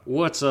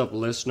What's up,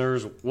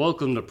 listeners?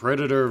 Welcome to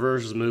Predator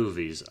vs.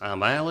 Movies.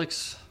 I'm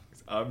Alex.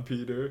 I'm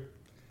Peter.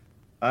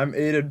 I'm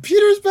Aiden.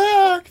 Peter's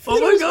back! Oh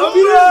my god,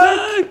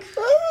 Peter's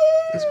back!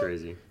 That's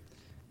crazy.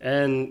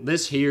 And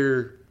this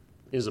here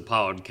is a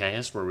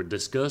podcast where we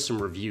discuss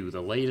and review the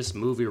latest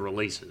movie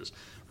releases.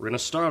 We're going to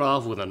start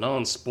off with a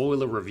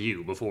non-spoiler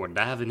review before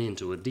diving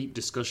into a deep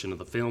discussion of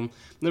the film.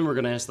 Then we're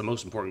going to ask the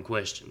most important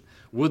question.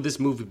 Would this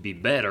movie be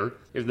better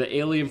if the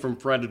alien from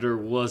Predator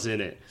was in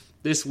it?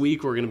 This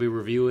week we're going to be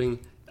reviewing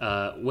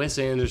Wes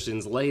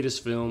Anderson's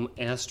latest film,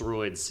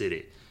 Asteroid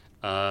City.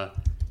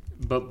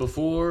 But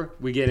before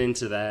we get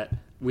into that,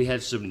 we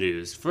have some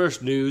news.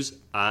 First news,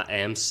 I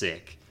am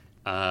sick.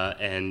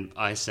 And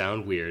I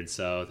sound weird,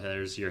 so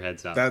there's your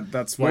heads up.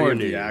 That's why you're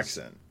the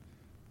accent.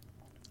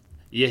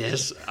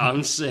 Yes,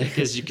 I'm sick.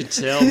 As you can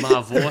tell,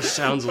 my voice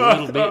sounds a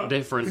little bit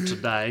different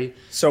today.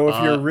 So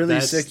if you're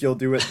really sick, you'll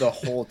do it the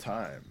whole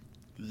time.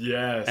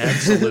 Yes.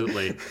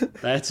 Absolutely.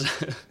 That's...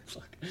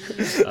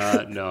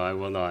 no, I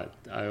will not.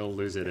 I will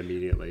lose it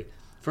immediately.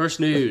 First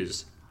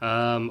news.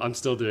 I'm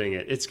still doing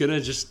it. It's going to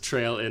just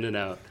trail in and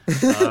out.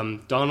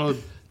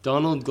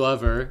 Donald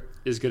Glover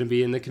is going to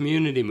be in the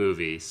Community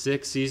movie.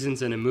 6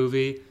 seasons in a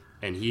movie,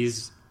 and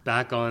he's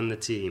back on the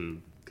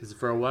team. Because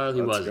for a while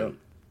he wasn't. Good.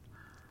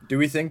 Do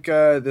we think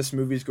this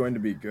movie's going to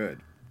be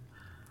good?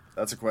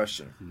 That's a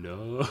question.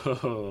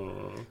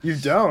 No. You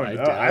don't?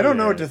 I don't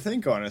know what to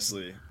think,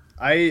 honestly.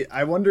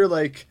 I wonder,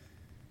 like...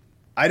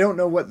 I don't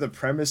know what the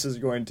premise is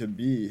going to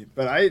be,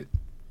 but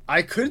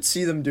I could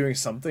see them doing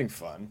something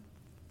fun.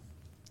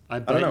 I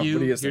bet you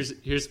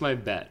here's my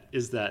bet,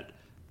 is that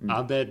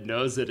Abed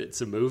knows that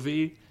it's a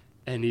movie,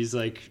 and he's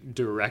like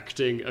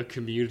directing a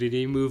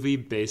Community movie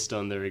based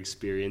on their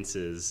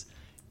experiences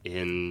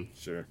in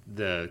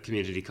the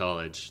community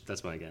college.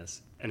 That's my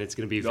guess. And it's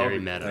going to be very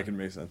meta. That can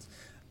make sense.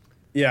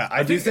 Yeah,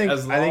 I do think...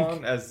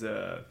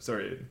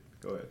 Sorry,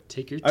 go ahead.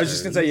 Take your turn. I was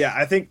just going to say, yeah,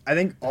 I think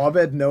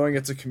Abed knowing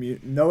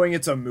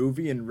it's a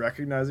movie and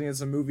recognizing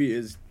it's a movie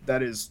is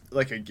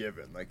like a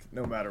given. Like,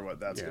 no matter what,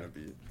 that's going to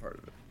be part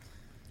of it.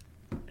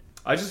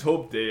 I just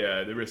hope they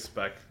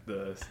respect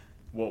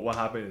what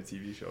happened in the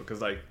TV show,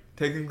 because like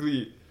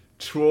technically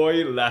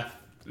Troy left,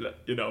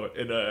 in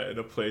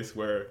a place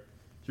where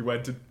he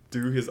went to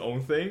do his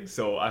own thing.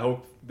 So I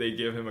hope they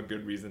give him a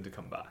good reason to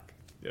come back.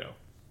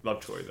 Love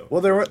Troy though.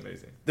 Well,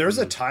 there was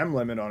a time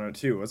limit on it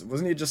too.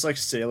 Wasn't he just like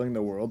sailing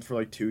the world for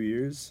like 2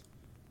 years?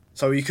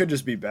 So he could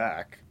just be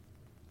back.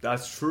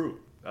 That's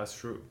true.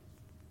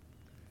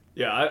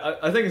 Yeah,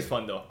 I think it's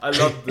fun though. I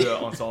love the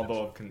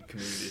ensemble of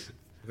Community.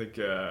 I think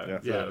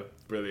yeah,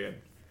 brilliant.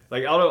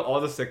 Like out of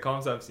all the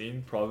sitcoms I've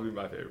seen, probably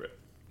my favorite.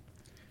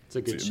 It's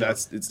a good show.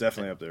 It's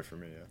definitely up there for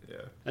me. Yeah.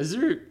 Has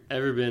there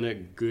ever been a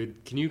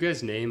good? Can you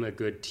guys name a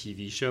good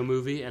TV show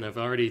movie? And I've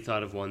already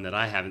thought of one that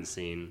I haven't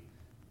seen,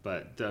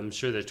 but I'm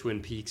sure the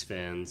Twin Peaks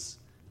fans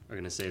are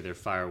gonna say they're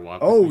Fire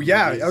Walk. Oh with Me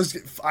yeah,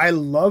 movies. I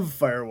love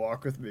Fire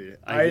Walk with Me.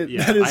 I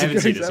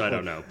haven't seen it, so I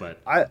don't know.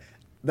 But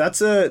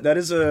that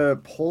is a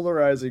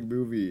polarizing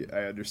movie.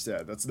 I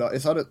understand. It's not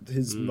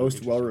his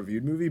most well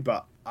reviewed movie,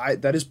 but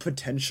that is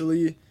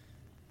potentially.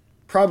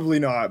 Probably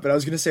not, but I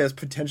was going to say it's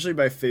potentially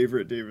my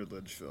favorite David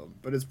Lynch film,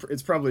 but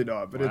it's probably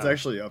not, but It's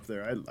actually up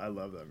there. I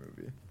love that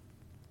movie.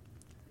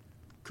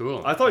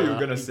 Cool. I thought you were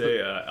going to say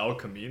El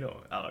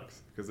Camino,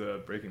 Alex, because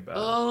of Breaking Bad.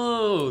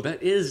 Oh,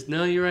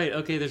 no, you're right.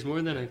 Okay, there's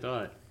more than I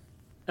thought.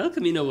 El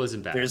Camino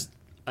wasn't bad.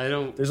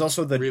 There's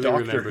also the really Doctor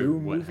remember Who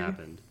what movie.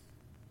 happened.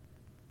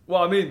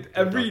 Well, I mean,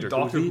 every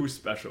Doctor Who Who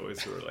special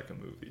is sort of like a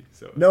movie.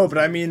 So no, but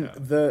I mean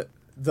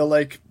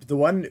the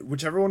one,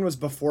 whichever one was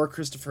before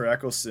Christopher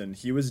Eccleston,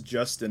 he was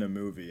just in a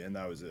movie and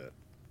that was it.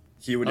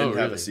 He didn't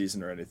have a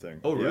season or anything.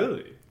 Oh, yeah.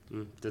 Really?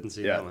 Didn't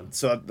see that one.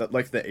 So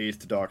like the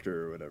 8th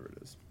Doctor or whatever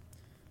it is.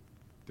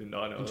 Did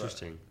not know.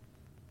 Interesting.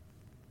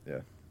 That. Yeah.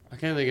 I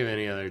can't think of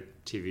any other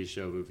TV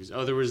show movies.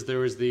 Oh, there was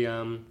the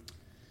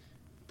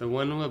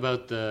one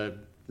about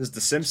There's The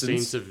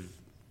Simpsons.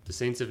 The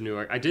Saints of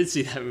Newark. I did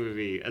see that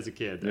movie as a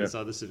kid. Yeah. I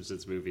saw the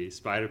Simpsons movie,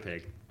 Spider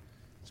Pig.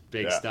 It's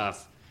big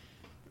stuff.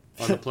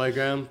 On the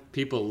playground,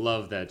 people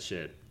love that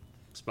shit.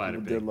 Spider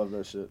Pig. Did love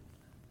that shit.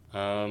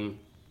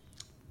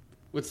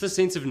 What's the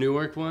Saints of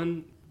Newark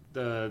one?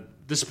 The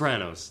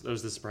Sopranos. That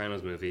was the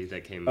Sopranos movie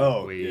that came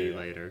way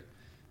later.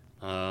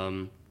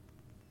 But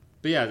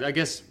yeah, I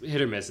guess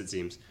hit or miss it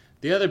seems.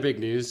 The other big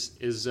news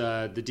is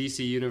the DC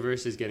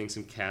Universe is getting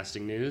some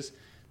casting news.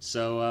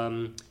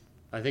 So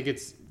I think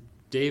it's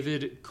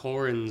David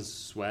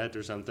Cornsweet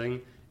or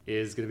something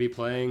is going to be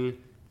playing.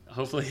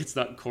 Hopefully it's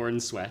not Corn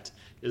Sweat.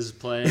 Is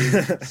playing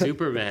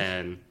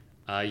Superman.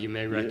 You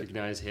may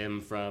recognize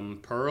him from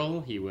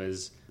Pearl. He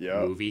was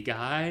movie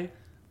guy,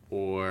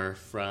 or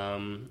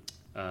from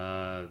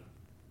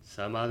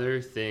some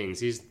other things.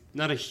 He's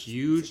not a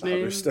huge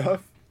name, other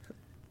stuff,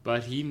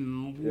 but he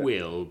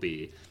will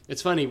be.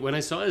 It's funny when I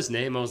saw his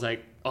name, I was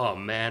like, "Oh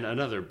man,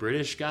 another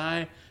British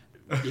guy."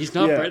 He's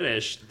not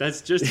British.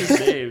 That's just his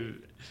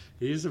name.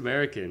 He's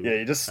American.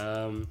 Yeah,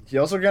 he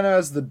also kind of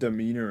has the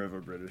demeanor of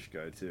a British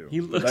guy too.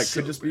 He looks that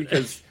could just be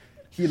because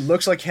he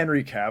looks like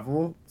Henry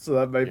Cavill, so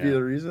that might be Yeah.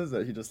 the reason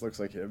that he just looks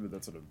like him, and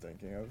that's what I'm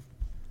thinking of.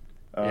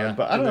 Yeah,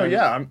 But I don't and know. then-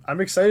 Yeah,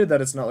 I'm excited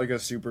that it's not like a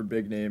super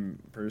big name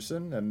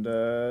person, and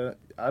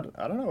I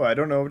don't know. I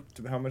don't know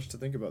how much to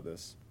think about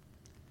this.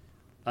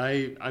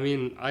 I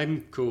mean,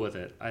 I'm cool with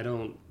it. I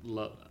don't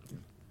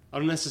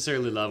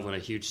necessarily love when a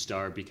huge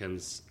star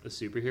becomes a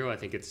superhero. I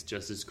think it's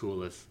just as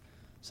cool if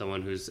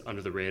someone who's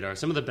under the radar.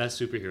 Some of the best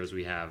superheroes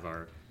we have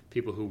are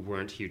people who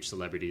weren't huge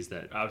celebrities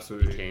that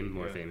Absolutely. became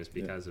more Yeah. famous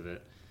because of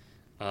it.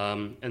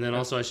 And then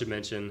also I should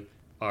mention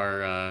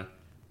our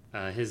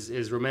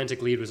his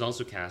romantic lead was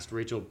also cast.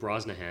 Rachel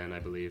Brosnahan, I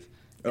believe,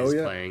 is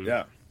playing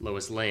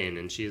Lois Lane,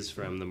 and she's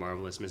from The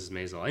Marvelous Mrs.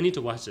 Maisel. I need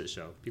to watch this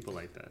show. People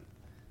like that.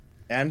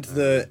 And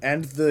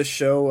the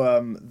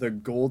show The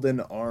Golden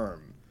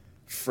Arm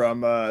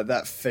from that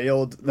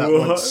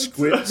one What?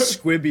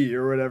 Squibby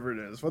or whatever it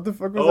is. What the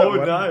fuck was Oh, that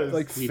one nice.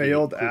 like Quibi.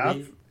 failed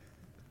Quibi? app?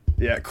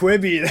 Yeah,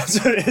 Quibi.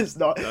 That's what it is.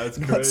 Not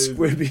crazy.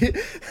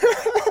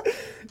 Squibby.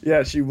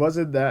 Yeah, she was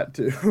in that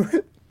too.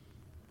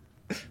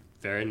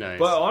 Very nice.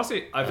 But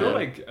honestly, I feel Yeah.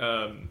 like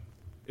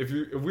if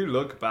we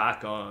look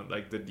back on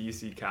like the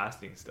DC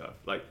casting stuff,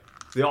 like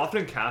they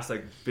often cast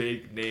like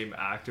big name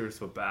actors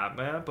for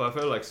Batman, but I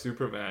feel like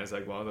Superman is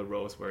like one of the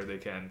roles where they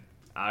can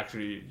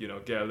actually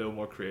get a little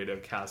more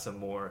creative, cast some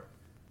more,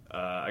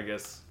 I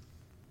guess,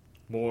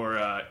 more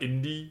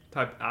indie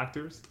type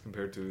actors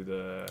compared to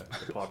the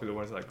popular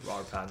ones like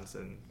Robert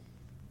Pattinson,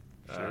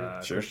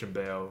 Sure. Christian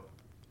Bale,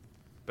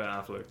 Ben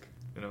Affleck.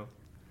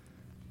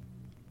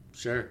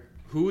 Sure.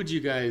 Who would you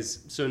guys...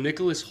 So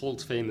Nicholas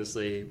Hoult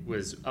famously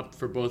was up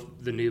for both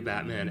the new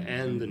Batman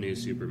and the new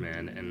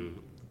Superman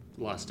and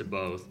lost to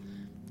both.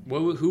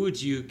 Who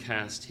would you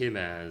cast him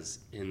as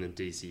in the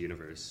DC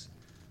universe?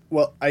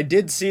 Well, I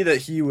did see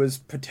that he was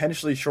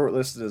potentially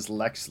shortlisted as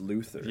Lex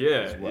Luthor.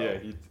 as well. Yeah,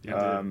 he did.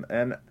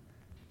 And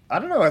I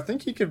don't know. I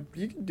think he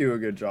could do a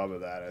good job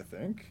of that. I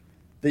think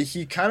that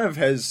he kind of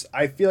has.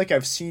 I feel like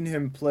I've seen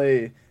him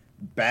play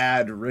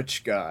bad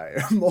rich guy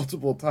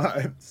multiple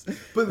times.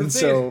 But the And thing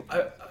so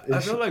is, I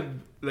feel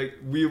like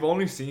we've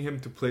only seen him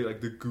to play like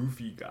the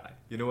goofy guy.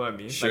 You know what I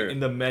mean? Sure. Like in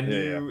the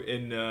menu,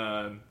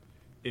 Yeah,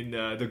 in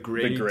the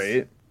Great. the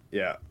great,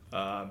 yeah.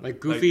 Like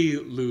goofy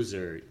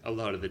loser a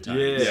lot of the time.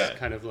 Yeah. It's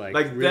kind of like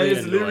Like really that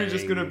is literally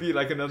just annoying. gonna be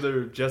like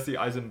another Jesse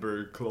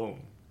Eisenberg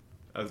clone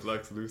as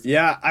Lex Luthor.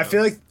 Yeah, I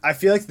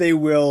feel like they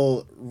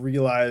will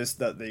realize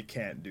that they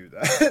can't do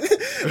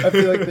that. I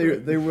feel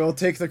like they will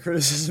take the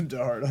criticism to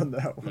heart on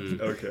that one.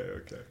 Okay.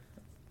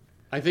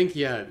 I think,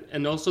 yeah.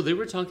 And also they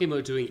were talking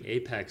about doing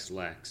Apex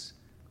Lex.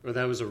 Or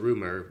that was a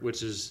rumor,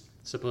 which is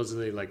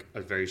supposedly like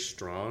a very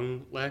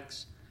strong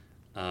Lex.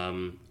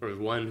 Or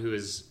one who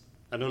is...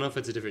 I don't know if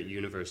it's a different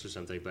universe or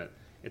something, but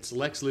it's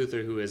Lex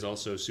Luthor who is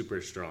also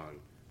super strong.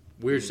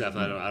 Weird stuff.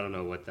 I don't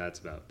know what that's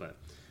about, but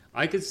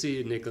I could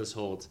see Nicholas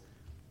Hoult.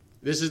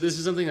 This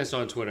is something I saw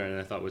on Twitter and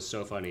I thought was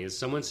so funny. Is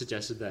someone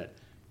suggested that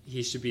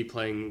he should be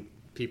playing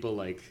people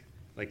like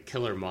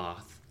Killer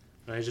Moth,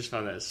 and I just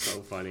found that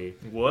so funny.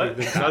 What?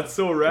 Like That's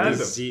so the random.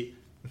 Z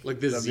That'd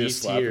be a Z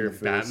slap in tier the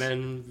face.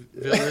 Batman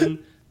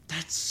villain.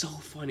 That's so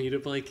funny to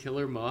play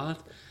Killer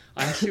Moth.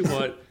 I actually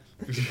want.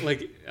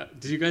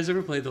 Did you guys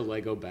ever play the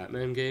Lego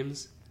Batman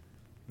games?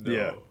 No.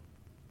 Yeah.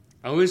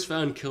 I always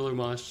found Killer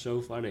Moth so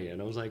funny, and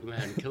I was like,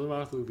 man, Killer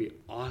Moth would be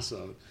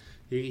awesome.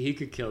 He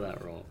could kill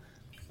that role.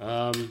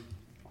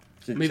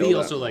 Could Maybe kill he that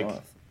also, like-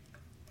 moth.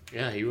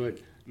 Yeah, he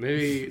would.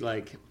 Maybe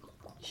like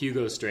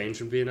Hugo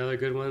Strange would be another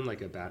good one,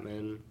 like a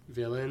Batman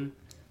villain.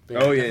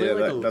 But Oh yeah,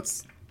 definitely like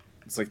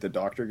it's like the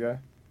doctor guy.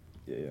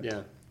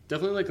 yeah,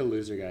 definitely like a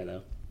loser guy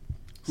though.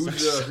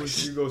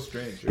 Who's Hugo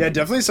Strange? Yeah,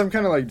 definitely some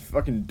kind of like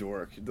fucking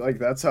dork. Like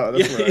that's where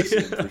I see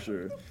him for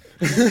sure.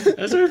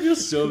 That's why I feel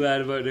so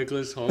bad about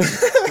Nicholas Hoult.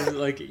 'Cause,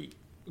 like,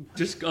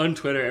 just on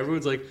Twitter,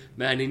 everyone's like,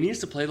 "Man, he needs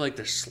to play like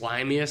the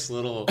slimiest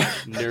little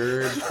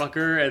nerd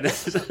fucker," and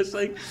it's just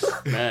like,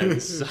 "Man,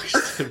 it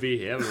sucks to be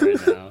him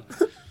right now."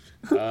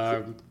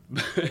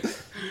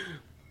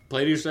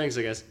 Play to your strengths,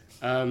 I guess.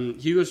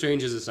 Hugo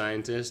Strange is a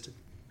scientist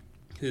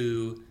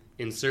who,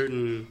 in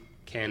certain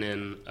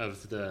canon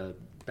of the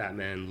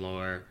Batman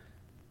lore,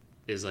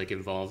 is like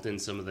involved in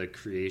some of the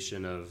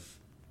creation of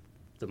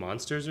the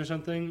monsters or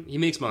something. He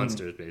makes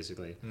monsters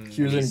basically.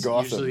 He was in He's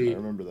Gotham. usually- I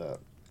remember that.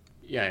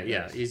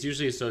 Yeah. He's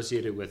usually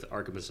associated with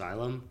Arkham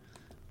Asylum.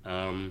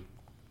 Yeah,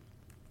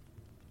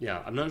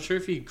 I'm not sure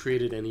if he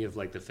created any of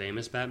like the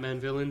famous Batman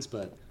villains,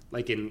 but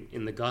like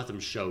in the Gotham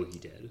show he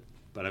did.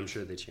 But I'm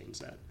sure they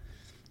changed that.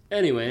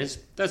 Anyways,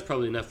 that's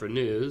probably enough for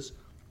news.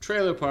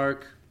 Trailer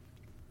Park.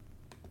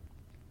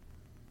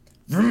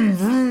 Vroom,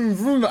 vroom,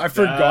 vroom. I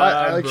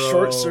forgot. I like bro,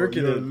 short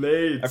circuited. you're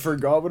late. I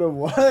forgot what it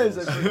was.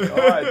 I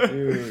forgot,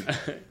 dude.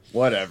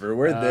 Whatever.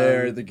 We're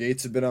there. The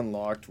gates have been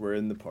unlocked. We're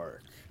in the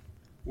park.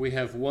 We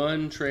have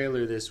one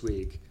trailer this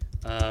week.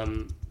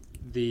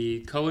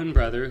 The Coen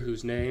brother,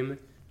 whose name...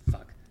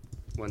 Fuck.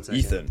 1 second.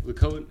 Ethan. The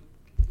Coen...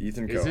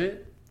 Ethan Coen. Is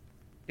it?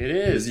 It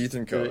is. It is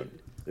Ethan Coen.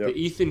 The Yep.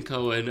 Ethan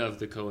Coen of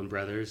the Coen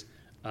brothers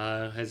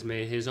has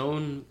made his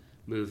own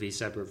movie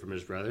separate from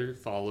his brother,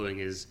 following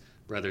his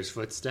brother's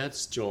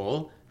footsteps.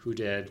 Joel, who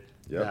did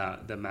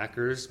the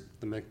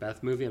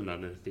Macbeth movie. I'm not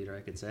in a theater,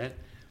 I could say it.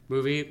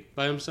 Movie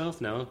by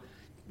himself. Now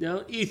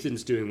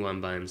Ethan's doing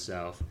one by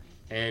himself,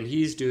 and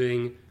he's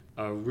doing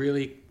a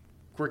really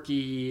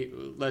quirky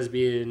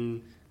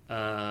lesbian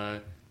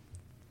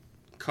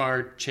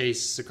car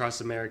chase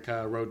across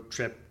America, road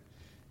trip,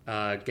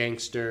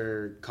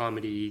 gangster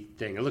comedy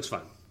thing. It looks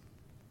fun.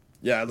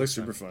 Yeah, it looks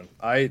super fun.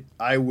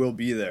 I will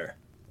be there.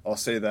 I'll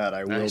say that.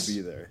 I Nice. will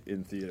be there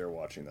in theater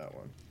watching that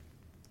one.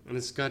 And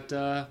it's got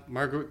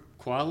Margaret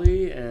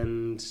Qualley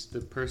and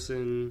the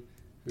person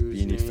whose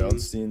Beanie name...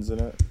 Feldstein's in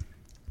it.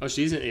 Oh,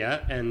 she's in it,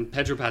 yeah. And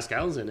Pedro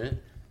Pascal's in it.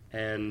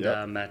 And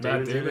Yep. Matt Matt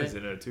Damon's Damon's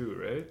in it too,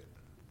 right?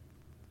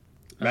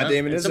 Matt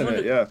Damon And is in someone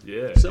it, yeah.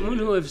 Yeah. Someone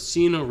who I've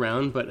seen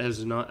around but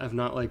have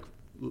not like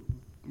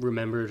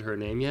remembered her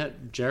name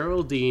yet.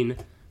 Geraldine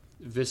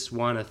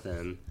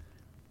Viswanathan.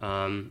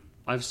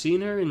 I've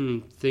seen her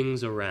in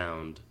things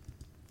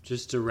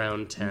just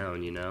around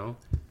town, you know,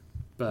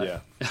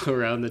 but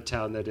around the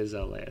town that is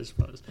LA, I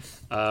suppose.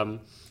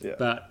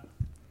 But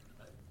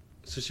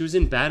so she was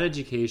in Bad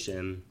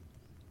Education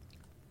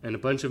and a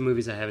bunch of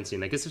movies I haven't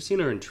seen. I guess I've seen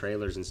her in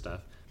trailers and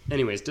stuff.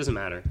 Anyways, doesn't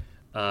matter.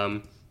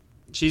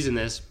 She's in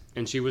this.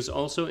 And she was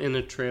also in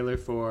a trailer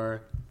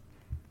for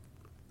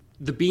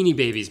the Beanie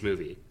Babies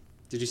movie.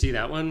 Did you see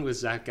that one with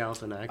Zach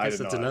Galifianakis? I did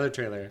That's not. another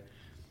trailer.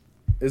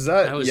 Is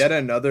that yet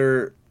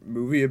another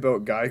movie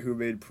about guy who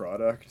made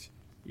product?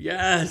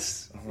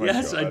 Yes. Oh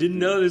yes, God, I didn't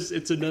dude. know this.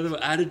 It's another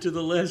one added to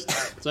the list.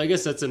 So I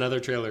guess that's another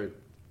trailer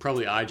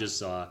probably I just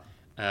saw.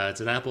 It's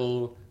an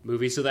Apple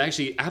movie. So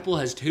Apple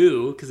has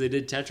two because they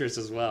did Tetris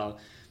as well.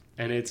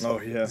 And it's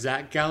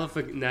Zach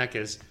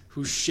Galifianakis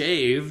who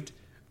shaved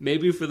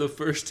maybe for the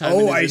first time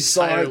in his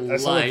entire life. I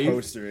saw the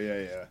poster.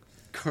 Yeah.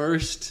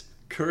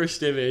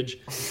 Cursed image,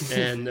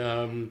 and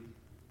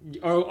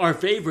our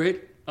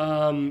favorite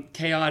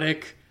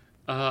chaotic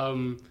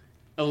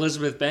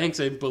Elizabeth Banks,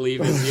 I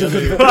believe, is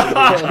the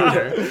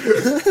other.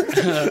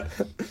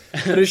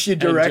 But is she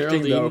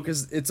directing though?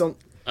 Because it's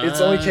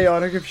only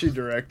chaotic if she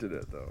directed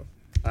it though.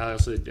 I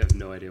also have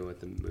no idea what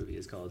the movie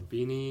is called.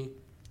 Beanie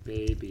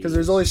Babies. Because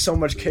there's only so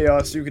much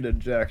chaos you can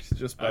inject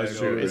just by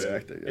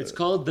reacting. It's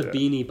called The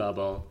Beanie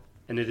Bubble,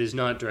 and it is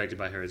not directed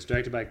by her. It's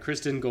directed by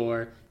Kristen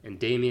Gore and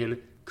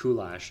Damien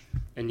Kulash.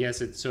 And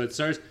yes, it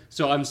starts.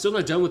 So I'm still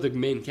not done with the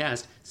main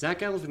cast. Zach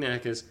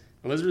Galifianakis,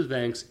 Elizabeth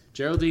Banks,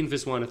 Geraldine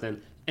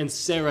Viswanathan, and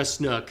Sarah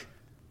Snook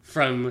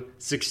from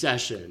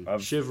Succession.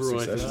 Shiv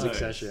Roy from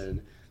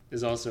Succession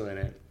is also in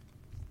it.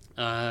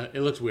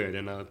 It looks weird,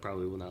 and I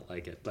probably will not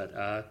like it. But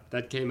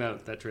that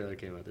trailer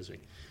came out this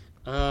week.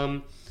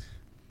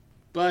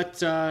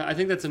 But I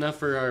think that's enough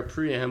for our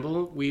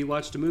preamble. We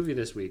watched a movie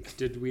this week,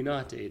 did we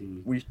not,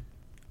 Aiden?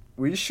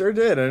 We sure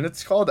did, and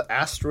it's called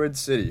Asteroid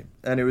City,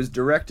 and it was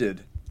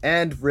directed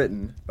and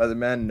written by the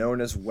man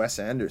known as Wes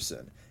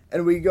Anderson.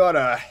 And we got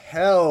a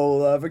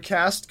hell of a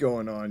cast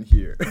going on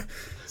here.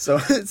 So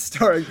it's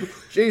starring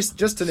Jason,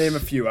 just to name a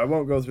few. I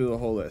won't go through the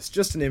whole list.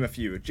 Just to name a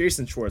few: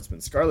 Jason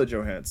Schwartzman, Scarlett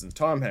Johansson,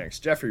 Tom Hanks,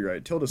 Jeffrey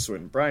Wright, Tilda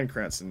Swinton, Bryan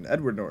Cranston,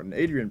 Edward Norton,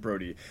 Adrian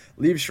Brody,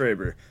 Liev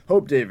Schreiber,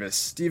 Hope Davis,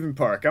 Stephen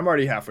Park. I'm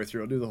already halfway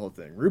through. I'll do the whole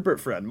thing. Rupert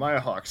Friend,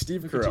 Maya Hawke,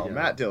 Steve Carell,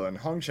 Matt Dillon,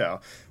 Hong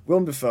Chow,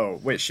 Willem Dafoe.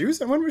 Wait,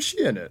 when was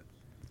she in it?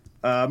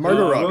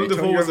 Margot Robbie,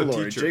 Tony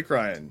Revolori, Jake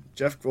Ryan,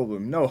 Jeff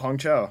Goldblum. No, Hong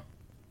Chow.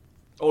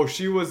 Oh,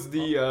 she was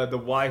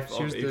the wife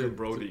of Adrian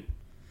Brody.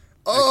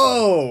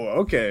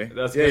 Oh, okay.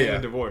 That's getting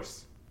a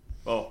divorce.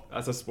 Oh,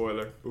 that's a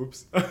spoiler.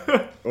 Oops.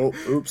 Oh,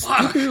 oops.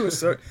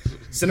 Sorry.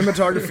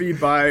 Cinematography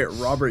by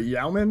Robert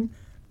Yauman.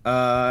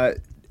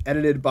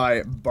 Edited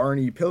by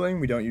Barney Pilling.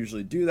 We don't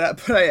usually do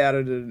that, but I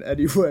added it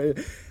anyway.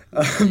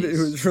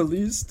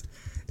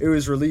 It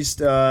was released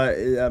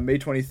May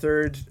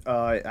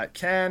 23rd at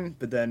Cannes,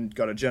 but then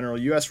got a general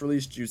U.S.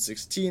 release June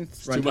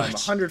 16th. Runtime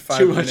 105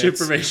 Too minutes. much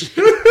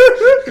information.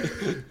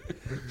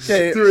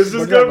 Okay, Dude, it's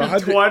just gonna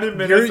be 20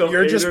 minutes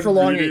You're just Aiden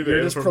prolonging it. reading the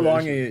You're just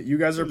prolonging information. it. You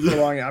guys are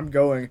prolonging it. I'm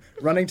going.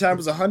 Running time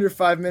was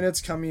 105 minutes.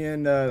 Coming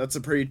in, that's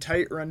a pretty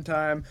tight run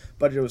time.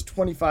 Budget was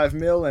 25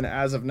 mil, and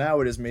as of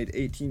now, it has made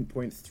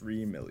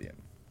 18.3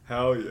 million.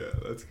 Hell yeah,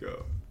 let's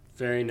go.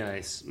 Very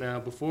nice. Now,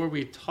 before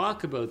we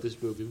talk about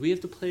this movie, we have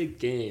to play a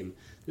game.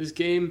 This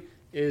game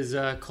is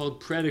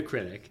called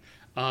Predacritic.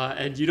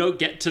 And you don't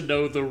get to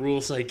know the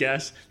rules, I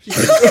guess.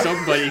 Because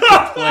somebody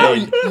can play.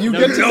 You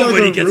get to know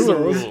nobody the gets rules. the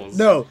rules.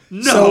 No.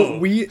 No. So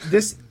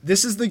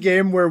this is the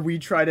game where we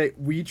try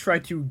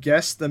to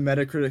guess the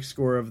Metacritic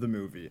score of the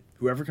movie.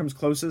 Whoever comes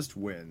closest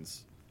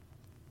wins.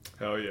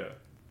 Hell yeah.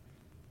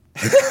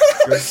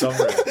 Good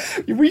summary.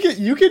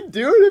 You can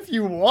do it if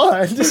you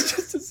want. It's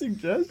just a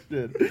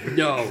suggestion.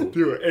 No.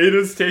 Dude,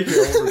 Aiden's taking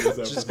over this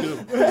episode. Just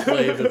gonna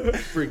play the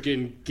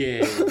freaking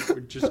game.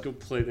 We're just gonna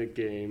play the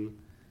game.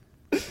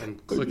 I'm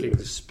clicking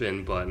the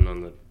spin button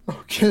on the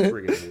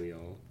friggin'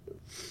 wheel.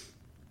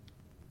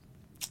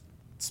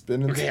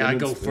 Spin and Okay, spin I and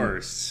go spin.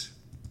 first.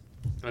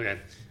 Okay.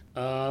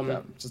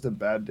 Yeah, it's just a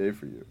bad day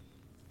for you.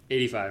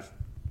 85.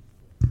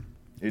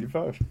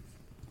 85.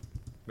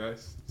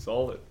 Nice.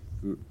 Solid.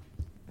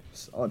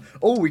 Solid.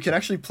 Oh, we can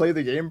actually play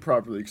the game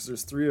properly because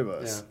there's 3 of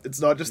us. Yeah. It's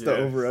not just the Yes.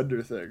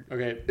 over-under thing.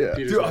 Okay, Yeah.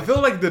 Peter's Dude, I next.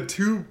 feel like the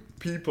 2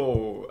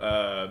 people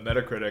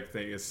Metacritic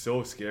thing is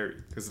so scary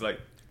because like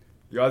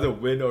you either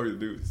win or you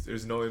lose.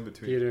 There's no in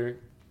between. Peter,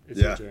 it's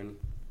Yeah. your turn.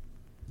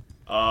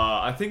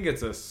 I think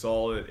it's a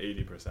solid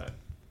 80%.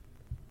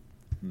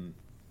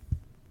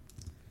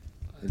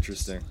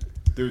 Interesting.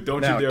 Dude,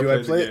 don't Now, you do dare I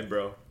play play- the game,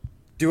 bro.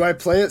 Do I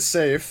play it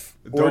safe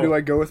or Don't. do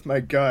I go with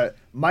my gut?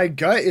 My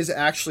gut is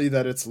actually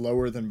that it's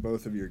lower than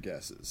both of your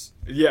guesses.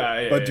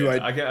 Yeah, But do I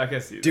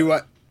can see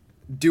that.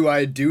 Do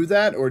I do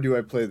that or do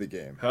I play the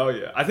game? Hell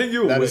yeah. I think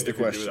you'll That win is if the you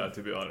do question. that,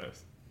 to be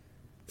honest.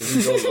 If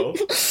you go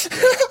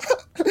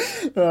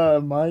low.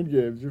 Mind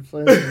games. You're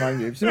playing some mind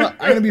games. You know what?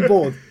 I'm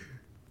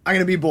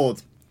gonna be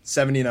bold.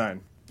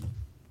 79.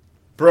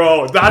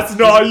 Bro, that's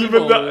not He's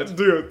even bold. that.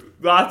 Dude,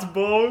 that's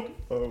bold.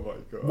 Oh my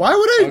god. Why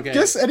would I Okay.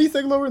 guess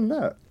anything lower than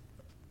that?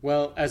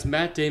 Well, as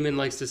Matt Damon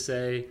likes to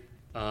say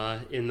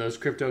in those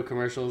crypto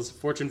commercials,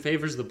 fortune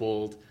favors the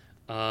bold,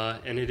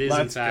 and it is in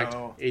Let's fact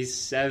go. a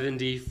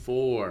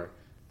 74.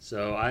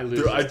 So I lose.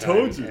 Dude, I this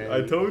told time, you. and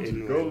I told you.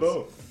 Ian Go wins.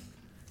 low.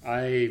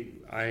 I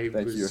Thank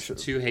you, was Yoshida.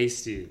 too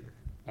hasty,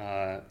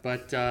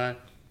 but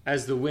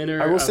as the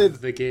winner I will of say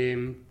the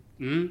game,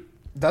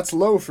 That's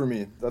low for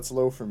me.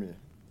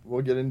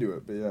 We'll get into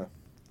it, but yeah.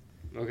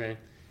 okay,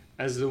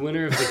 as the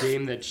winner of the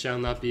game that shall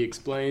not be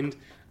explained,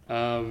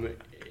 I'm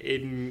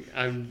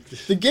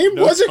The game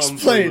no was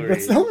explained. tomfoolery.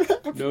 That's not what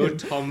happened. No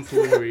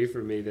tomfoolery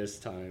for me this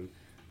time.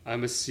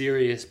 I'm a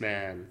serious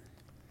man.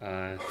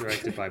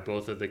 Directed by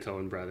both of the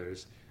Coen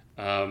brothers.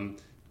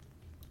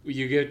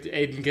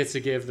 Aiden gets to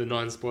give the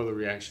non-spoiler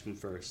reaction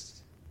first.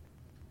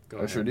 Go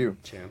ahead, sure do.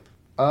 champ.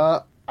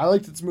 I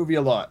liked this movie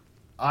a lot.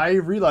 I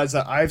realized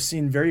that I've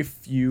seen very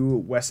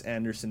few Wes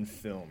Anderson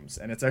films,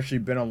 and it's actually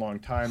been a long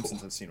time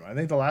since I've seen one. I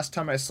think the last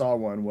time I saw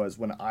one was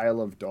when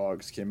Isle of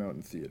Dogs came out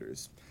in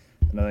theaters,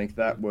 and I think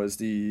that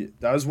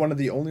was one of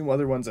the only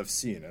other ones I've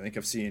seen. I think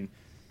I've seen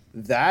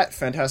that,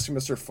 Fantastic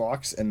Mr.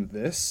 Fox, and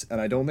this,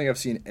 and I don't think I've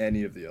seen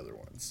any of the other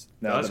ones.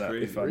 That's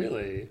crazy.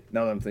 Really?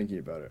 Now that I'm thinking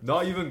about it,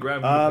 Not even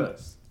Grand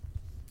Budapest.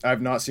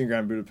 I've not seen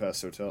Grand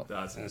Budapest Hotel.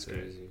 That's That's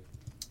insane. crazy.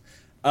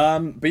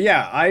 But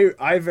yeah,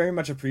 I very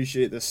much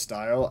appreciate this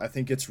style. I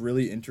think it's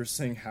really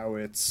interesting how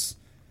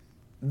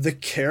the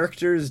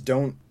characters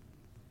don't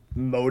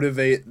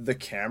motivate the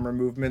camera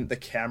movement. The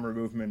camera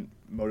movement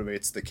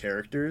motivates the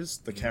characters.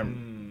 The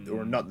camera,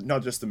 or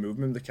not just the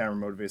movement. The camera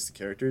motivates the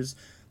characters.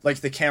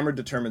 Like the camera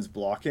determines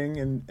blocking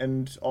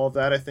and all of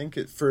that. I think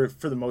for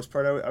the most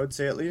part, I would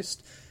say at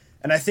least.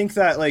 And I think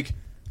that like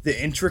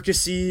the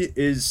intricacy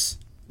is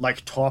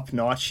like top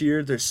notch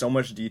here. There's so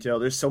much detail.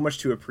 There's so much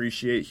to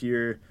appreciate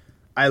here.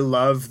 I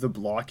love the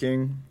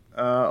blocking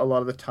a lot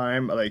of the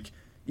time. Like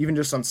even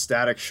just on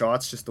static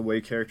shots, just the way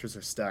characters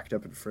are stacked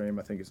up in frame,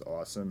 I think is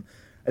awesome.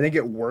 I think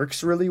it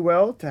works really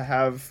well to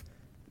have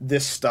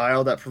this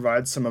style that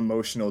provides some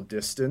emotional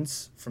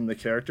distance from the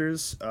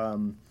characters,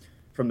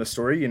 from the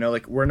story. You know,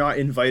 like we're not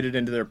invited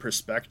into their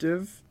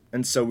perspective,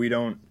 and so we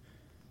don't,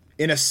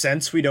 in a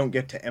sense, we don't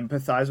get to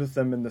empathize with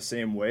them in the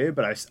same way.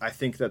 But I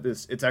think that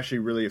it's actually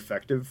really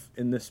effective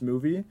in this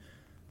movie.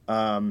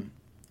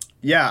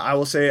 Yeah, I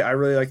will say I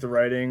really like the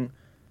writing.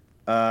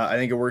 I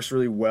think it works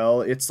really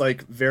well. It's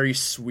like very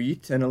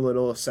sweet and a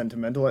little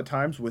sentimental at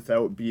times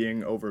without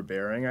being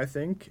overbearing, I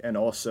think, and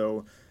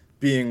also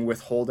being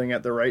withholding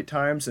at the right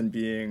times and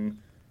being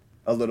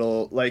a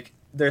little like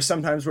there's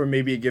some times where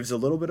maybe it gives a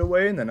little bit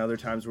away and then other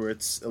times where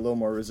it's a little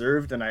more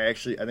reserved, and I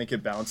think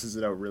it balances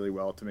it out really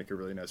well to make a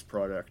really nice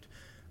product.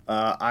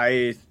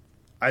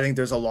 I think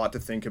there's a lot to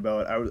think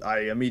about.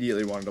 I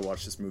immediately wanted to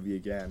watch this movie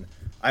again.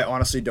 I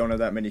honestly don't have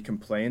that many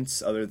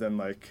complaints other than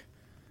like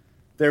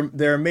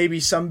there may be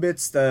some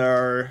bits that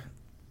are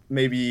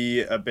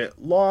maybe a bit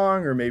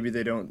long, or maybe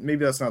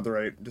that's not the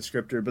right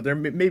descriptor, but there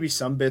may be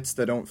some bits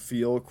that don't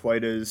feel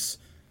quite as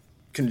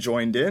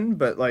conjoined in,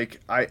 but like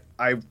I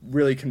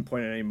really couldn't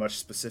point at any much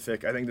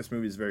specific. I think this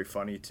movie is very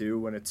funny too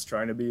when it's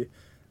trying to be,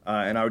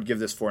 and I would give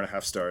this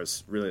 4.5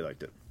 stars. Really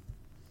liked it,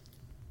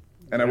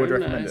 and I would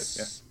recommend it.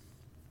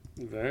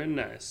 Yeah. Very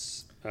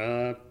nice.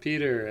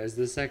 Peter, as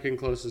the second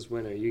closest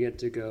winner, you get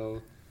to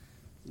go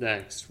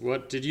next.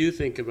 What did you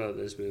think about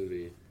this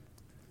movie?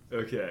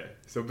 Okay,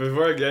 so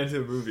before I get into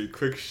the movie,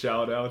 quick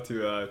shout out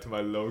to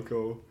my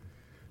local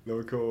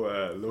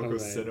Okay.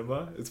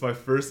 cinema. It's my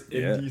first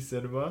indie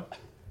cinema,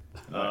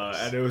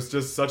 and it was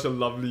just such a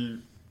lovely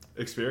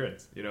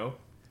experience. You know,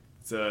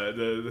 it's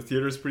the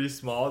theater is pretty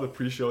small, the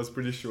pre-show is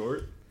pretty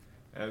short,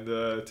 and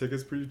the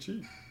ticket's pretty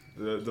cheap.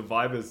 The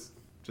vibe is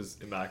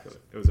just immaculate.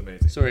 It was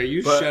amazing. Sorry, are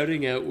you But-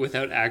 shouting out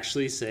without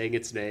actually saying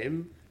its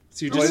name?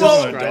 So you're Well, he just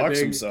doesn't want to dox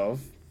describing. himself.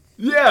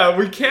 Yeah,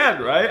 we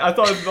can, right? I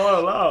thought it's not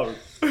allowed.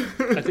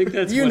 I think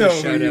that's You what know a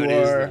who shout you out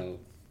is, are. though.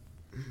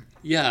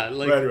 Yeah,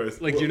 like, But anyways,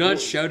 you're not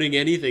shouting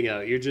anything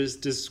out. You're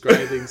just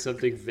describing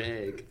something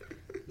vague.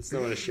 That's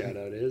not what a shout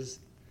out is.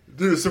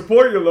 Dude,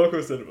 support your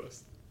local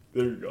cinemas.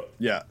 There you go.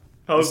 Yeah,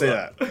 How's say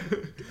that?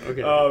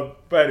 Okay.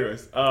 But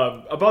anyways,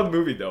 about the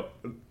movie though,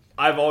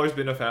 I've always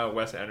been a fan of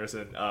Wes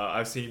Anderson.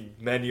 I've seen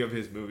many of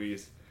his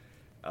movies.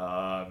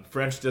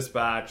 French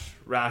Dispatch,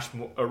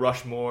 Rushmore,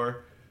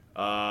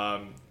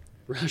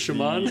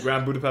 Rashomon? the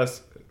Grand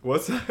Budapest.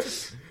 What's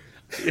that?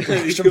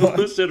 You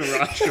almost said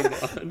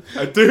Rashomon.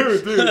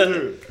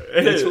 Dude.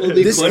 That's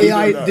only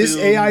This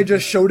AI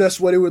just showed us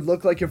what it would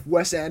look like if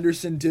Wes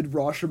Anderson did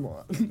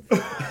Rashomon.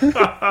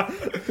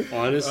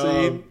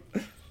 Honestly,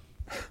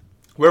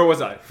 where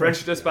was I?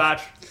 French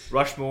Dispatch,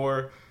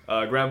 Rushmore,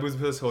 Grand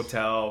Budapest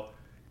Hotel,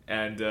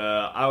 and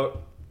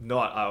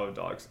not Isle of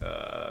Dogs.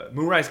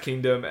 Moonrise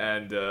Kingdom,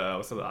 and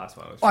what's the last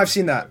one? Oh, I've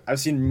seen that.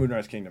 I've seen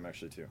Moonrise Kingdom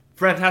actually too.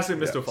 Fantastic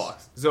Mr.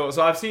 Fox. So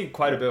I've seen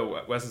quite a bit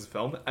of Wes's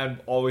film, and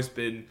always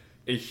been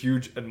a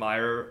huge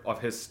admirer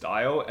of his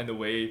style and the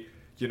way,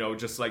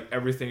 just like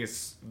everything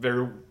is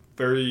very,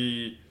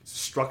 very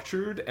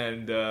structured,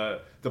 and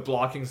the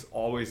blocking's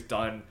always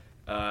done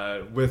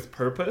with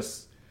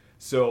purpose.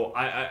 So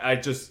I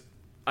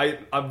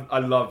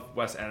love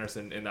Wes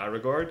Anderson in that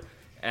regard,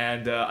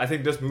 and I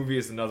think this movie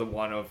is another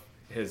one of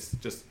his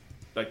just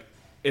like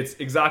it's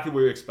exactly what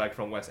you expect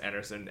from Wes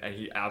Anderson, and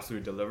he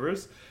absolutely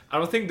delivers. I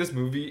don't think this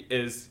movie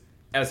is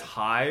as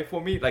high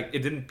for me, like it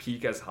didn't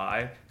peak as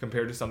high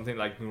compared to something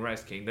like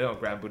Moonrise Kingdom or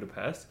Grand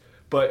Budapest,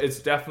 but it's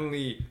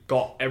definitely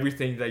got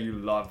everything that you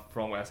love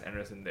from Wes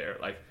Anderson there.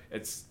 Like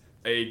it's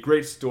a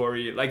great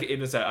story. Like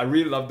Aiden said, I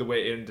really love the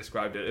way Aiden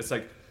described it. It's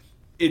like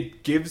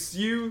it gives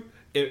you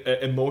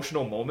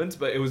emotional moments,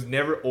 but it was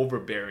never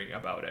overbearing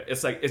about it.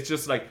 It's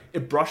just like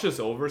it brushes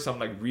over some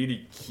like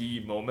really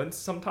key moments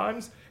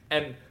sometimes,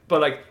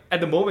 but like at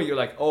the moment you're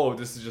like, oh,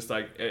 this is just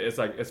like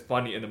it's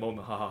funny in the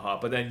moment, ha ha ha.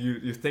 But then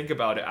you think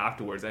about it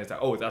afterwards, and it's like,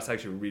 oh, that's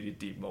actually a really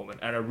deep moment,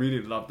 and I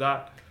really love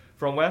that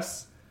from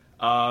Wes.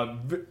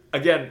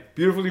 Again,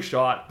 beautifully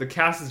shot. The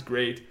cast is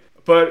great,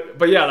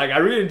 but yeah, like I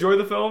really enjoyed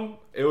the film.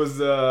 It was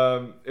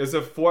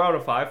a 4 out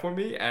of 5 for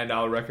me, and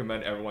I'll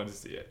recommend everyone to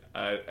see it.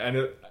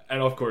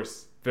 And of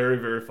course, very,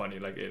 very funny,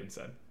 like Aiden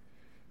said.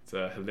 It's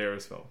a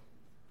hilarious film.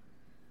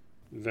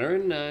 Very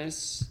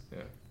nice.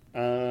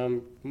 Yeah.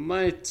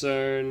 My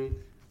turn.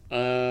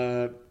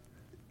 I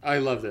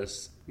love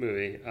this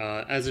movie.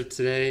 As of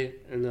today,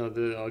 and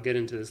I'll get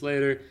into this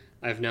later,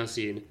 I've now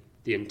seen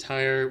the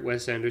entire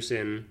Wes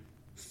Anderson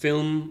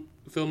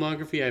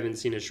filmography. I haven't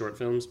seen his short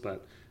films,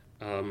 but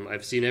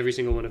I've seen every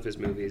single one of his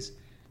movies.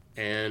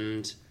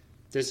 And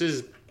this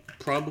is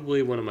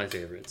probably one of my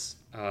favorites.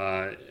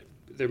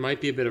 There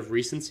might be a bit of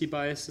recency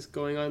bias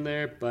going on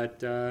there,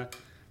 but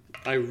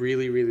I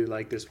really, really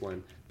like this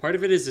one. Part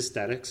of it is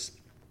aesthetics.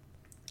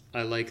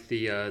 I like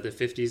the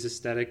 50s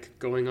aesthetic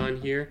going on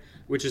here,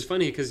 which is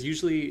funny because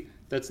usually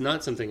that's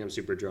not something I'm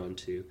super drawn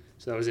to.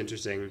 So that was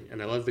interesting,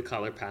 and I love the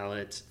color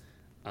palette.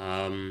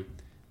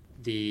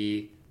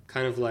 The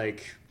kind of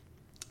like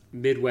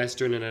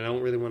Midwestern, and I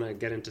don't really want to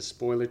get into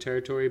spoiler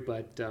territory,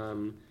 but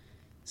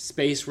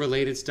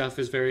space-related stuff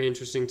is very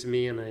interesting to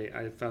me, and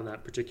I found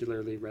that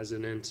particularly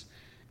resonant.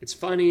 It's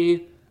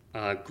funny,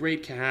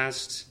 great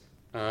cast,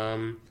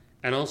 and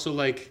also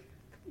like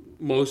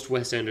most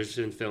Wes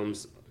Anderson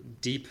films,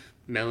 deep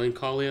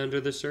melancholy under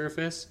the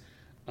surface,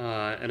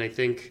 and I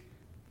think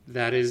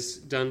that is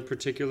done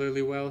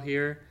particularly well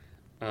here.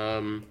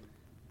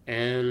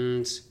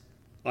 And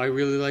I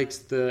really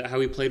liked how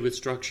he played with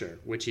structure,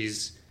 which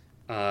he's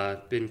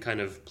been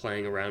kind of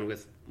playing around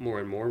with more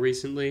and more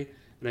recently.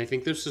 And I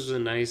think this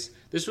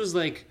was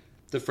like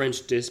the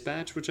French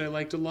Dispatch, which I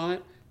liked a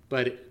lot,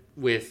 but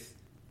with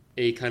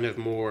a kind of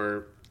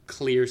more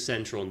clear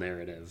central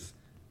narrative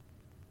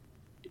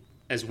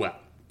as well.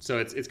 So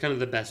it's kind of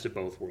the best of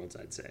both worlds,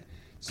 I'd say.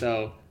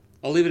 So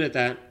I'll leave it at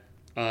that.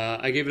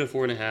 I gave it a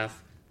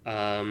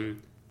 4.5.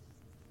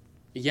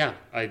 Yeah,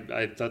 I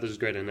thought this was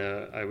great, and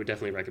I would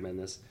definitely recommend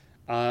this.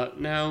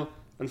 Now,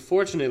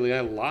 unfortunately, I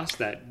lost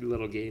that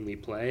little game we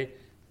play,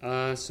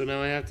 so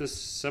now I have to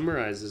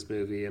summarize this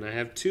movie, and I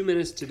have 2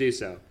 minutes to do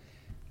so.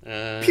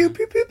 Pew,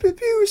 pew, pew, pew,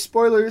 pew.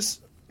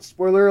 Spoilers.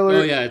 Spoiler alert.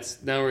 Oh, yeah,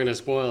 now we're going to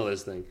spoil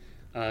this thing.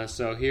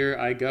 So here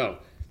I go.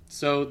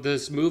 So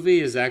this movie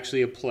is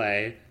actually a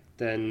play.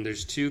 Then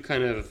there's two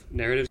kind of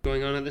narratives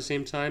going on at the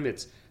same time.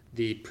 It's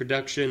the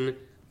production,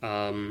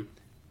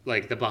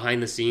 like the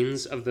behind the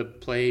scenes of the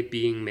play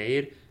being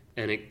made,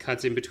 and it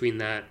cuts in between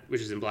that, which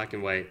is in black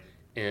and white,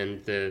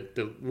 and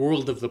the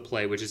world of the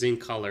play, which is in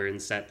color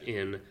and set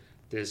in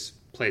this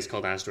place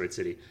called Asteroid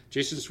City.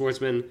 Jason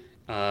Schwartzman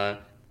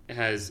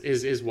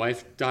his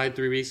wife died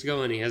 3 weeks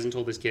ago, and he hasn't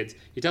told his kids.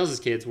 He tells his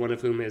kids, one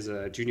of whom is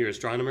a junior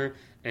astronomer,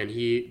 and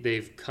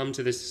they've come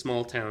to this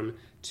small town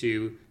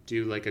to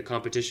do like a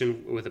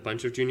competition with a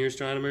bunch of junior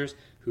astronomers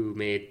who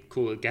made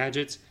cool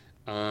gadgets,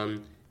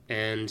 and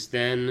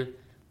then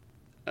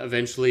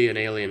eventually an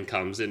alien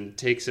comes and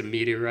takes a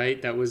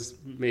meteorite that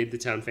made the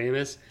town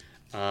famous,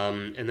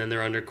 and then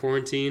they're under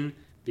quarantine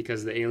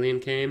because the alien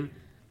came,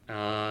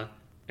 and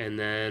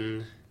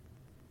then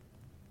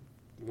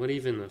what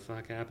even the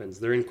fuck happens?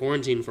 They're in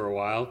quarantine for a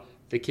while.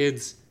 The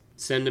kids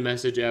send a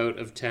message out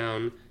of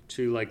town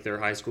to like their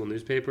high school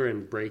newspaper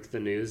and break the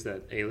news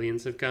that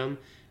aliens have come.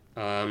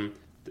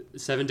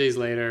 7 days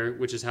later,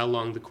 which is how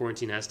long the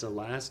quarantine has to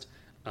last,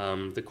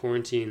 the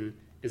quarantine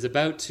is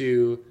about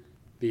to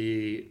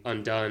be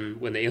undone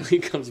when the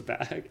alien comes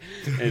back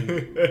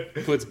and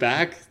puts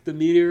back the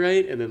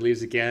meteorite and then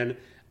leaves again.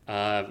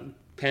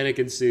 Panic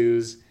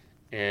ensues,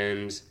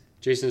 and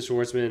Jason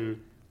Schwartzman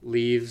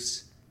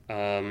leaves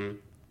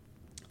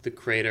the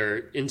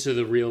crater into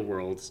the real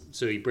world.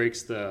 So he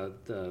breaks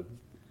the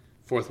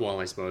fourth wall,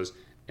 I suppose,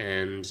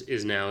 and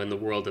is now in the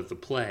world of the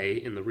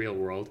play, in the real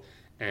world.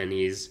 And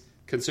he's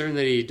concerned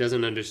that he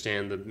doesn't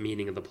understand the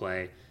meaning of the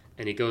play.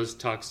 And he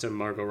talks to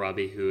Margot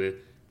Robbie, who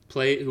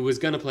was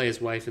going to play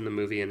his wife in the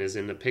movie and is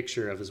in a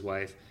picture of his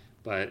wife,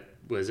 but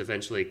was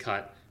eventually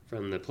cut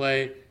from the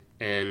play.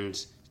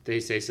 And they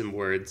say some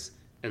words,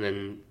 and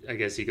then I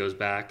guess he goes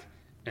back.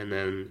 And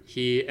then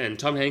he and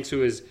Tom Hanks,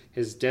 who is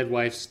his dead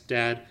wife's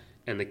dad,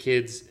 and the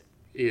kids,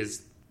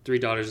 his 3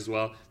 daughters as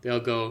well, they all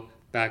go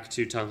back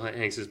to Tom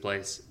Hanks'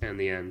 place in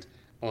the end.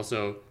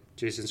 Also,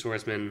 Jason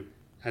Schwartzman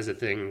has a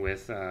thing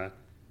with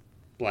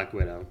Black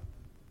Widow,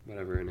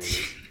 whatever her name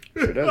is.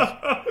 Sure does.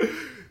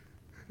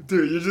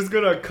 Dude, you're just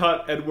gonna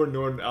cut Edward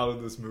Norton out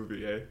of this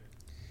movie, eh?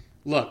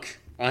 Look,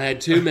 I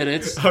had 2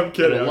 minutes, I'm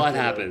kidding, and a lot I'm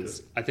kidding,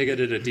 happens. I think I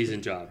did a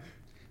decent job.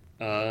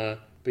 But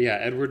yeah,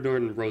 Edward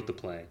Norton wrote the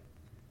play.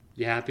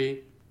 You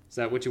happy? Is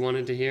that what you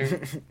wanted to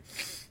hear?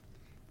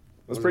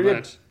 That's pretty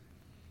good.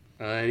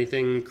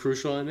 Anything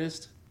crucial I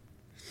missed?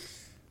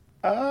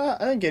 I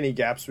think any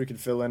gaps we can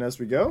fill in as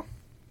we go.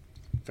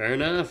 Fair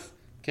enough.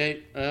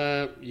 Okay,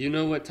 you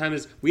know what time it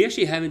is. We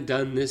actually haven't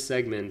done this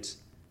segment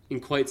in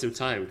quite some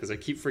time because I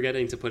keep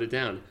forgetting to put it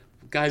down.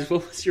 Guys,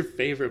 what was your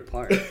favorite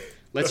part?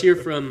 Let's hear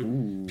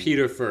from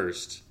Peter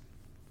first.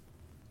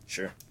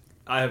 Sure.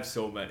 I have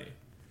so many.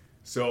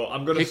 So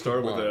I'm going to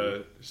start with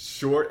a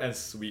short and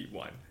sweet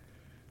one.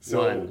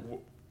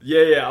 So,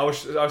 yeah,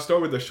 I'll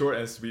start with the short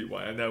and sweet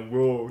one, and then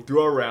we'll do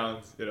our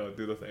rounds,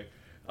 do the thing.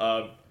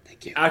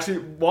 Thank you. Actually,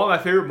 one of my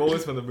favorite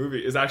moments from the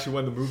movie is actually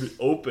when the movie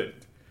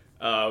opened.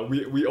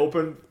 We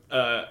opened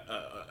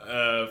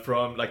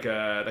from like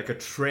a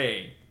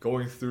train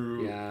going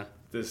through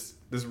this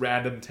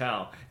random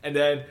town, and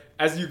then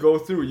as you go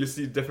through, you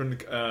see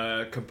different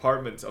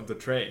compartments of the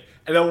train,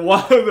 and then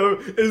one of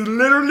them is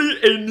literally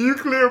a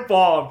nuclear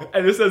bomb,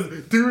 and it says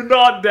 "Do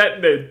not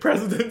detonate,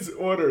 President's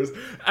orders,"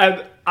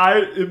 and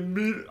I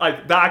immediately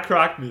that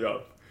cracked me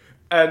up,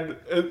 and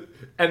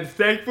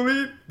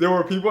thankfully there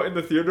were people in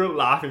the theater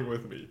laughing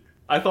with me.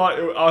 I thought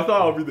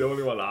I would be the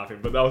only one laughing,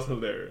 but that was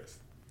hilarious.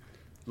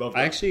 Love that.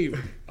 I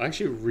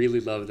actually really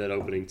loved that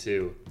opening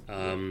too.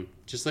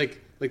 Just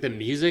like the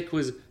music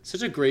was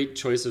such a great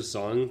choice of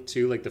song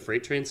too, like the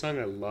Freight Train song.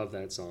 I love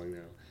that song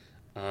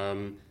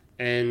now.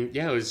 And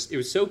yeah, it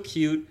was so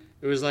cute.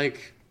 It was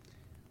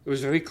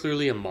very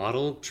clearly a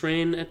model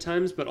train at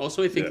times, but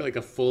also I think like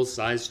a full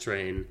size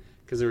train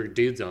because there were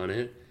dudes on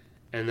it.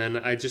 And then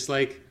I just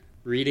like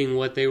reading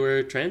what they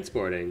were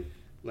transporting,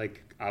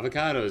 like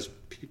avocados,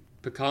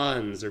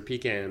 pecans or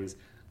pecans,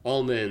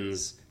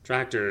 almonds,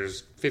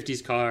 tractors,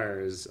 50s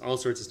cars, all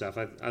sorts of stuff.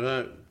 I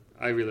thought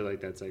I really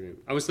liked that segment.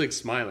 I was like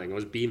smiling. I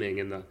was beaming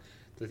in the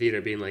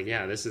theater, being like,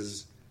 "Yeah, this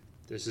is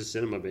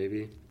cinema,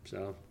 baby."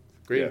 So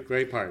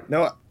great part.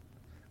 No,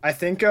 I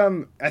think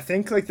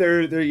like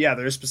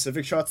there's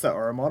specific shots that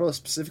are a model.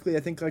 Specifically, I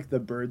think like the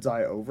bird's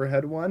eye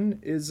overhead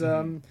one is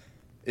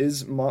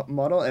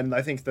model, and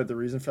I think that the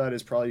reason for that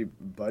is probably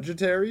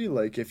budgetary.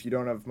 Like if you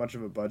don't have much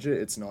of a budget,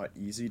 it's not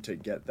easy to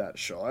get that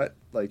shot.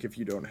 Like if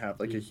you don't have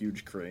like a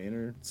huge crane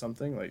or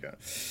something. Like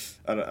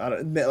I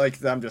don't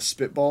like I'm just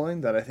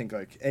spitballing that. I think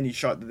like any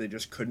shot that they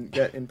just couldn't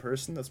get in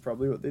person, that's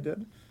probably what they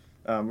did.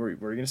 What were you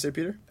gonna say,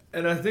 Peter?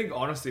 And I think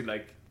honestly,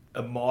 like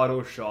a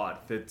model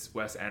shot fits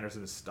Wes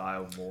Anderson's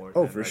style more.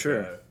 Oh, than for like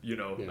sure.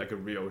 Like a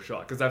real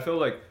shot, because I feel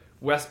like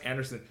Wes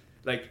Anderson.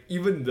 Like,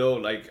 even though,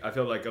 like, I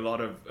feel like a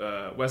lot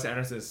of Wes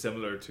Anderson is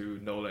similar to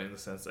Nolan in the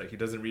sense, like, he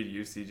doesn't really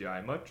use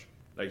CGI much.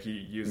 Like, he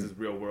uses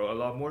real world a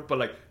lot more. But,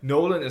 like,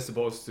 Nolan is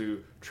supposed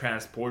to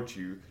transport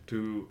you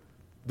to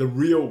the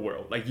real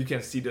world. Like, you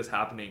can see this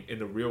happening in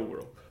the real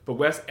world. But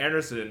Wes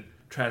Anderson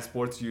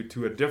transports you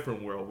to a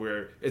different world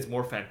where it's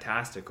more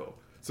fantastical.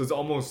 So it's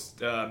almost,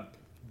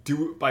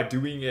 by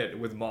doing it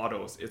with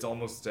models, it's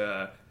almost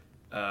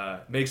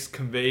makes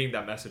conveying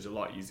that message a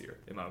lot easier,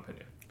 in my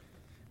opinion.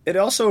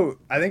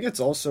 I think it's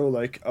also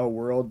like a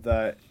world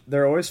that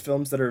there are always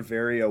films that are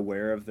very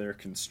aware of their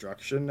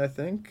construction, I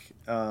think,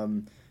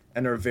 and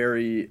are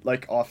very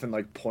like often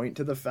like point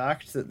to the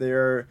fact that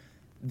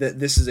that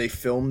this is a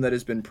film that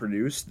has been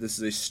produced. This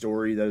is a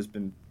story that has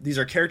been. These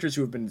are characters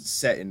who have been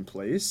set in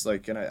place.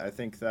 Like, and I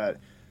think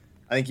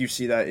you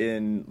see that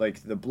in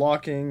like the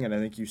blocking, and I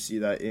think you see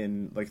that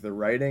in like the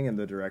writing and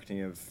the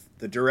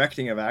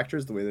directing of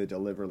actors, the way they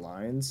deliver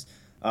lines,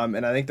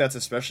 and I think that's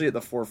especially at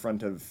the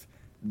forefront of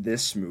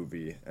this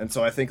movie. And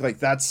so I think like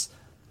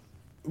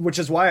which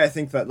is why I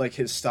think that like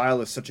his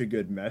style is such a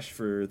good mesh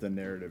for the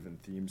narrative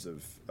and themes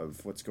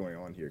of what's going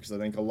on here, because I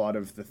think a lot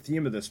of the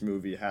theme of this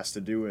movie has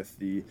to do with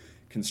the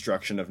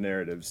construction of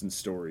narratives and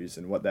stories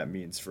and what that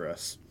means for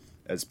us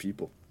as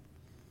people.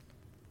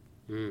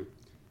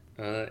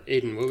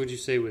 Aiden, what would you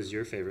say was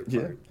your favorite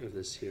part of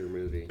this here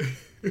movie?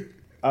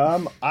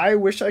 I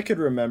wish I could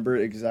remember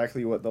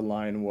exactly what the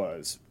line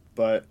was,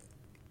 but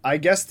I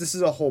guess this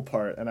is a whole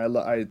part,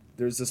 and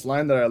there's this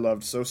line that I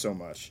loved so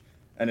much,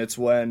 and it's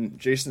when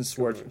Jason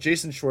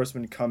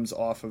Schwartzman comes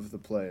off of the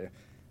play,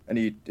 and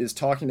he is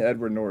talking to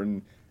Edward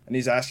Norton, and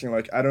he's asking,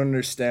 like, I don't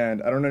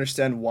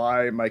understand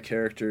why my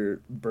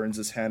character burns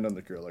his hand on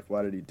the girl, like,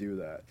 why did he do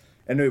that?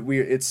 And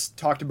it's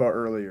talked about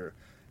earlier,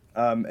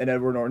 and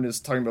Edward Norton is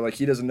talking about, like,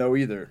 he doesn't know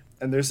either,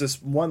 and there's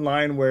this one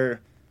line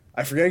where,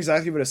 I forget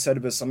exactly what it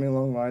said, but something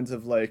along the lines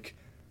of, like,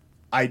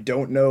 I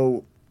don't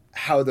know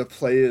how the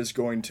play is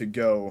going to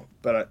go,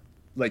 but I,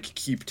 like,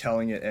 keep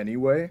telling it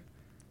anyway.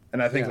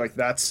 And I think, like,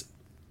 that's...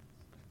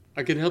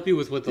 I can help you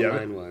with what the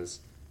line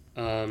was.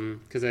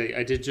 Because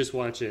I did just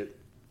watch it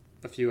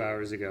a few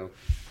hours ago.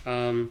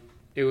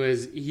 It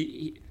was...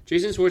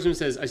 Jason Schwartzman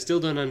says, I still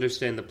don't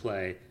understand the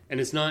play. And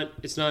it's not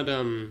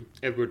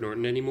Edward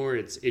Norton anymore.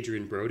 It's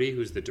Adrian Brody,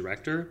 who's the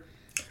director.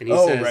 And he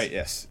says, right,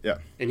 yes. Yeah.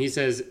 And he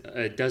says,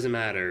 it doesn't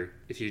matter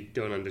if you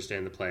don't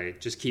understand the play.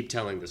 Just keep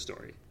telling the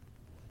story.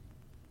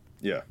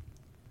 Yeah.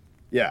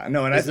 Yeah,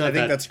 no, and I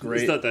think that's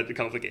great. It's not that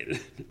complicated.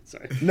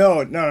 Sorry.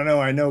 No,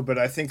 I know, but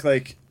I think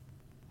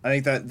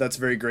that's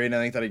very great, and I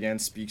think that, again,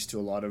 speaks to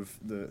a lot of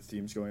the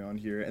themes going on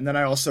here. And then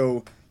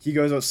he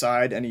goes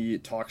outside, and he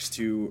talks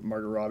to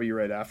Margot Robbie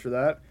right after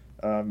that,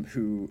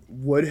 who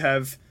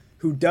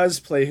does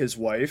play his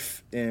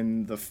wife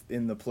in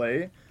the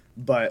play,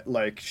 but,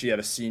 like, she had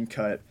a scene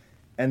cut,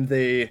 and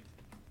they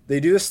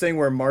do this thing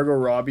where Margot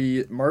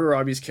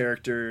Robbie's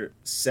character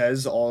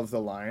says all of the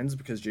lines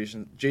because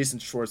Jason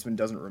Schwartzman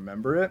doesn't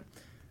remember it,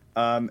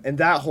 and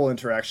that whole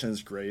interaction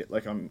is great,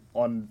 like,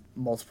 on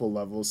multiple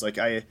levels. Like,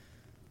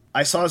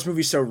 I saw this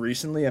movie so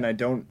recently, and I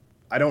don't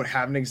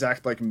have an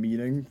exact, like,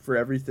 meaning for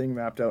everything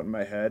mapped out in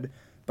my head,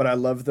 but I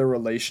love the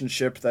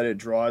relationship that it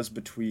draws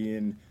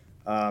between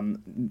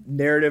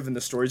narrative and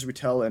the stories we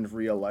tell and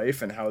real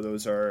life, and how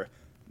those are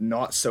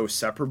not so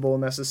separable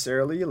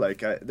necessarily.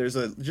 Like, there's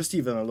just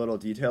even a little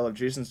detail of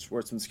Jason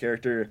Schwartzman's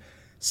character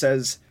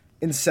says,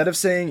 instead of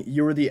saying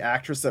you were the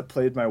actress that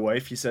played my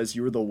wife, he says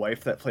you were the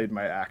wife that played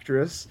my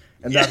actress,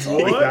 and that's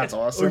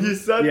awesome. Oh, he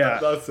said that.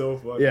 That's so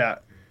funny. Yeah,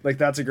 like,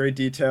 that's a great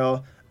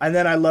detail. And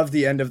then I love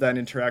the end of that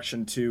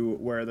interaction too,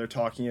 where they're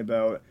talking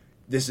about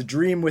this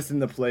dream within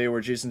the play where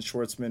Jason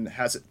Schwartzman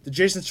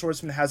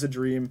has a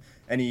dream,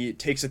 and he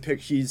takes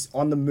he's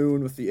on the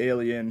moon with the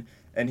alien,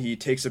 and he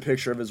takes a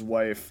picture of his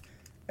wife.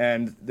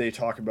 And they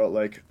talk about,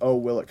 like, oh,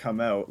 will it come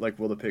out? Like,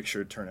 will the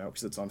picture turn out?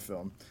 Because it's on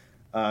film.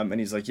 And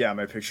he's like, yeah,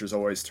 my pictures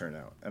always turn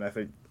out. And I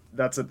think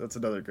that's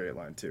another great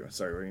line, too.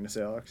 Sorry, what were you going to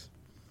say, Alex?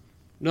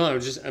 No, I'm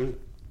just going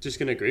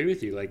to agree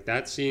with you. Like,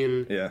 that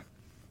scene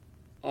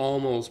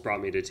almost brought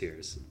me to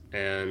tears.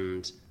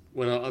 And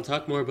when I'll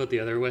talk more about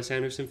the other Wes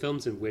Anderson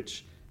films, in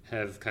which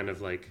have kind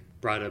of, like,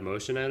 brought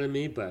emotion out of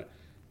me. But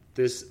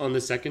this, on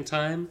the second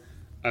time,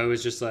 I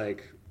was just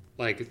like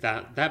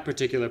that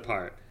particular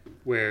part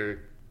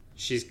where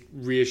she's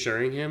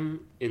reassuring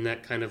him in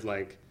that kind of,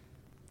 like,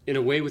 in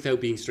a way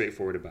without being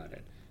straightforward about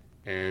it.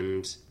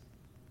 And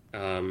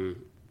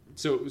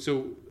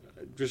so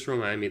just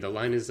remind me, the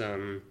line is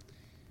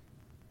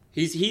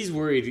he's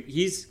worried,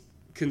 he's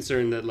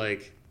concerned that,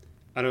 like,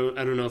 I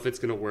don't know if it's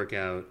going to work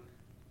out.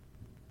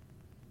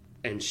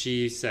 And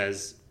she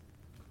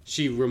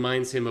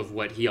reminds him of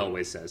what he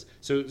always says.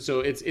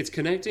 So it's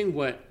connecting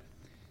what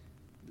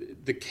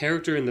the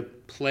character in the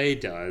play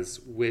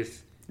does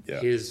with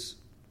his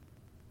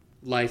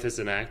life as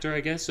an actor, I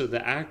guess. So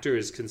the actor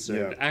is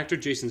concerned. Actor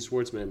Jason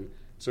Schwartzman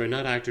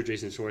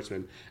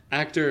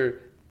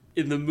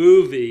in the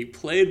movie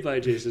played by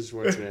Jason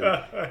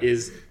Schwartzman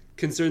is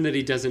concerned that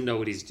he doesn't know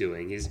what he's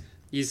doing.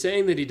 He's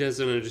saying that he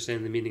doesn't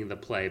understand the meaning of the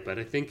play, but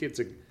I think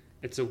it's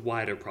a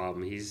wider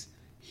problem.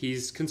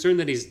 He's concerned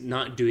that he's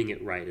not doing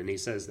it right, and he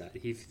says that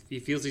he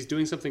feels he's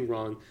doing something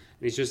wrong, and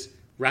he's just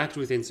racked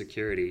with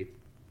insecurity.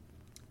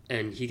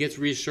 And he gets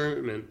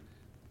reassurance.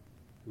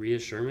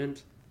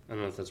 I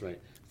don't know if that's right.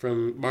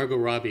 From Margot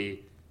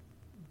Robbie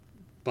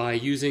by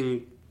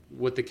using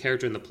what the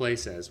character in the play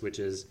says, which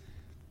is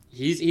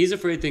he's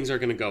afraid things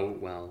aren't going to go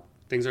well,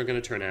 things aren't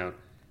going to turn out,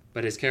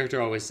 but his character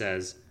always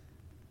says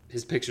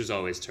his pictures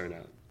always turn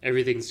out.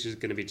 Everything's just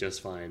going to be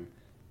just fine.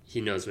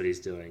 He knows what he's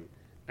doing,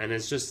 and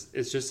it's just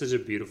such a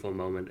beautiful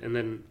moment. And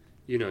then,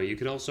 you know, you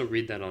could also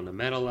read that on a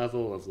meta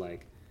level of,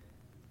 like,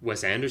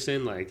 Wes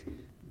Anderson, like,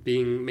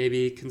 being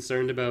maybe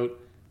concerned about,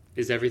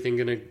 is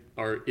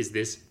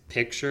this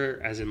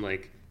picture, as in,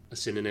 like, a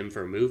synonym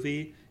for a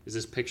movie, is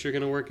this picture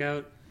going to work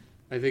out?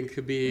 I think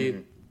could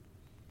be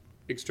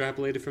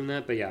extrapolated from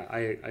that. But yeah,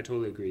 I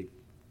totally agree.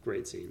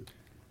 Great scene.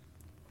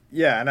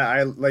 Yeah, and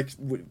I like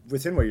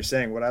within what you're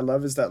saying, what I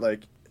love is that,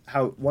 like,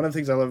 how one of the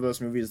things I love about this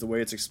movie is the way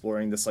it's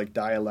exploring this, like,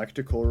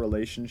 dialectical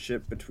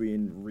relationship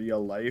between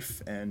real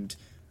life and,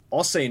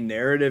 I'll say,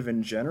 narrative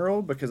in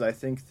general, because I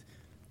think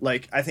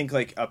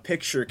a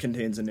picture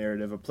contains a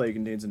narrative, a play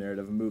contains a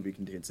narrative, a movie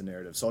contains a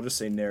narrative. So I'll just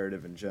say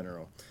narrative in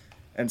general.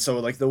 And so,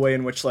 like, the way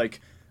in which,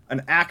 like,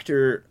 an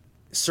actor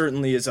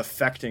certainly is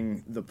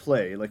affecting the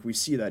play. Like, we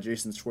see that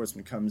Jason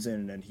Schwartzman comes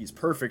in and he's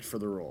perfect for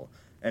the role,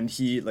 and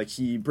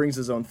he brings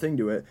his own thing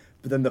to it,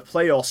 but then the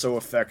play also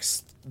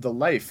affects the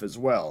life as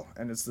well.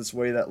 And it's this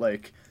way that,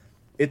 like,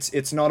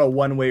 it's not a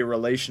one-way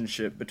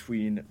relationship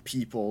between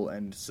people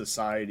and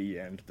society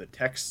and the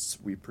texts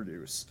we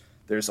produce.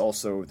 There's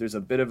a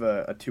bit of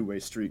a two-way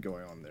street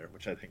going on there,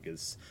 which I think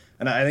is,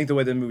 and I think the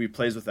way the movie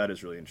plays with that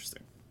is really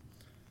interesting.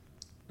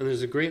 And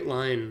there's a great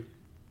line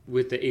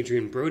with the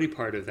Adrian Brody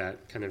part of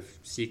that kind of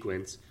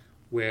sequence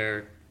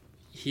where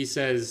he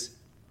says,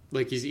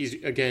 like,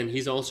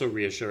 he's also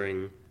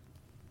reassuring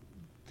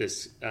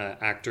this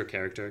actor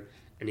character,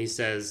 and he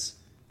says,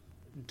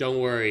 don't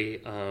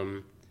worry,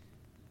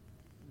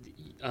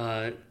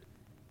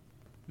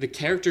 the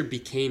character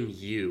became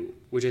you,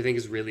 which I think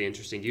is really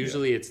interesting.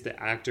 Usually it's the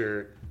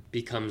actor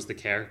becomes the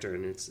character,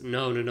 and it's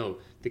no.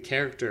 The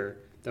character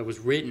that was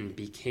written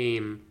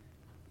became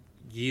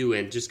you,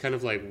 and just kind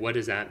of like, what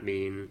does that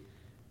mean?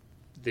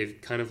 They've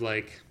kind of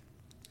like,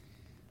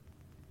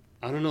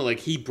 I don't know, like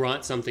he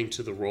brought something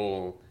to the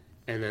role,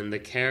 and then the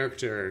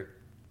character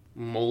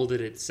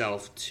molded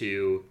itself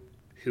to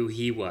who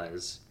he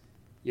was.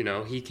 You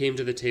know, he came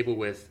to the table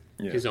with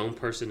his own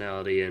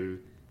personality and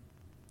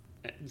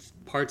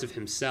parts of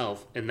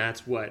himself, and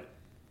that's what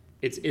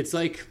it's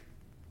like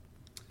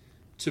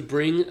to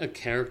bring a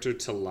character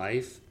to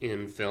life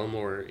in film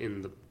or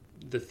in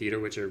the theater,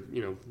 which are,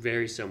 you know,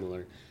 very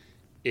similar.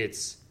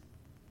 It's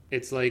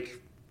like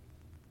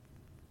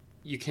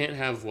you can't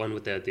have one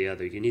without the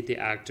other. You need the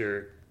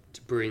actor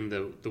to bring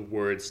the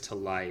words to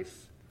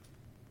life.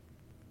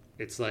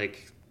 It's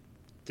like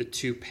the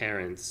two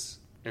parents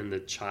and the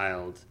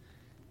child.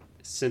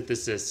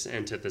 Synthesis,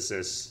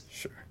 antithesis.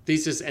 Sure.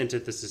 Thesis,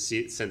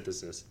 antithesis,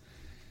 synthesis.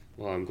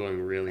 Well, I'm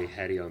going really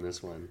heady on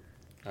this one.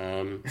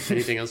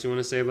 Anything else you want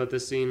to say about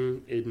this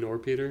scene, Aiden or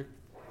Peter?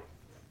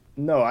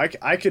 No,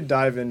 I could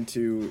dive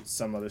into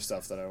some other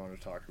stuff that I want to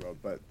talk about,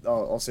 but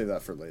I'll save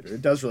that for later.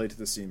 It does relate to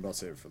the scene, but I'll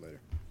save it for later.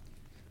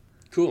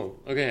 Cool.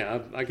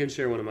 Okay, I can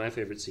share one of my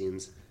favorite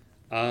scenes.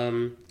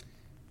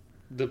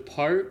 The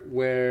part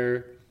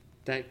where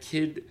that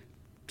kid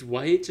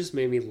Dwight just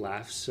made me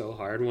laugh so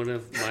hard. One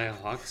of Maya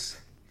Hawke's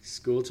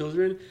school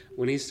children,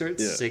 when he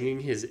starts singing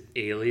his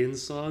alien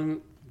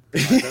song.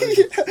 God, that was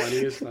the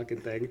funniest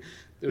fucking thing.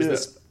 There was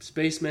this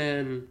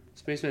spaceman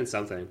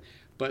something,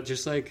 but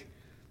just like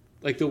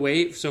the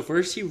way. So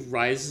first he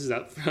rises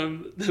up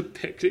from the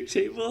picnic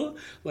table,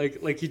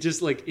 like he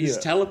just he's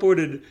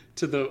teleported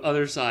to the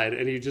other side,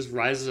 and he just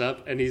rises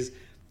up and he's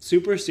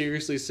super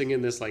seriously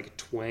singing this like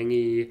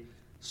twangy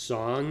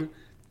song,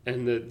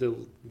 and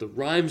the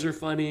rhymes are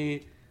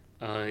funny.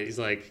 He's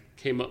like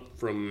came up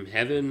from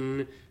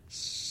heaven,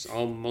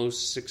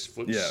 almost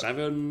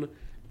 6'7",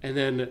 and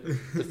then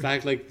the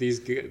fact like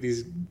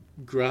these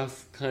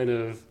gruff kind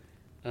of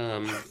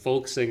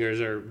folk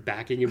singers are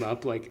backing him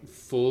up, like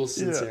full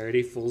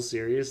sincerity, full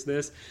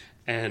seriousness,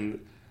 and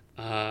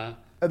then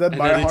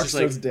Maya Hawke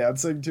starts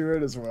dancing to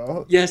it as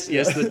well. Yes,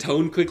 the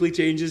tone quickly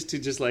changes to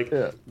just like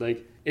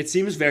it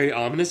seems very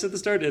ominous at the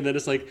start, and then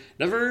it's like,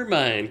 never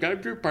mind,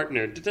 grab your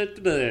partner, and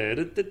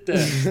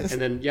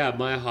then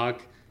Maya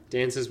Hawke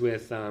dances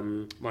with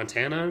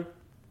Montana.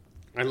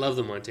 I love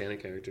the Montana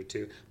character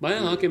too. Maya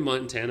Hawke and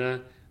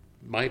Montana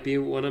might be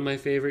one of my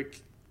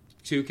favorite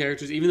two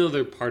characters, even though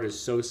their part is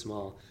so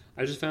small.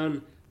 I just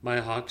found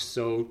Maya Hawke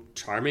so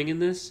charming in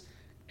this,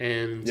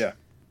 and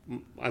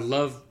I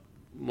love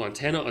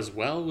Montana as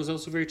well. Was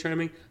also very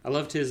charming. I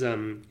loved his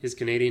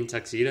Canadian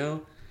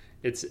tuxedo.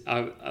 It's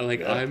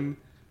I'm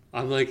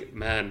like,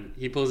 man,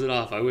 he pulls it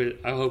off.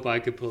 I hope I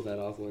could pull that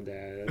off one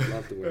day. I'd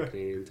love to wear a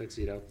Canadian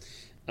tuxedo.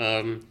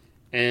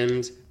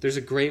 And there's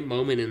a great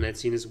moment in that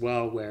scene as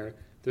well where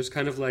there's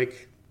kind of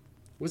like,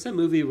 what's that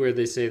movie where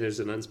they say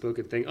there's an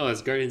unspoken thing? Oh,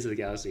 it's Guardians of the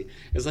Galaxy.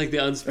 It's like the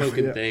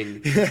unspoken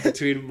thing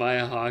between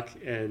Maya Hawke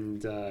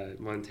and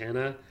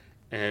Montana.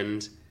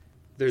 And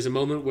there's a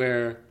moment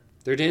where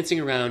they're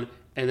dancing around,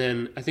 and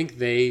then I think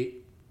they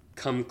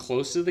come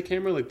close to the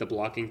camera, like the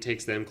blocking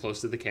takes them close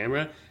to the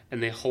camera,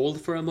 and they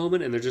hold for a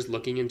moment, and they're just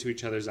looking into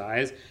each other's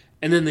eyes,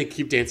 and then they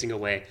keep dancing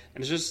away.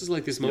 And it's just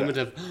like this moment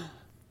of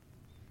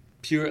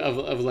pure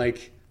of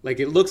like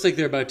it looks like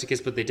they're about to kiss,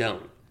 but they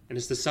don't, and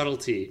it's the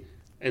subtlety.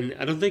 And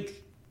I don't think,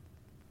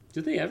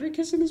 do they ever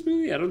kiss in this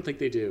movie? I don't think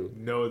they do.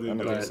 No, they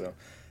don't. Think so.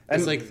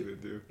 It's like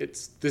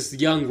it's this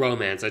young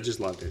romance. I just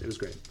loved it. It was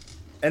great.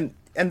 And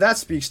that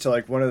speaks to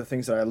like one of the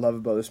things that I love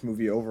about this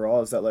movie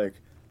overall is that like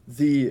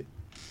the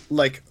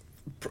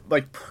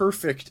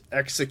perfect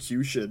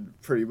execution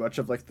pretty much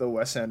of like the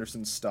Wes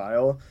Anderson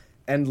style,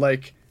 and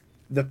like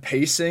the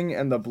pacing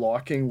and the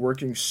blocking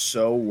working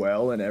so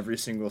well in every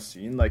single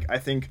scene. Like, I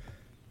think,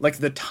 like,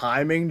 the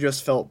timing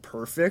just felt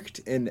perfect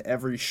in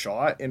every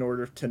shot in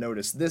order to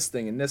notice this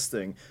thing and this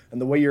thing. And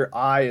the way your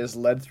eye is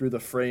led through the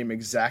frame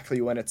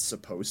exactly when it's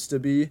supposed to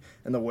be,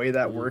 and the way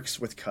that works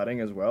with cutting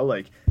as well.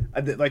 Like,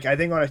 I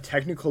think on a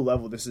technical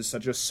level, this is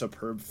such a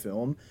superb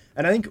film.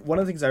 And I think one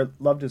of the things I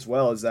loved as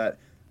well is that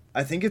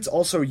I think it's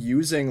also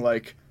using,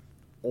 like,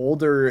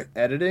 older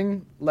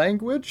editing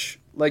language.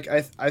 Like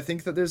I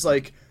think that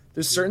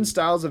there's certain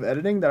styles of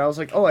editing that I was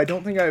like, oh, I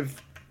don't think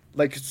I've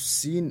like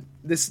seen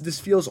this. This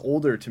feels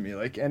older to me.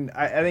 Like, and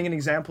I think an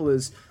example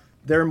is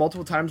there are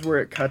multiple times where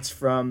it cuts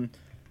from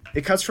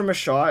a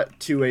shot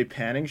to a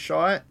panning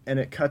shot, and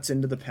it cuts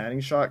into the panning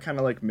shot kind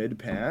of like mid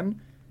pan,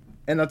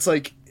 and that's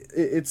like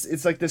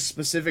it's like this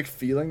specific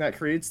feeling that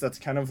creates that's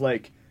kind of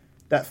like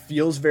that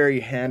feels very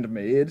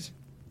handmade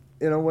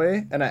in a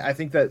way, and I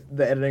think that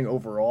the editing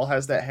overall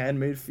has that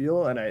handmade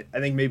feel, and I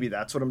think maybe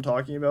that's what I'm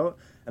talking about,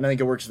 and I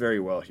think it works very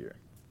well here.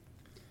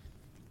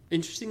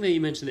 Interesting that you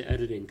mentioned the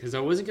editing, because I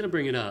wasn't going to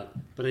bring it up,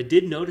 but I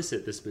did notice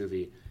it this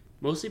movie,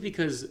 mostly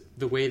because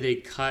the way they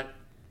cut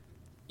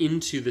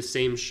into the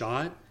same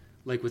shot,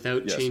 like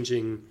without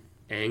changing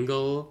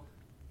angle,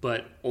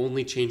 but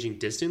only changing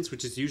distance,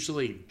 which is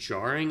usually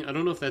jarring. I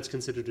don't know if that's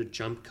considered a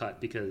jump cut,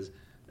 because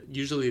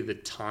usually the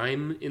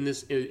time in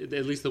this,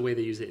 at least the way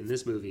they use it in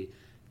this movie,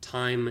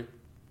 time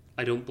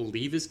I don't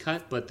believe is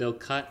cut, but they'll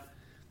cut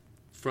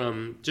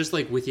from just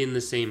like within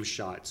the same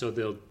shot. So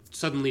they'll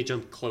suddenly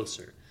jump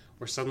closer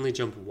or suddenly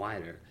jump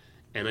wider.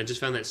 And I just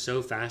found that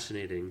so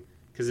fascinating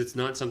because it's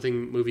not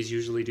something movies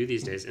usually do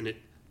these days. And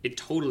it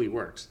totally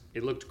works.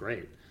 It looked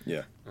great.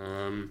 Yeah.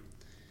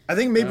 I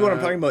think maybe what I'm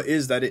talking about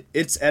is that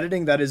it's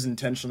editing that is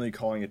intentionally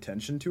calling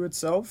attention to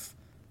itself,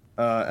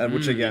 and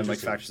which again like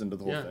factors into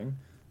the whole thing.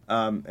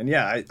 And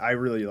yeah, I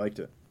really liked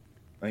it.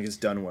 I think it's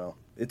done well.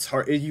 It's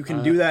hard. You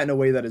can do that in a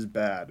way that is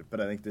bad,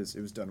 but I think it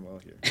was done well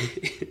here.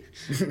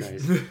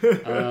 Nice.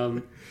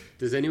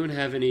 Does anyone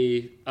have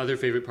any other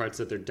favorite parts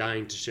that they're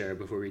dying to share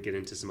before we get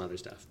into some other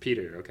stuff?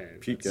 Peter, okay.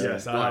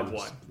 Yes, I have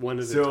one. One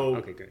is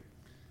okay, great.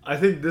 I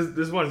think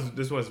this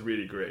one's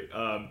really great.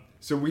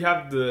 So we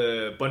have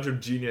the bunch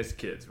of genius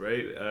kids,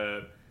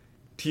 right?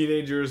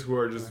 Teenagers who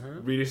are just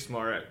really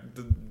smart,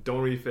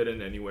 don't really fit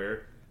in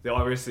anywhere. They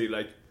obviously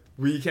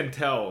we can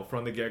tell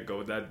from the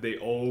get-go that they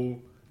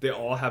all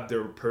have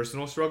their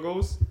personal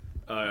struggles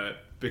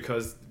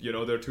because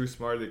they're too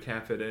smart, they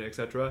can't fit in,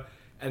 etc.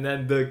 And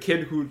then the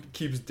kid who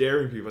keeps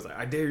daring people is like,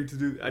 I dare you to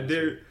do, I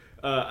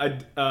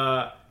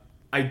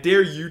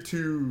dare you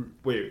to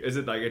wait. Is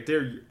it like I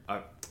dare you?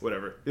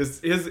 Whatever.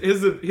 Here's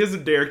a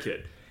dare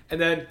kid, and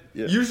then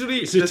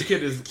usually this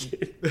kid is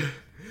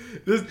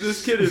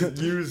this kid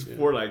is used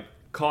for like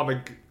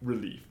comic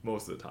relief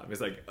most of the time.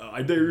 It's like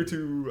I dare you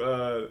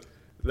to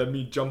let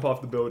me jump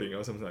off the building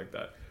or something like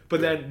that.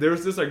 But then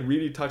there's this like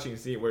really touching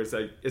scene where it's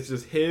like it's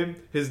just him,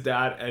 his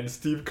dad, and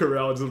Steve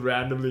Carell just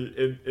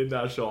randomly in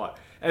that shot,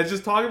 and it's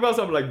just talking about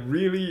some like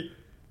really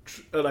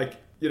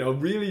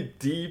really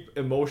deep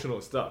emotional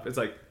stuff. It's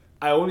like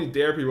I only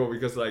dare people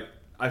because like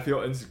I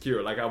feel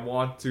insecure, like I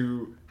want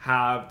to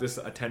have this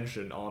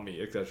attention on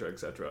me, etc.,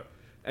 etc.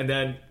 And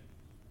then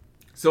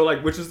so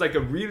like which is like a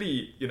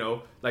really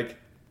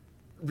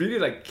really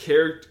like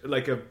character,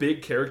 like a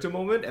big character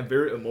moment and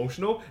very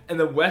emotional. And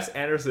then Wes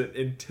Anderson,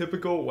 in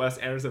typical Wes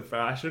Anderson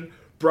fashion,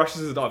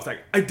 brushes it off. It's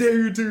like, I dare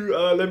you to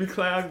let me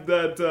climb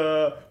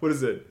that. What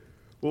is it?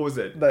 What was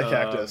it? The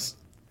cactus.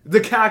 The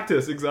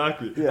cactus,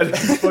 exactly. Yeah. And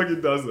he fucking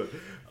does it.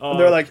 And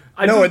they're like,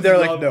 no,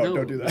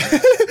 don't do that.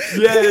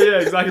 yeah,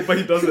 exactly. But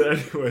he does it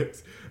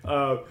anyways.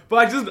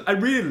 But I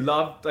really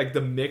loved like the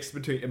mix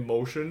between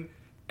emotion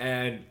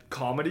and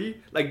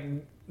comedy.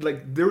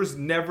 Like there was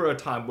never a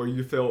time where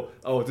you feel,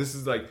 oh, this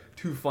is like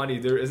too funny,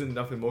 there isn't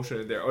enough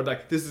emotion in there, or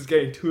like this is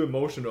getting too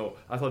emotional,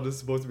 I thought this was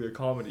supposed to be a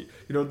comedy.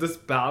 This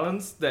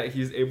balance that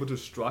he's able to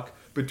struck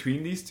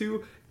between these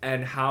two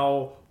and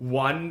how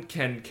one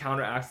can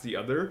counteract the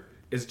other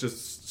is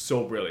just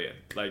so brilliant.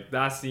 Like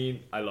that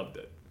scene, I loved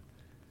it.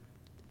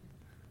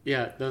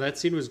 Yeah, no, that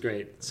scene was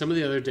great. Some of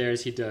the other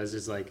dares he does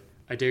is like,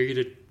 I dare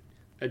you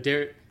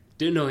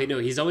to No,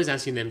 he's always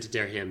asking them to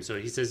dare him. So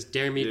he says,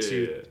 dare me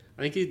to...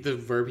 I think the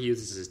verb he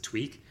uses is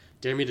tweak.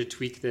 Dare me to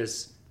tweak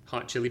this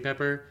hot chili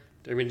pepper.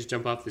 Dare me to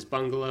jump off this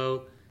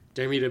bungalow.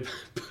 Dare me to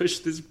push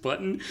this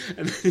button.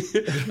 And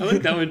then, I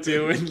like that one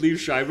too. And Liev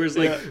Schreiber's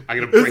like, I'm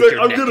going to break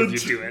your neck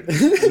if you do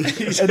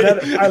it. And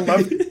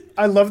then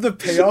I love the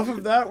payoff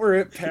of that where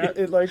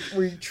it like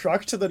we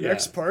truck to the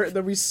next part and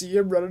then we see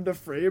him run into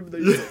frame. And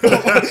then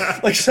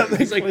like something.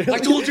 He's like, I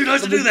told you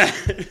not to do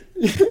that.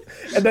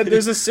 And then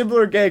there's a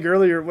similar gag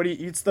earlier when he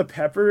eats the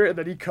pepper and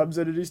then he comes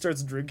in and he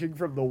starts drinking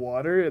from the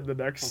water in the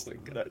next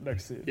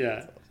next scene.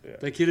 Yeah,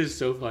 that kid is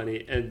so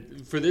funny.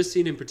 And for this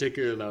scene in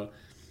particular, though,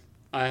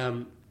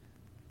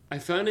 I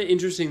found it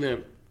interesting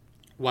that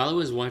while I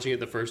was watching it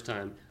the first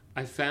time,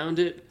 I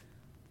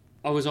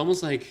was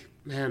almost like,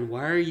 man,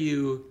 why are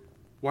you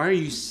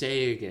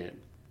saying it?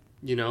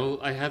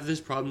 I have this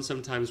problem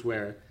sometimes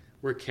where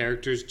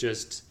characters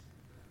just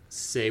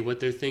say what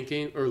they're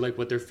thinking or like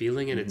what they're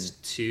feeling, and it's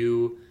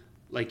too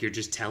like you're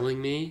just telling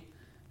me,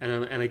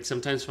 and I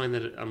sometimes find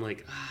that I'm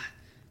like,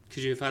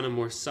 could you find a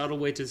more subtle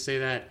way to say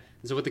that?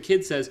 And so what the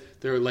kid says,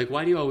 they're like,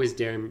 why do you always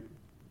dare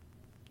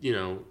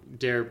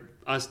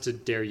us to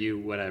dare you,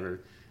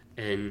 whatever?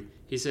 And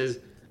he says,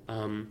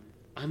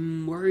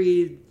 I'm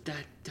worried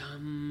that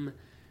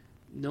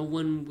no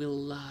one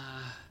will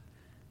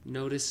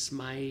notice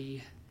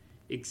my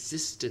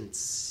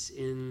existence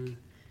in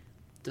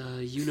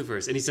the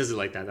universe. And he says it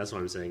like that. That's why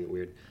I'm saying it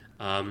weird.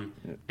 And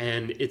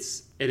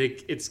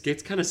it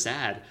gets kind of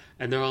sad,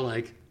 and they're all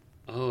like,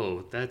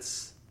 "Oh, that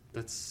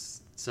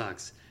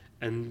sucks."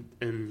 And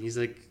he's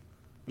like,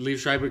 Liev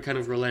Schreiber kind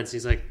of relents.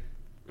 He's like,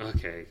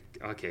 "Okay,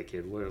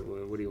 kid, what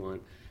do you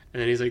want?"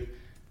 And then he's like,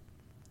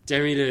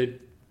 "Dare me to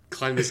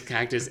climb this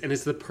cactus," and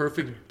it's the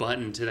perfect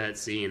button to that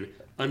scene,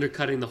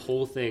 undercutting the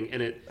whole thing,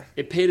 and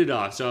it paid it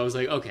off. So I was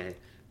like, okay,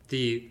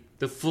 the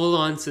full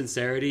on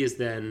sincerity is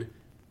then,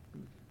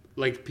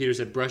 like Peter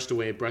said, brushed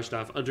away, brushed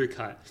off,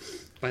 undercut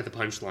by the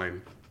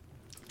punchline,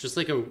 just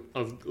like a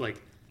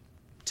like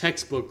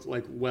textbook,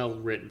 like well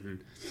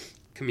written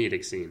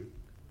comedic scene.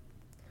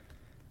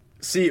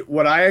 See,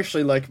 what I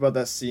actually like about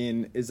that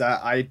scene is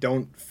that I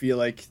don't feel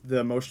like the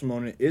emotional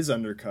moment is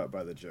undercut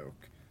by the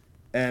joke.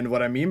 And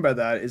what I mean by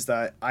that is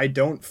that I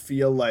don't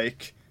feel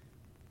like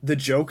the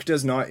joke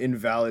does not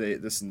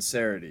invalidate the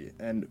sincerity.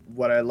 And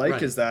what I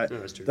like is that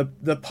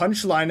the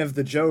punchline of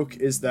the joke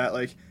is that,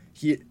 like,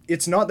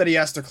 it's not that he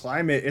has to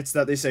climb it, it's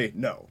that they say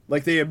no.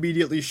 Like, they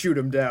immediately shoot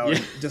him down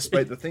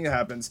despite the thing that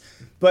happens.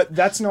 But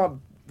that's not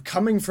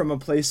coming from a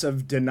place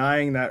of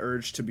denying that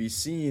urge to be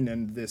seen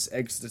and this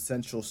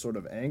existential sort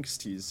of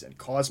angst and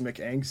cosmic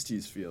angst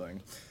he's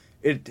feeling.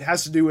 It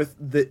has to do with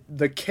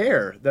the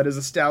care that is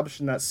established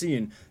in that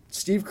scene.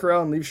 Steve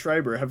Carell and Liev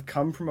Schreiber have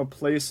come from a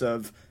place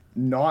of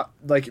not,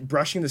 like,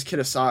 brushing this kid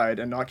aside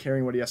and not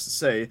caring what he has to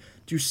say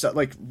to,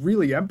 like,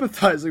 really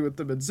empathizing with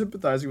them and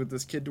sympathizing with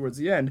this kid towards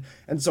the end.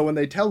 And so when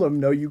they tell him,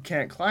 no, you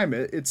can't climb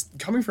it, it's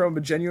coming from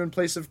a genuine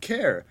place of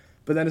care.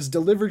 But then it's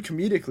delivered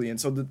comedically, and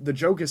so the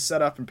joke is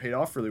set up and paid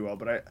off really well.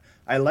 But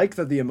I like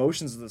that the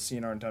emotions of the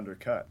scene aren't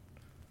undercut.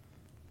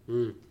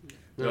 No,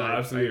 I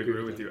absolutely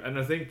agree with you. And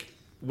I think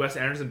Wes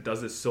Anderson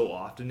does this so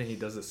often, and he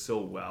does it so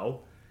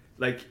well.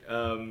 Like,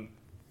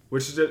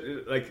 which is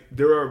like,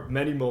 there are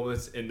many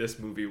moments in this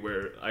movie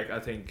where, like, I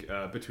think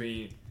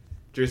between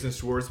Jason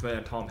Schwartzman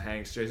and Tom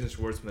Hanks, Jason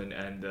Schwartzman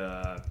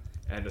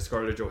and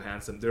Scarlett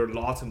Johansson, there are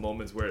lots of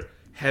moments where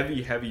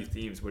heavy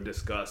themes were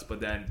discussed, but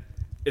then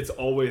it's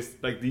always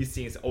like these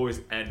scenes always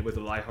end with a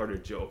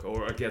lighthearted joke,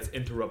 or it gets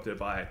interrupted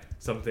by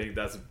something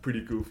that's pretty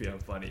goofy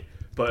and funny.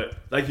 But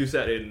like you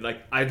said,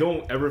 I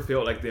don't ever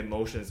feel like the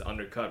emotion is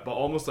undercut, but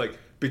almost like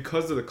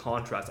because of the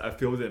contrast, I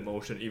feel the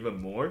emotion even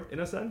more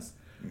in a sense.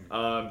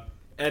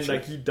 And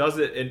like he does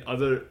it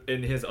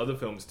in his other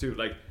films too,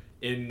 like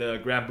in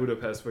Grand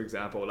Budapest, for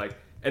example. Like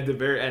at the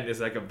very end,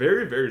 it's like a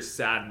very, very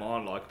sad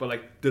monologue, but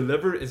like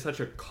delivered in such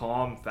a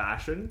calm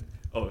fashion.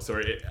 Oh,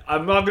 sorry,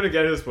 I'm not gonna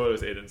get into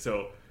spoilers, Aiden.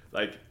 So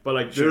like, but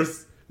like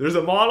there's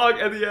a monologue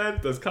at the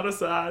end that's kind of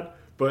sad,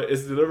 but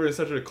it's delivered in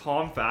such a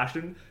calm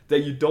fashion that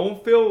you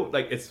don't feel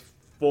like it's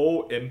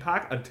full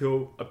impact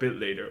until a bit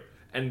later,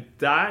 and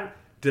that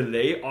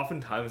delay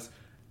oftentimes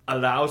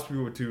allows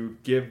people to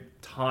give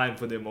time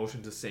for the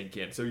emotion to sink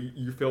in, so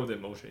you feel the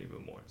emotion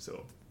even more.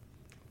 So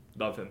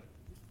love him.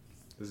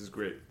 This is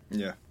great.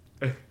 Yeah.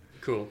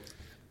 Cool.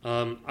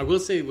 I will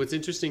say what's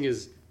interesting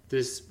is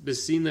this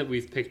scene that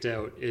we've picked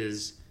out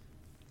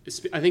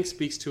I think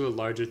speaks to a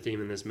larger theme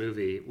in this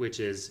movie,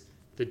 which is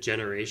the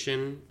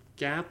generation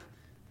gap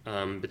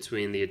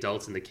between the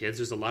adults and the kids.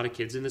 There's a lot of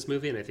kids in this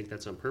movie, and I think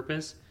that's on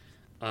purpose.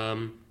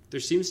 There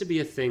seems to be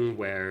a thing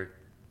where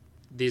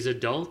these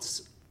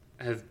adults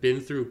have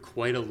been through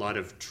quite a lot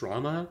of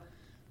trauma.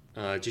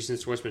 Jason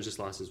Schwartzman just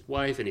lost his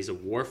wife, and he's a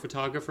war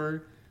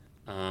photographer.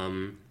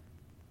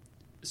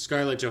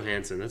 Scarlett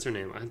Johansson, that's her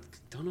name. I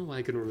don't know why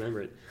I couldn't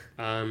remember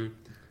it.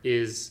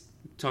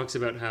 Talks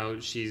about how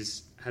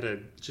she's had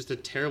just a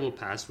terrible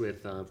past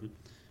with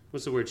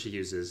what's the word she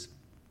uses?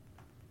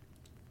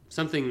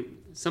 Something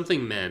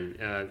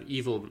men,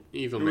 evil men.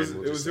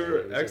 It was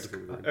her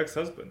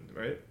ex-husband,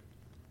 right?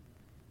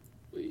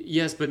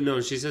 Yes, but no,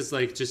 she says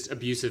like just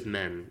abusive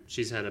men.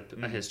 She's had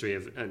a history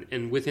of,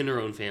 and within her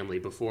own family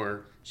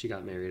before she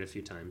got married a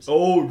few times.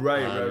 Oh,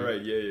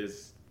 right. Yeah,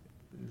 yes.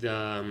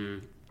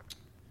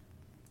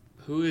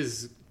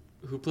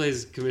 Who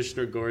plays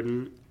Commissioner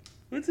Gordon?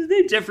 What's his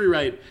name? Jeffrey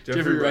Wright.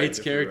 Jeffrey Wright's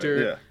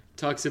character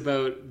talks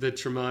about the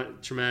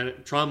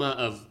trauma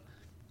of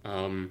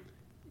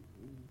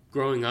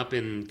growing up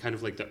in kind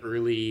of like the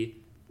early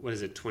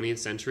 20th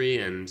century,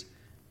 and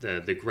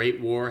the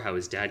Great War. How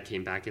his dad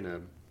came back in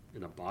a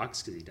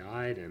box because he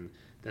died, and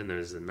then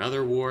there's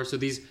another war. So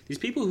these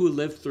people who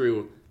lived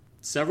through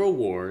several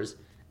wars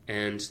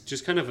and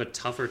just kind of a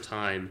tougher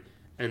time,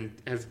 and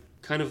have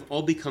kind of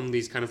all become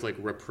these kind of like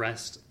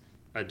repressed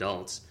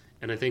adults.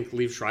 And I think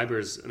Liev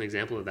Schreiber's an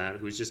example of that,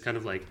 who's just kind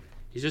of like,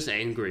 he's just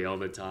angry all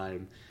the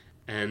time.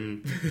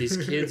 And these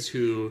kids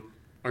who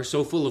are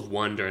so full of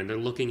wonder, and they're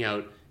looking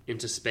out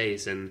into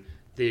space, and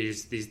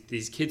there's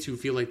these kids who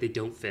feel like they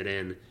don't fit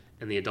in,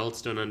 and the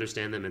adults don't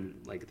understand them,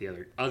 and like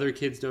the other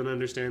kids don't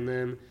understand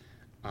them.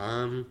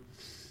 And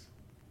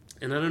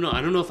I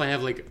don't know if I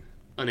have like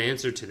an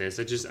answer to this.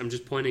 I'm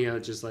just pointing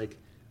out just like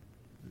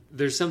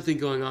there's something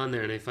going on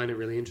there, and I find it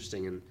really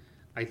interesting. And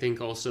I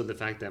think also the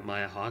fact that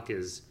Maya Hawke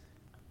has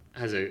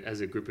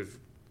a group of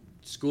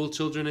school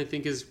children, I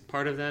think, is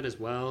part of that as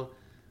well.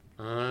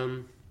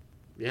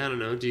 Yeah, I don't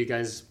know. Do you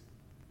guys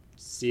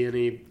see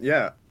any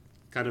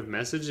kind of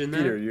message in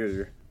Peter, that?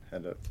 your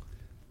hand up.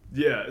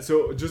 Yeah,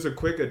 so just a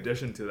quick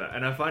addition to that.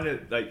 And I find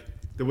it, like,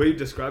 the way you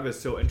describe it is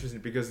so interesting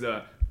because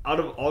out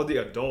of all the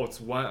adults,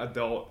 one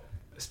adult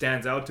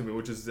stands out to me,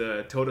 which is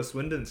Tilda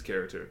Swinton's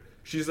character.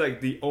 She's, like,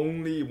 the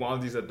only one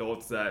of these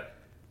adults that,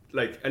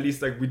 like, at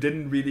least, like, we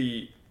didn't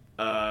really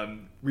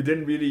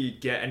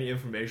get any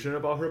information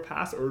about her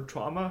past or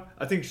trauma.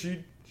 I think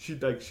she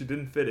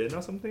didn't fit in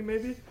or something,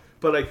 maybe.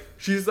 But, like,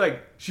 she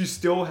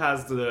still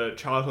has the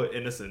childhood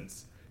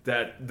innocence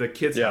that the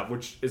kids have,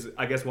 which is,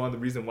 I guess, one of the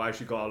reasons why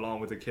she got along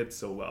with the kids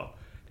so well.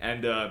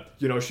 And,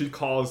 she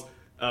calls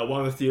one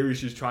of the theories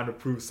she's trying to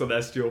prove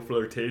celestial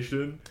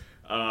flirtation.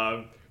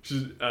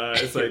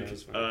 It's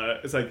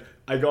like,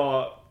 I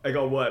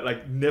got what,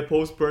 like,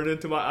 nipples burned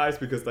into my eyes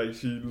because, like,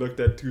 she looked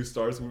at two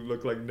stars who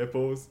look like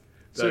nipples.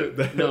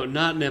 No,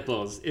 not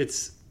nipples.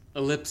 It's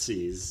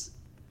ellipses.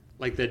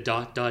 Like the ...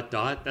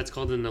 That's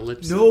called an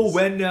ellipsis. No,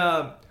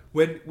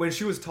 when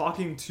she was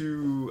talking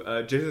to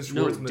Jason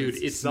Schwartzman's No,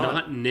 dude, it's son.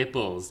 Not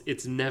nipples.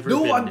 It's never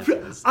been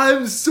nipples.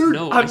 I'm certain.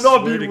 No, I'm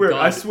not being weird.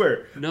 God. I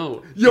swear.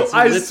 No. Yo, it's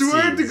I ellipses.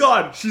 swear to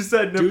God, she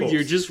said nipples. Dude,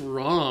 you're just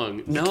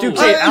wrong. No. Dude,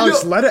 okay,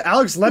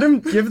 Alex, let him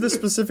give the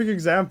specific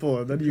example,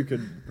 and then you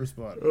can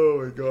respond.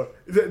 Oh my God,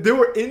 they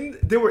were in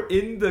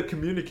the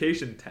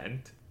communication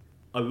tent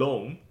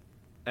alone,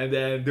 and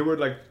then they were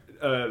like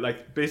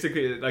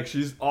basically like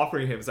she's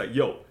offering him. It's like,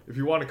 yo, if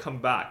you want to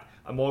come back,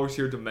 I'm always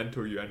here to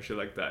mentor you and shit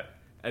like that.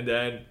 And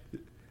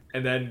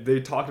then they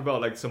talked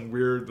about like some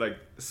weird like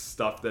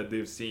stuff that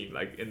they've seen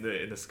like in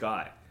the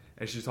sky,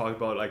 and she talked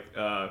about like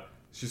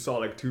she saw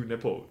like two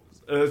nipples.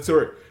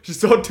 She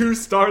saw two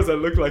stars that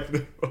looked like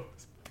nipples.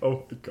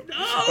 Oh my God.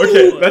 No!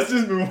 Okay, let's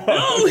just move on.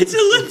 No, it's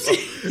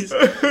ellipses.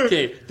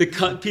 Okay, the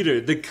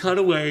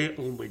cutaway.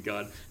 Oh my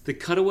God, the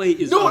cutaway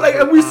is No, of like,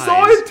 her and we eyes.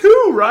 saw it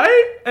too,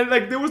 right? And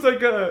like there was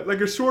like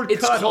a short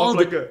cut of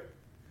like a.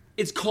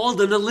 It's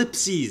called an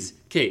ellipses.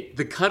 Okay,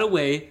 the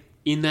cutaway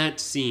in that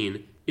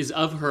scene is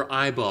of her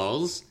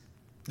eyeballs,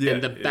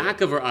 and the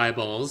back of her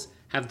eyeballs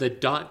have the ...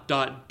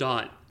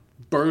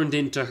 burned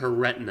into her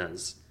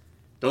retinas.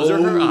 Those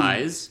are her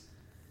eyes,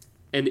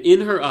 and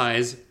in her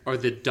eyes are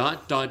the ...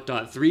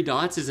 3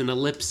 dots is an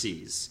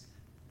ellipses.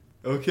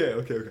 Okay.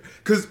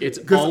 Because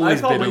I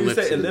thought when you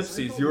said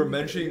ellipses, you were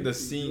mentioning the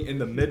scene in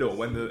the middle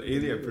when the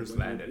alien first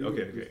landed.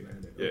 Okay.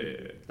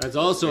 Yeah. That's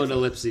also an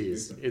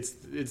ellipses. It's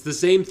the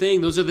same thing.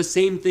 Those are the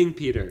same thing,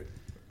 Peter.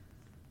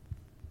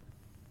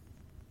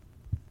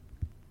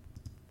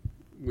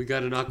 We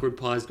got an awkward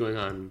pause going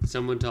on.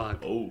 Someone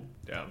talk. Oh,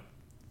 damn.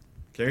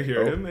 Can you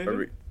hear him,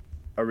 maybe?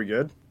 Are we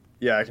good?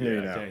 Yeah, I can hear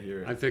you now. I can't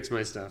hear him. I fixed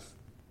my stuff.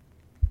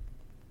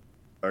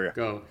 Okay.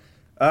 Go.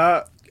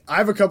 I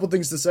have a couple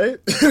things to say.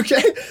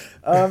 Okay.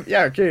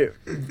 Okay.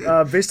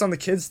 Based on the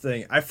kids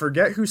thing, I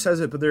forget who says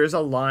it, but there is a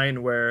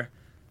line where,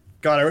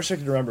 God, I wish I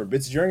could remember. But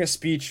it's during a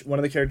speech. One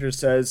of the characters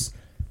says,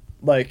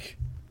 like,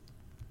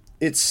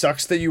 "It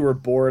sucks that you were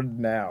born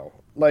now,"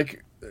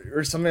 like,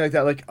 or something like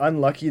that. Like,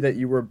 unlucky that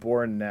you were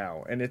born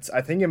now. And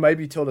I think it might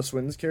be Tilda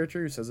Swinton's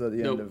character who says it at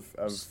the end of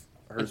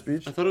her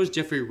speech. I thought it was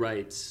Jeffrey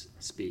Wright's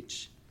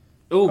speech.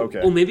 Oh,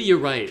 okay. Oh, maybe you're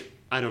right.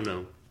 I don't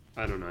know.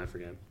 I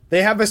forget.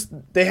 They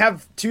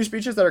have two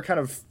speeches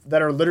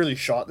that are literally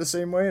shot the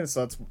same way, and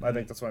so I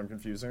think that's why I'm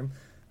confusing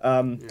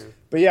them.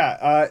 But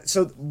yeah,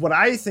 so what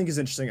I think is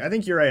interesting, I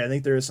think you're right. I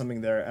think there is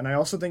something there, and I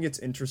also think it's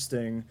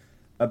interesting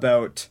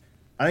about.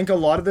 I think a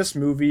lot of this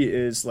movie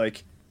is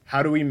like,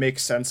 how do we make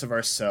sense of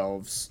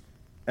ourselves,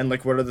 and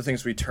like what are the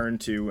things we turn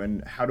to,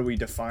 and how do we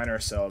define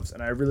ourselves?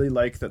 And I really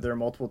like that there are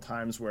multiple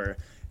times where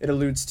it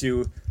alludes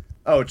to,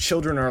 oh,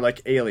 children are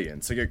like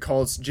aliens. Like, it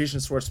calls Jason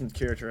Schwartzman's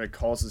character, it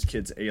calls his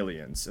kids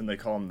aliens, and they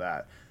call them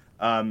that.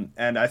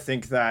 And I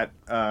think that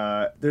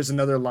there's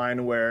another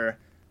line where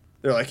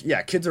they're like,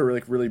 yeah, kids are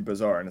really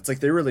bizarre, and it's like,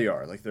 they really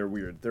are. Like, they're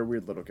weird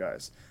little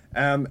guys.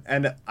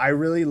 And I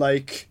really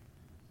like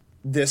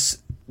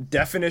this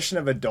definition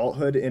of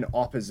adulthood in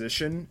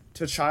opposition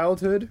to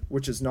childhood,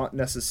 which is not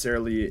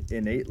necessarily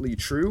innately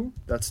true.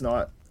 That's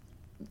not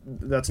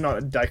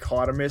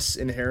dichotomous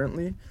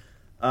inherently.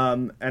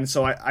 And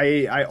so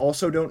I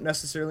also don't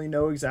necessarily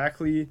know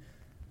exactly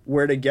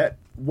what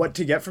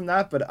to get from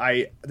that, but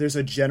there's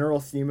a general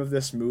theme of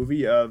this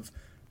movie of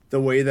the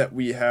way that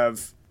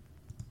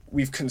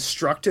we've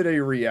constructed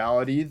a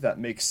reality that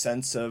makes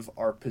sense of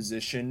our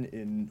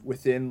position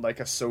within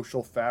like a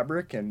social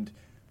fabric, and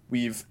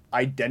we've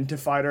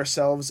identified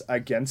ourselves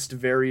against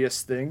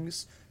various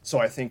things. So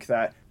I think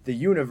that the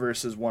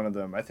universe is one of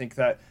them. I think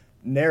that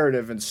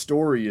narrative and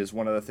stories are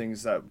one of the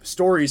things that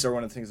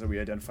we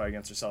identify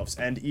against ourselves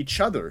and each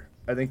other.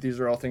 I think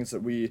these are all things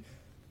that we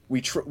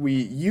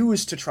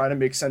use to try to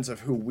make sense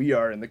of who we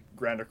are in the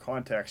grander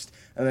context.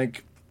 I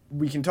think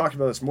we can talk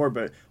about this more,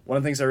 but one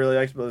of the things I really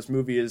liked about this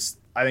movie is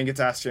I think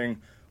it's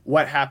asking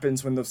what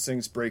happens when those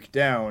things break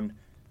down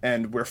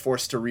and we're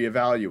forced to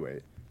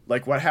reevaluate.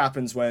 Like, what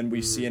happens when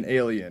we see an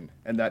alien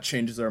and that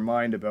changes our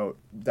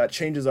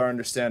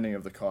understanding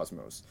of the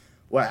cosmos?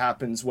 What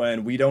happens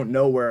when we don't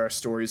know where our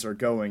stories are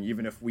going,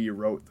 even if we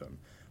wrote them?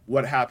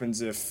 What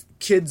happens if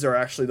kids are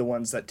actually the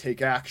ones that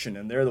take action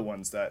and they're the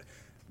ones that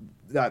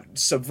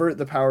subvert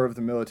the power of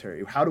the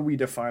military? How do we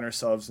define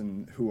ourselves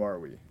and who are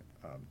we?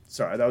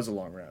 Sorry, that was a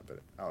long rant, but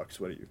Alex,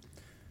 what are you?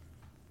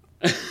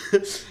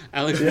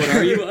 Alex, what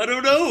are you? I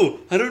don't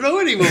know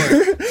anymore.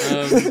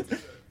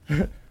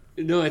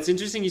 No, it's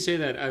interesting you say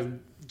that.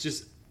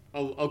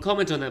 I'll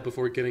comment on that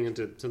before getting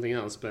into something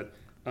else. But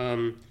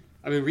I've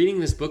been reading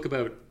this book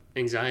about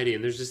anxiety,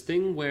 and there's this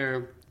thing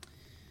where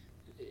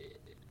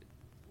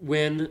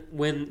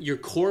when your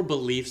core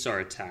beliefs are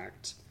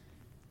attacked,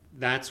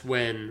 that's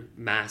when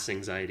mass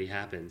anxiety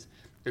happens.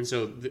 And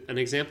so an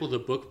example the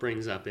book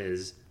brings up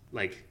is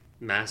like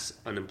mass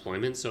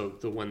unemployment. So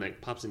the one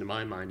that pops into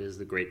my mind is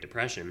the Great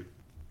Depression.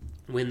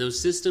 When those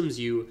systems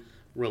you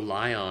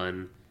rely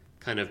on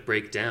kind of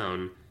break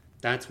down,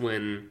 that's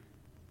when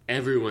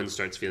everyone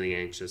starts feeling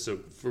anxious. So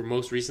for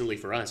most recently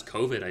for us,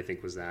 COVID, I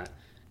think, was that.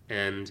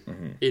 And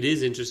it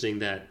is interesting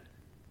that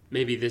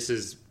maybe this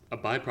is a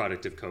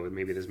byproduct of COVID,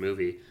 maybe this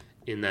movie,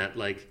 in that,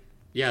 like,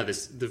 yeah,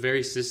 the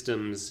very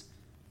systems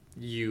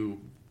you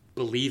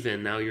believe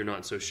in, now you're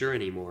not so sure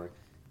anymore.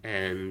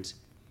 And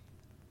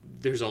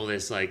there's all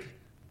this, like,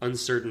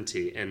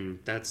 uncertainty, and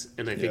I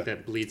think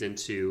that bleeds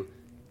into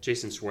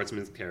Jason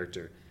Schwartzman's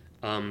character.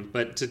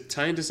 But to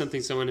tie into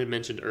something someone had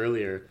mentioned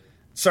earlier,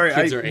 sorry,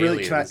 kids are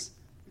aliens.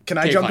 Can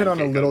I jump in on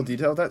a little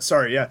detail of that?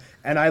 Sorry, yeah.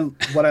 And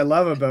what I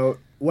love about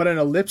what an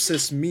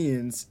ellipsis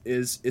means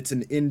is it's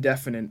an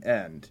indefinite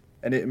end,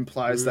 and it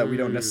implies that we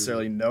don't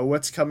necessarily know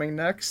what's coming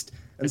next.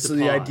 And It's so a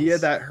the pause. idea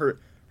that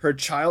her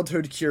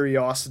childhood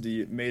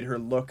curiosity made her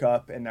look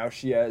up, and now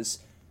she has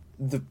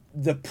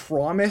the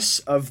promise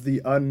of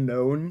the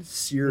unknown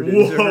seared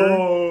into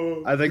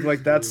her. I think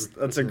like that's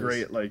a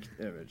great like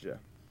image. Yeah.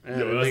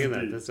 Yeah, look at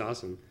that. That's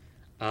awesome.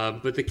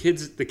 But the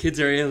kids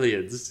are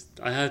aliens.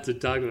 I have to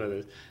talk about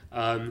this.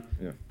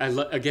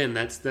 Again,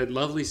 that's that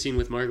lovely scene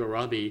with Margot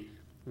Robbie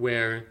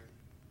where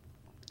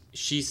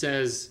she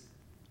says,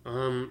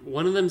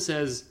 one of them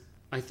says,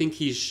 "I think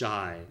he's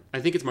shy."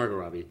 I think it's Margot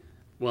Robbie.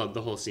 Well,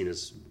 the whole scene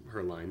is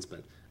her lines,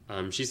 but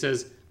she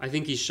says, "I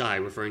think he's shy,"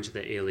 referring to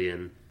the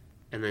alien,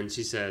 and then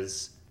she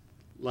says,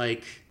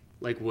 like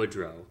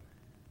Woodrow,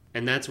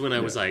 and that's when I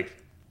was like,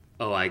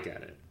 "Oh, I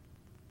get it."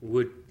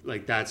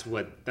 That's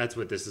what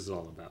this is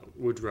all about.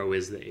 Woodrow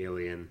is the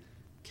alien.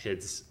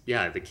 Kids,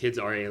 yeah, the kids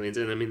are aliens,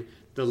 and I mean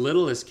the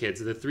littlest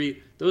kids,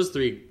 those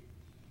three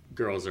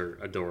girls are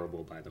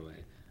adorable, by the way.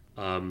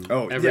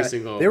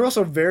 They were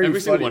also very every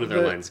funny. single one of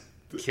their lines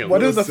killed.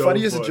 One of the so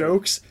funniest funny.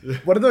 jokes,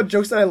 one of the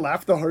jokes that I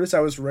laughed the hardest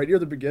at was right near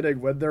the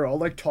beginning when they're all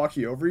like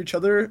talking over each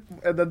other,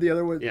 and then the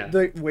other one,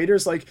 the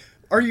waiter's like,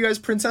 "Are you guys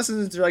princesses?"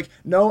 And they're like,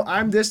 "No,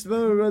 I'm this." Blah,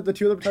 blah, blah. The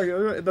two of them are talking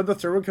over, and then the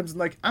third one comes in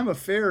like, "I'm a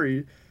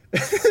fairy."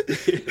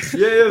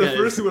 The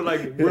first two were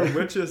like, we're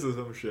witches or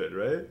some shit,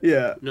 right?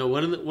 Yeah. No,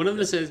 one of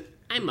them says,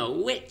 "I'm a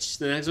witch."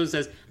 The next one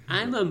says,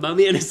 "I'm a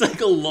mummy," and it's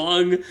like a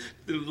long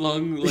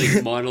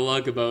like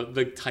monologue about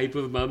the type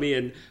of mummy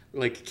and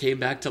like came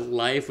back to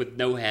life with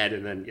no head,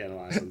 and then the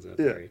last one's a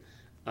fairy.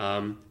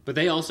 But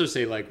they also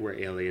say like we're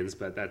aliens,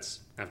 but that's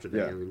after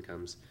the alien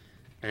comes.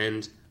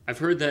 And I've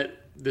heard that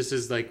this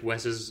is like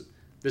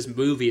this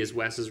movie is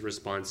Wes's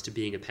response to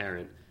being a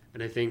parent,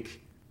 and I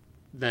think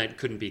that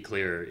couldn't be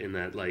clearer in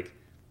that like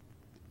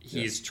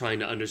he's trying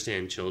to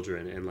understand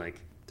children, and like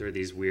there are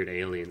these weird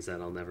aliens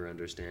that I'll never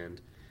understand.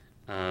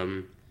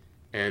 And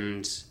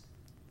it's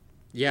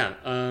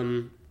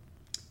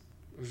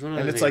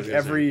like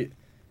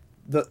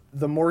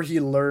the more he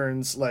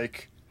learns,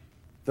 like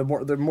the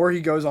more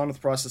he goes on with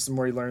the process, the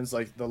more he learns,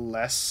 like the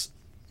less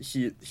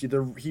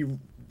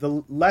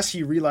the less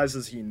he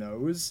realizes he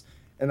knows,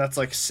 and that's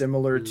like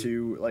similar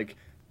to like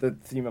the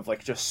theme of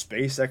like just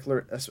space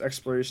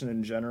exploration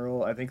in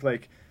general. I think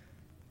like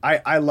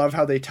I love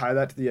how they tie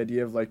that to the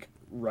idea of like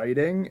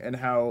writing, and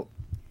how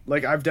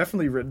like I've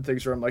definitely written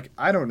things where I'm like,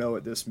 I don't know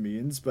what this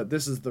means, but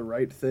this is the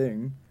right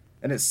thing,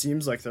 and it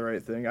seems like the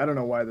right thing. I don't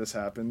know why this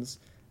happens,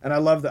 and I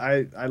love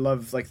that. I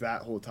love like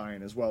that whole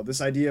tie-in as well.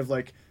 This idea of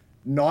like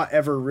not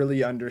ever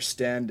really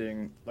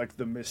understanding like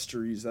the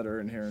mysteries that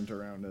are inherent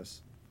around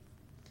us.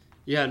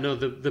 Yeah, no,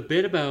 the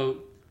bit about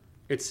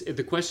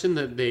the question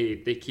that they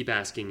keep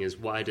asking is,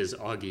 why does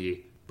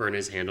Augie burn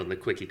his hand on the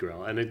quickie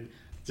grill? And I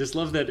just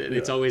love that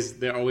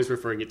they're always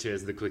referring it to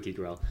as the quickie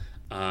grill.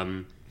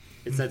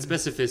 It's that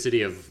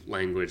specificity of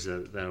language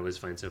that I always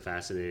find so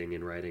fascinating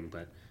in writing.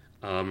 But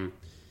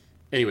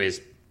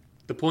anyways,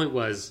 the point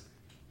was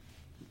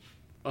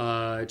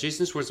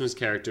Jason Schwartzman's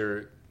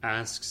character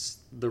asks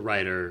the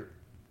writer,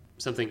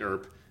 something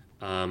Earp,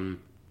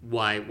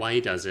 why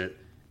he does it,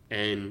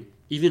 and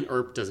even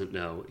Earp doesn't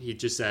know. He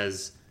just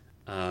says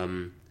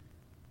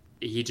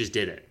he just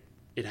did it.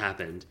 It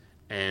happened.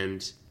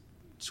 And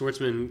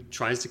Schwartzman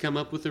tries to come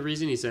up with a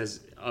reason. He says,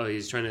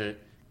 he's trying to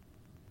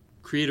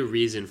create a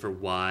reason for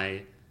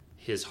why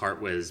his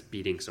heart was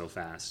beating so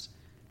fast.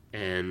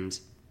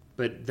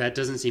 But that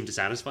doesn't seem to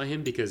satisfy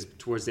him, because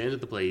towards the end of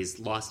the play, he's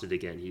lost it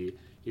again. He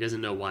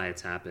doesn't know why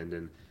it's happened.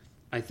 And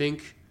I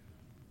think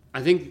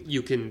I think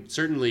you can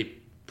certainly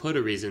put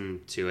a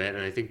reason to it,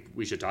 and I think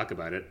we should talk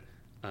about it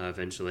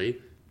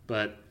eventually.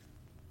 But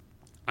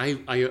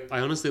I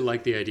honestly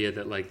like the idea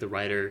that like the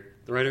writer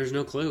has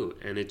no clue,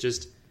 and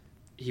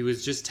he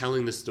was just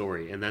telling the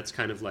story, and that's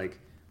kind of like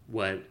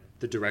what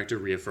the director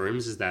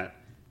reaffirms, is that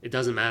it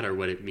doesn't matter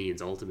what it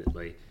means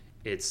ultimately.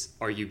 It's,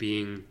 are you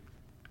being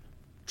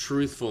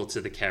truthful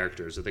to the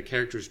characters? Are the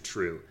characters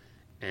true?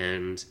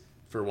 And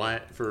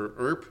for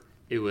Earp,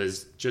 it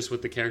was just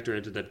what the character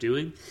ended up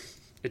doing.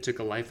 It took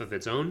a life of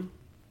its own.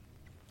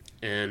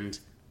 And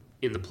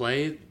in the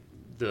play,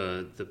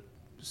 the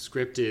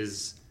script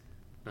is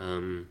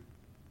the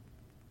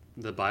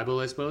Bible,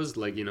 I suppose.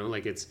 Like, you know,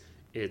 like it's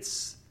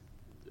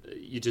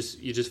you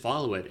just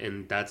follow it,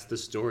 and that's the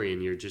story,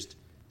 and you're just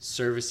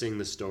servicing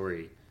the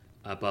story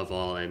above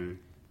all. And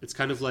it's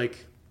kind of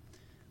like,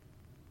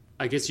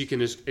 I guess you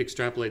can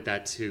extrapolate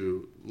that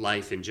to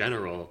life in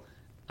general.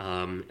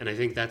 And I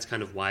think that's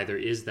kind of why there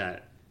is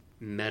that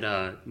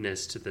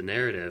meta-ness to the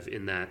narrative,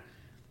 in that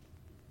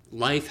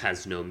life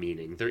has no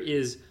meaning. There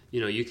is,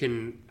 you know, you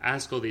can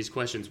ask all these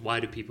questions. Why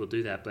do people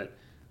do that? But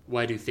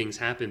why do things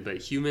happen? But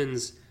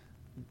humans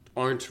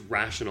aren't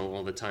rational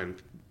all the time.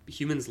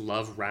 Humans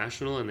love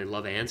rational and they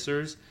love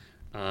answers.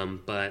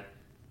 But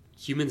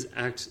humans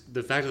act,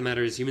 the fact of the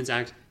matter is humans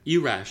act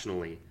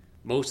irrationally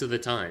most of the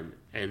time.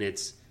 And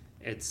it's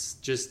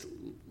just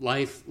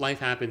life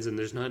happens, and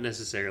there's not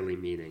necessarily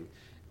meaning.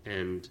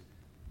 And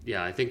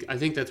yeah, I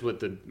think that's what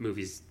the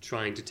movie's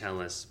trying to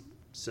tell us.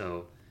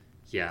 So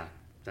yeah,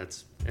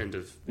 that's end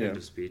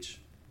of speech.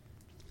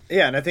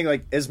 Yeah, and I think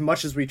like as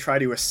much as we try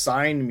to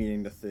assign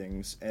meaning to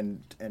things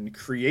and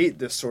create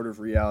this sort of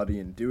reality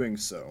in doing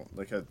so,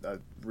 like a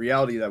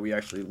reality that we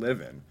actually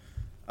live in,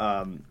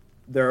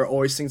 there are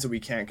always things that we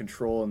can't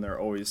control, and there are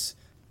always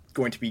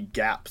going to be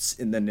gaps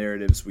in the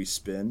narratives we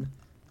spin.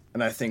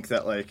 And I think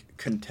that like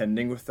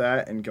contending with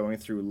that and going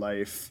through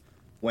life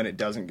when it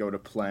doesn't go to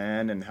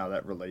plan, and how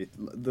that relates,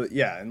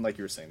 and like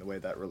you were saying, the way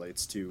that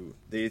relates to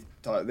they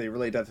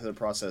relate that to the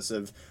process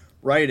of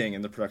writing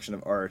and the production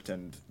of art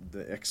and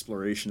the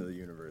exploration of the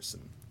universe.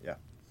 And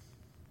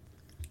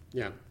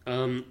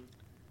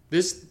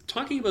this,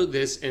 talking about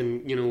this,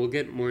 and you know, we'll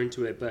get more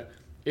into it, but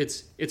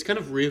it's kind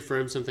of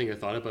reaffirmed something I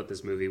thought about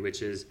this movie,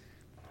 which is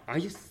I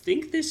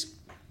think this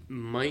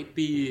might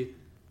be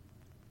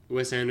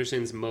Wes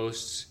Anderson's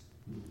most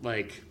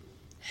like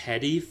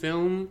heady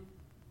film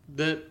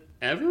that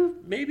ever,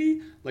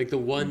 maybe, like the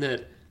one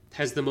that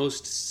has the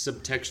most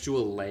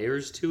subtextual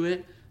layers to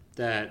it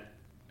that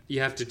you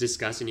have to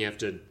discuss and you have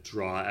to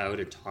draw out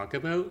and talk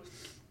about.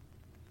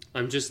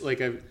 I'm just like,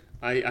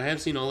 I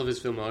have seen all of his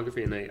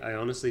filmography, and I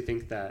honestly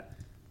think that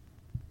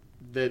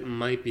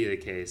might be the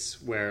case,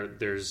 where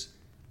there's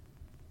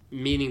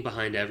meaning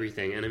behind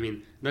everything. And I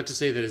mean, not to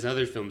say that his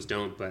other films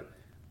don't, but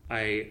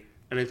I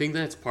think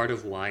that's part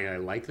of why I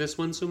like this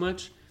one so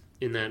much,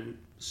 in that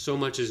so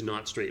much is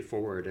not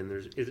straightforward, and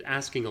it's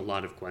asking a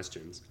lot of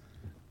questions.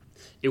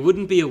 It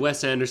wouldn't be a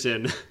Wes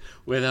Anderson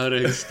without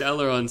a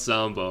stellar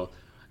ensemble.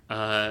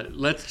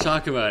 Let's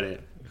talk about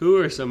it. Who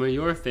are some of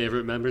your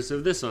favorite members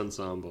of this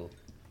ensemble?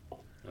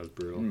 That was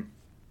brutal.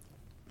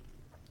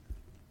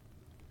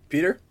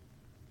 Peter?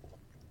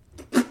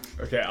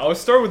 Okay, I'll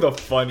start with the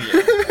funny.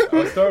 I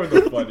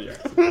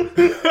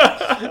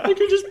think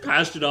you just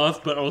passed it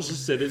off, but also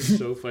said it's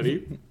so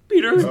funny.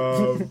 Peter?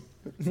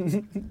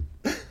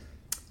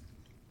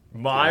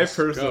 My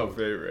personal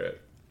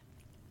favorite,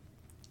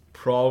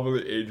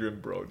 probably Adrian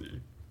Brody.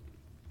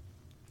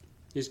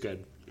 He's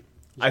good.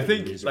 I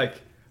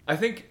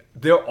think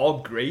they're all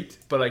great,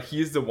 but like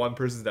he's the one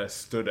person that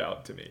stood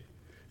out to me.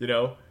 You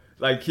know,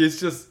 like he's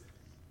just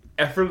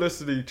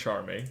effortlessly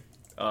charming.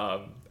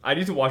 I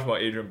need to watch more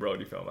Adrian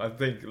Brody film. I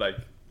think like,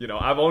 you know,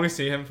 I've only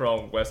seen him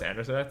from Wes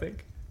Anderson, I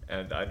think,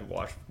 and I'd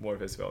watch more of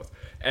his films.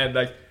 And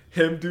like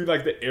him do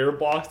like the air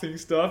boxing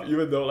stuff,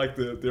 even though like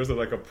there's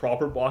a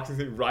proper boxing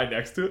thing right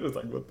next to it. It's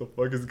like, what the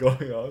fuck is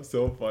going on?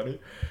 So funny.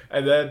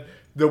 And then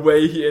the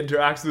way he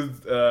interacts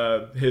with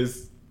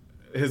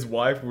his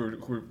wife,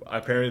 who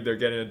apparently they're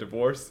getting a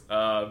divorce,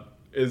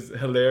 is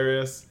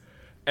hilarious.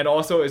 And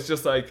also it's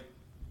just like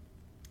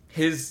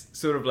his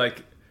sort of we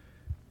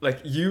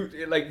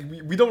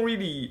don't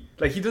really,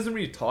 like, he doesn't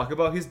really talk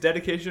about his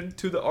dedication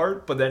to the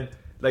art, but then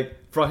like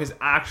from his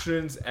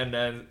actions and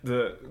then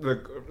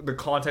the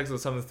context of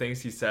some of the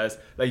things he says,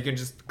 like you can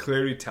just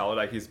clearly tell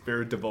like he's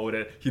very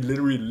devoted. He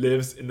literally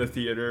lives in the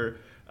theater,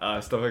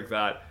 stuff like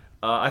that.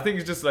 I think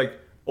it's just like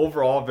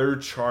overall very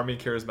charming,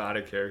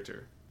 charismatic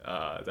character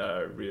that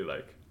I really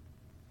like.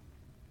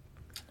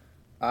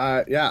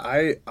 I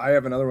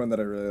have another one that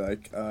I really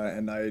like,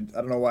 and I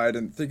don't know why I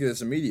didn't think of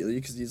this immediately,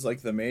 because he's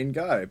like the main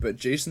guy, but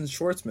Jason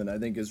Schwartzman I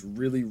think is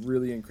really,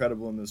 really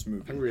incredible in this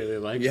movie. I really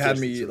like.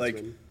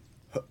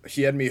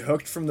 He had me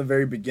hooked from the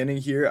very beginning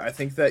here. I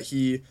think that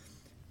he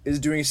is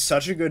doing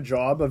such a good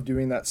job of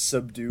doing that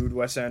subdued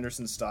Wes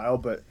Anderson style,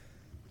 but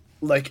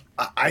like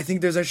I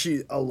think there's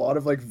actually a lot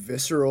of like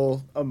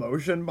visceral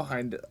emotion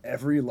behind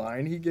every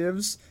line he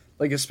gives.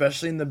 like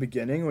especially in the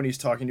beginning when he's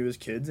talking to his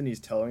kids and he's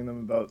telling them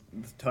about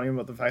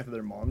the fact that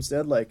their mom's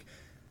dead. Like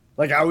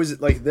I was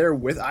like there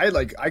with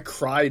I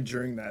cried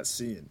during that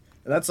scene,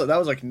 and that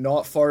was like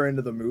not far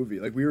into the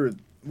movie. Like we were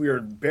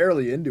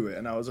barely into it,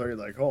 and I was already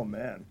like, oh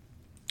man.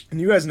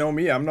 And you guys know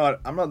me, I'm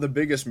not the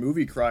biggest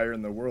movie crier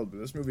in the world, but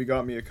this movie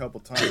got me a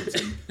couple times,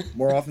 and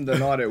more often than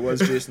not, it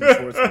was Jason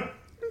Schwartzman.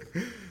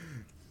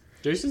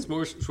 Jason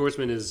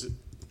Schwartzman is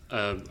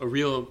a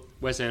real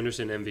Wes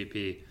Anderson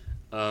MVP.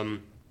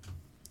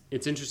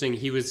 It's interesting.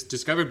 He was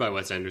discovered by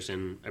Wes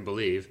Anderson, I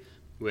believe,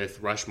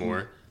 with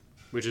Rushmore,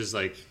 which is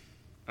like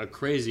a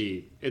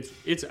crazy.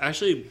 It's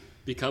actually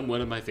become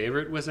one of my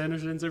favorite Wes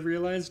Andersons, I've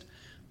realized.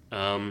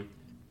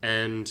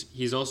 And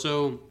he's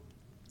also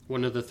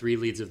one of the 3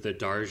 leads of the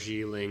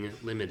Darjeeling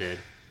Limited.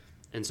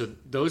 And so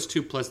those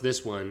 2 plus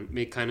this one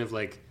make kind of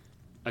like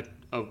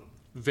a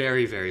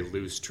very, very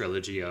loose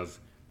trilogy of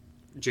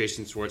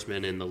Jason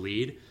Schwartzman in the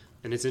lead.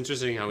 And it's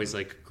interesting how he's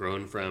like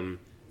grown from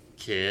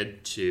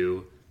kid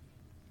to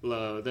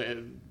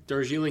the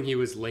Darjeeling. He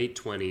was late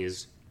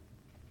 20s,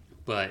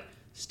 but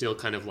still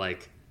kind of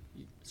like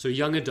so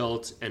young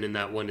adult. And in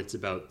that one, it's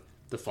about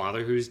the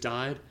father who's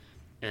died,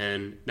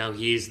 and now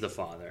he's the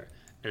father.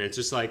 And it's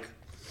just like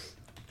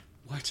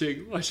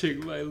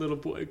watching my little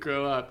boy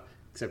grow up,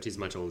 except he's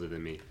much older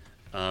than me.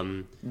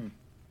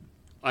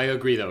 I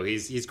agree, though.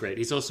 He's great.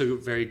 He's also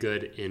very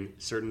good in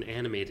certain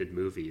animated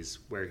movies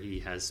where he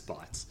has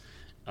spots.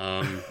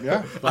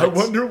 Yeah, I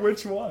wonder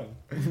which one.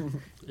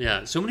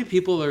 Yeah, so many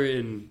people are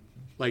in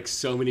like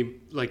so many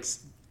like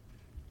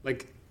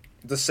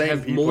the same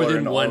have people more are than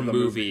in all one the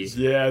movie. movies.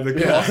 Yeah, the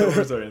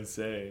crossovers are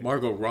insane.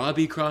 Margot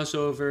Robbie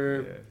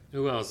crossover. Yeah.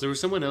 Who else? There was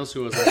someone else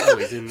who was like, oh,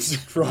 he's in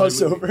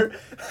Crossover.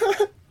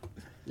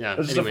 Yeah,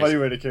 That's just a funny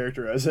way to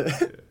characterize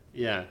it.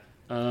 Yeah.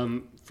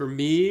 For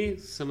me,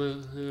 some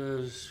of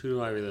who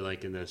do I really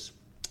like in this?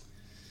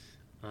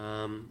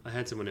 I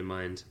had someone in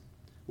mind.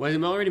 Well, I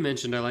already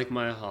mentioned I like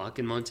Maya Hawke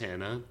in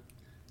Montana.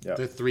 Yeah.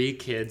 The 3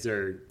 kids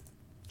are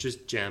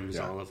just gems,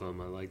 all of them.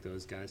 I like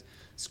those guys.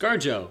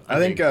 ScarJo, I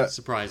think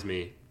surprised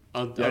me.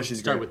 I'll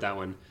she's start great. with that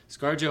one.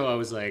 ScarJo, I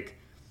was like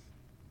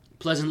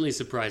pleasantly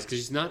surprised because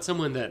she's not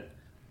someone that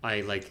I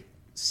like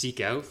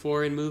seek out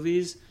for in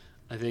movies.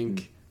 I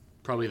think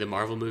probably the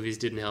Marvel movies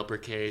didn't help her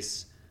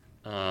case.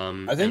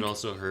 I think and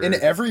also her in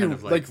every kind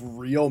of like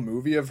real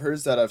movie of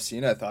hers that I've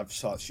seen, I thought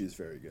she's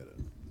very good at.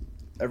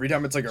 Every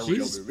time it's like a real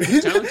movie.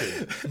 She's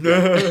talented.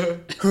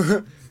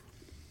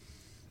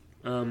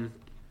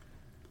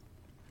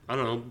 I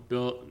don't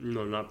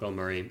know. Not Bill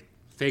Murray.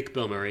 Fake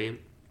Bill Murray.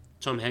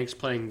 Tom Hanks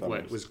playing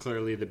what was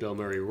clearly the Bill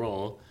Murray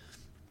role.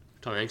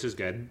 Tom Hanks is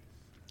good.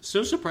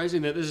 So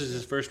surprising that this is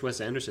his first Wes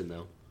Anderson,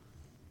 though.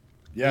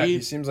 Yeah,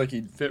 he seems like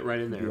he'd fit right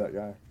in be there. that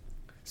guy.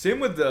 Same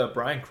with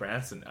Bryan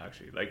Cranston,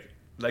 actually.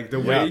 Like the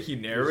way he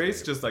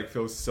narrates just like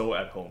feels so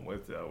at home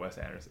with Wes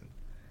Anderson.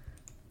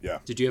 Yeah.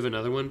 Did you have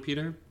another one,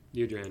 Peter?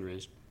 You had your hand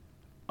raised.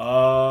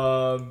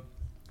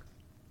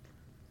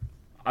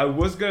 I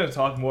was gonna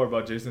talk more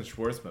about Jason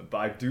Schwartzman, but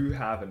I do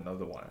have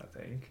another one. I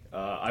think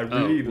I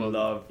really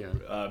love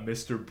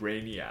Mr.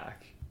 Brainiac.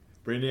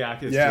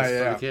 Brainiac is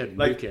just kid,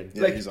 like kid.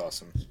 Yeah, he's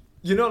awesome.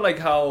 You know, like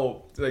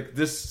how like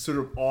this sort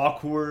of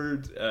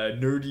awkward,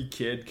 nerdy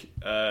kid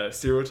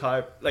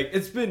stereotype. Like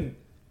it's been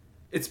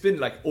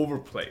like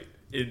overplayed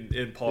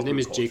in pop. His name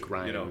is culture, Jake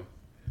Ryan. You know,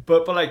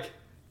 but like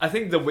I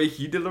think the way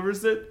he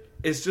delivers it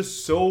is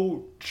just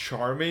so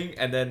charming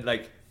and then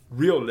like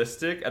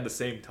realistic at the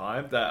same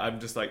time that I'm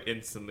just like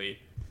instantly,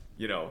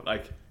 you know,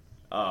 like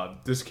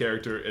this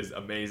character is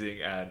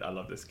amazing and I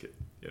love this kid.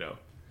 You know.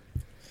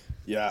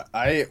 Yeah,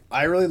 I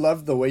really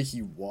love the way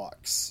he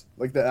walks.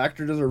 Like the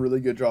actor does a really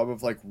good job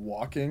of like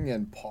walking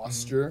and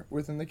posture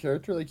within the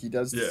character. Like he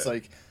does this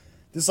like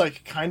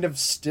kind of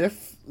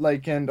stiff,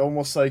 like, and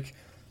almost like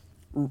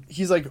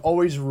he's like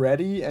always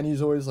ready and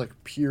he's always like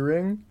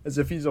peering as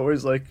if he's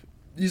always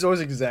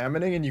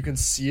examining, and you can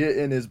see it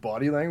in his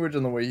body language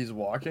and the way he's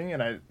walking.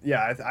 And I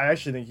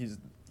actually think he's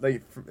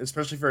like,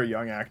 especially for a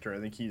young actor, I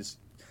think he's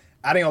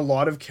adding a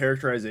lot of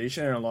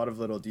characterization and a lot of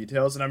little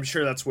details. And I'm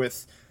sure that's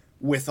with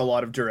a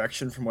lot of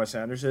direction from Wes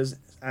Anderson,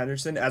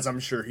 as I'm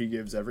sure he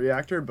gives every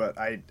actor, but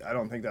I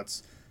don't think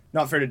that's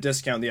not fair to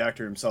discount the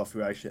actor himself,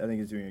 who actually I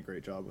think is doing a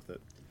great job with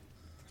it.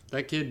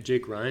 That kid,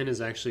 Jake Ryan,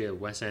 is actually a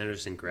Wes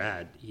Anderson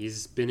grad.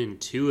 He's been in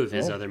 2 of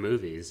his other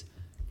movies.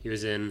 He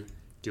was in,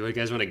 do you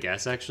guys want to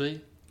guess,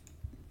 actually?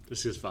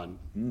 This is fun.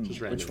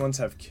 Just random. Which ones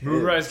have kids?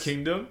 Moonrise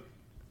Kingdom?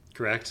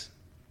 Correct.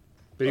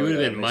 But he would have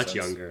been much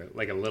sense. younger,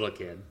 like a little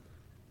kid.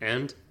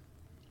 And?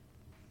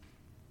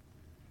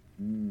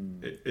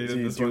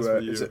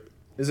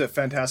 Is it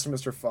Fantastic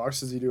Mr. Fox?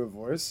 Does he do a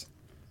voice?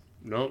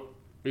 Nope.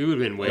 He would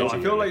have been way No, too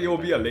I feel like it will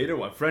young. be a later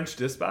one. French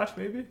Dispatch,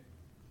 maybe?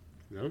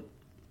 No?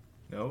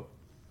 No.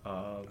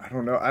 I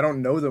don't know. I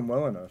don't know them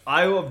well enough.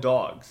 Isle of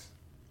Dogs.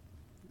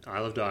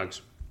 Isle of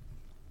Dogs.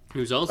 He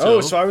was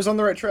also... so I was on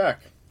the right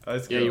track.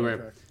 Let's Yeah, go. you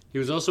were. He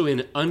was also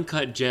in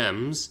Uncut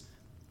Gems,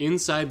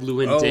 Inside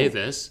Llewyn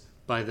Davis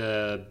by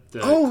the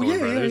Coen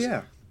brothers,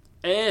 yeah.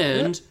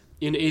 and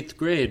in 8th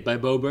Grade by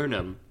Bo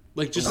Burnham.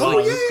 Like just Oh,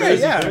 like yeah,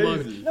 crazy yeah.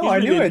 filmography. No, He's I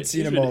been knew in- I'd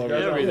seen he's him been all in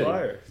over. everything.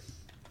 Fire.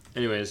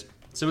 Anyways,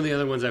 some of the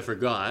other ones I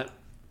forgot,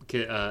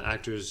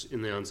 actors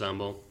in the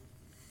ensemble.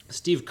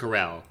 Steve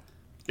Carell.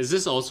 Is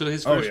this also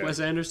his Oh, first yeah. Wes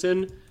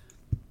Anderson?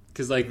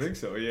 Because, I like, think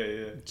so.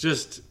 Yeah.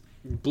 just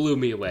blew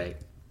me away.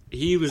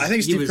 He was. I think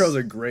he Steve was Carell's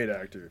a great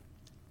actor.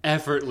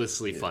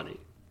 effortlessly funny.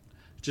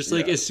 Just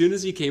like Yeah. as soon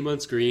as he came on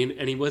screen,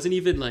 and he wasn't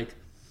even like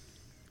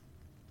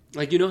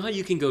you know how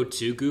you can go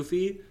too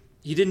goofy.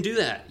 He didn't do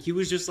that. He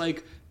was just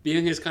like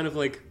being his kind of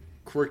like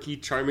quirky,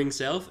 charming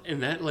self,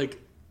 and that like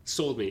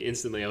sold me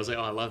instantly. I was like,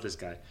 oh, I love this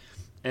guy.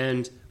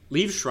 And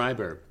Liev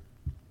Schreiber.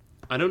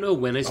 I don't know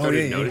when I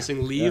started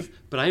noticing Liev,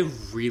 but I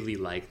really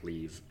like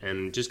Liev,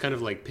 and just kind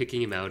of like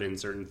picking him out in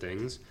certain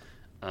things.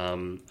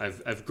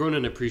 I've grown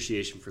an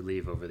appreciation for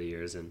Liev over the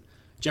years, and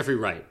Jeffrey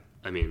Wright.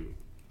 I mean,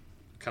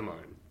 come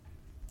on,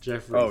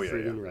 Jeffrey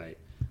freaking Wright.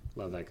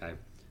 Love that guy.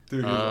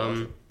 Dude, he's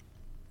awesome.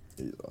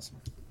 He's awesome.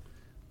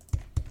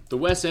 The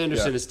Wes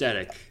Anderson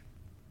aesthetic.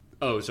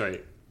 Oh,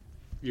 sorry.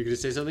 You're gonna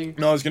say something?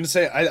 No, I was gonna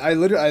say I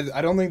literally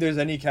I don't think there's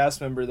any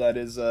cast member that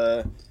is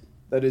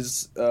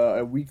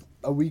a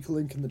weak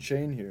link in the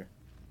chain here.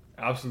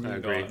 Absolutely I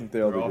agree. not. I think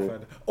they all They're do great.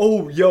 fan-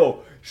 Oh,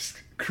 yo,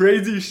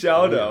 crazy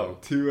shout Oh,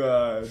 out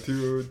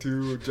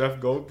to Jeff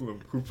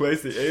Goldblum who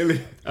plays the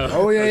alien.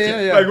 Oh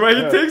yeah. Like when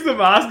he Yeah. takes the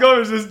mask off,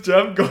 it's just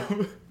Jeff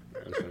Goldblum.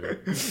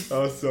 That was funny. That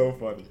was so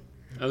funny.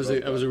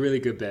 That was a really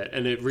good bit,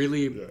 and it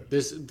really Yeah.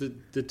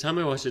 the time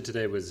I watched it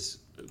today was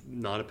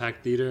not a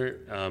packed theater,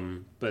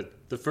 but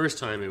the first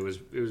time it was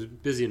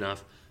busy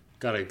enough.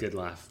 Got a good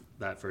laugh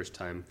that first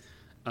time.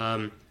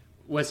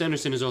 Wes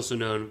Anderson is also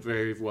known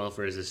very well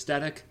for his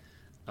aesthetic,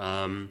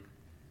 and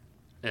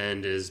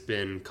has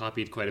been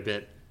copied quite a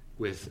bit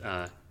with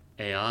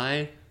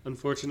AI,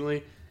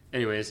 unfortunately.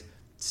 Anyways,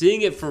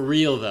 seeing it for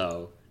real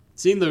though,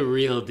 seeing the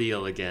real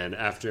deal again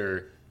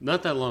after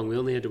not that long. We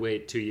only had to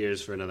wait 2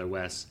 years for another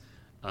Wes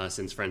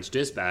since French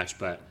Dispatch,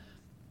 but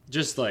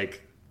just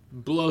like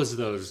blows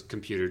those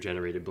computer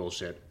generated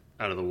bullshit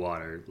out of the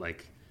water,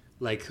 like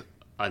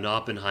an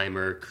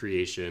Oppenheimer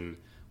creation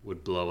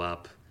would blow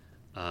up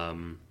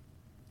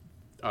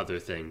other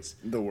things.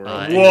 The world.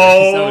 Anyways,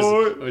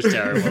 Whoa! that was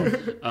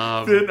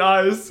terrible. Thin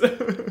ice.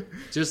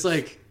 Just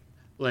like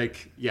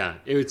yeah,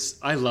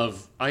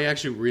 I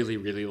actually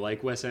really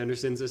like Wes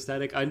Anderson's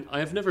aesthetic.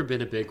 I've never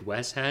been a big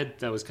Wes head.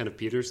 That was kind of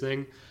Peter's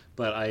thing,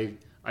 but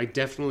I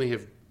definitely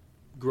have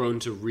grown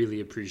to really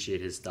appreciate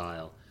his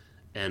style.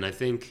 And I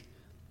think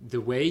the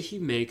way he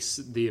makes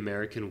the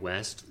American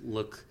West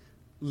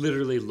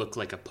literally look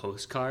like a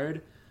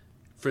postcard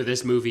for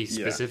this movie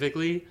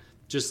specifically,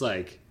 just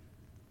like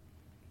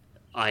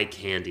eye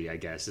candy, I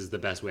guess, is the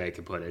best way I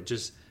could put it.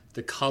 Just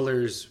the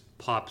colors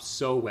pop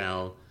so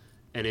well,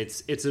 and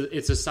it's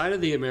a side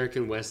of the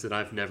American West that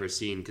I've never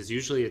seen, because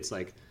usually it's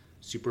like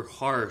super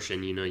harsh,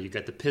 and you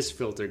got the piss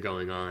filter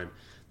going on.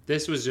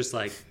 This was just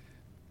like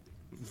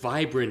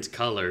vibrant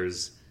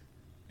colors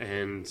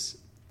and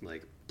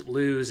like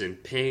blues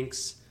and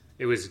pinks.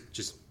 It was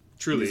just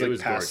truly It's like it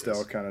was pastel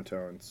gorgeous. kind of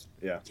tones.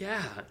 Yeah.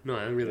 Yeah, no,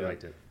 I really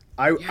liked it.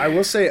 I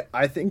will say,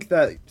 I think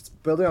that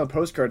building on the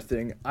postcard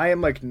thing, I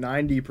am like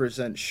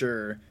 90%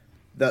 sure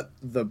that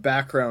the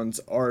backgrounds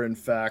are in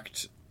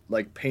fact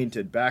like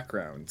painted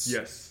backgrounds.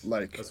 Yes,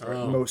 Like that's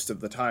right. most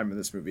of the time in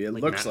this movie. It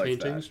Like looks matte like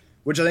paintings? that.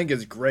 Which I think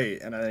is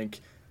great. And I think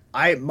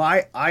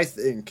I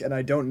think, and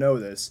I don't know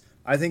this,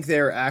 I think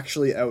they're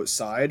actually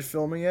outside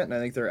filming it, and I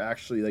think they're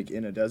actually like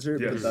in a desert,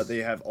 but Yes. that they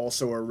have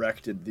also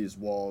erected these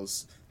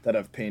walls that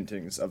have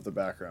paintings of the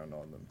background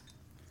on them.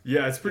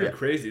 Yeah, it's pretty Yeah.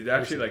 crazy. They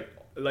actually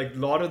like a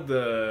lot of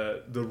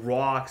the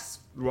rock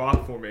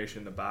formation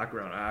in the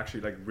background are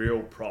actually like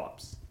real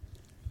props.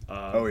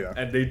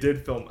 And they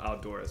did film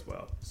outdoor as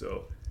well.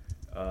 So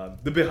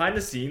the behind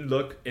the scene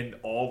look in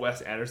all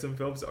Wes Anderson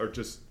films are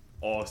just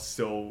all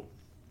so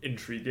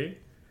intriguing.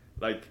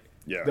 Like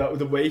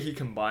the way he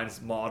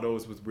combines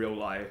models with real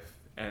life,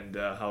 and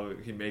how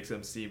he makes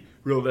them seem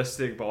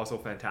realistic but also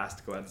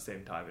fantastical at the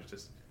same time is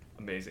just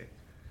amazing.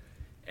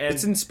 And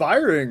It's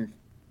inspiring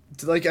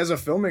to, like, as a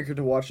filmmaker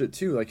to watch it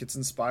too. Like, it's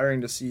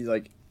inspiring to see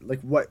like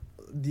what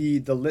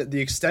the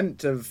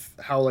extent of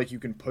how like you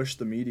can push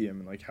the medium,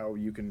 and like how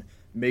you can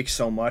make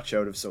so much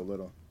out of so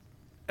little.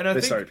 And I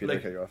think Sorry, Peter,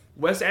 like cut you off.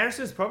 Wes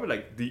Anderson is probably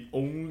like the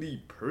only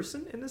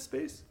person in this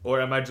space, or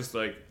am I just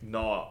like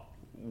not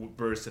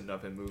versed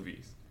enough in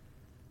movies?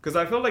 Because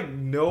I feel like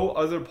no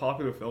other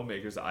popular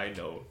filmmakers I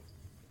know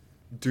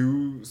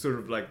do sort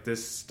of like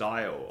this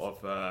style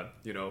of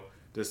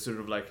this sort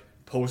of like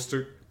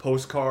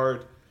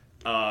postcard,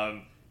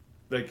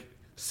 like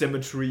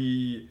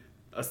symmetry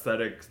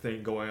aesthetic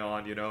thing going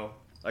on.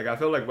 Like I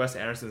feel like Wes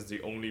Anderson is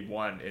the only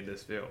one in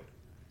this film.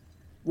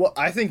 Well,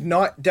 I think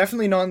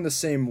definitely not in the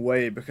same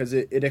way, because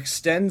it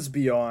extends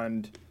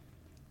beyond,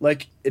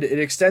 like, it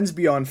extends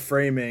beyond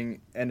framing,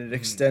 and it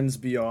extends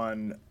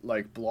beyond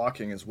like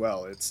blocking as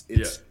well. It's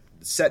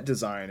set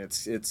design,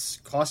 it's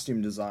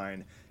costume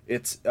design,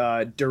 it's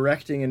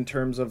directing in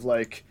terms of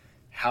like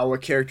how a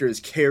character is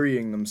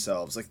carrying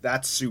themselves. Like,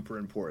 that's super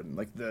important.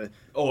 Like,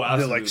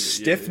 absolutely. the like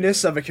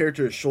stiffness of a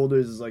character's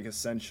shoulders is like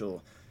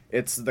essential.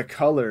 It's the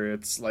color,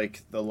 it's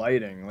like the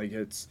lighting, like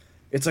it's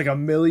like a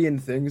million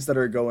things that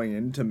are going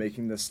into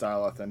making this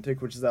style authentic,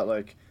 which is that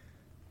like,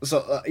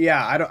 so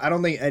yeah, I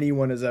don't think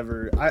anyone has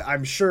ever,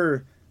 I'm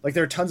sure like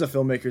there are tons of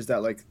filmmakers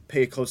that like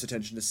pay close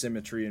attention to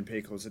symmetry and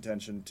pay close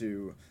attention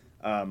to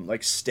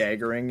like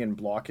staggering and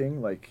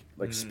blocking, like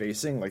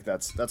spacing, like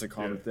that's a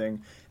common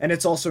thing. And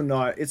it's also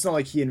not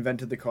like he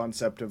invented the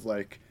concept of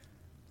like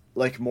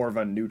more of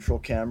a neutral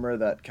camera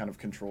that kind of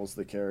controls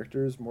the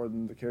characters more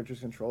than the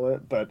characters control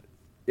it. But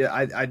yeah,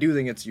 I do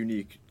think it's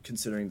unique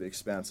considering the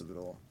expanse of it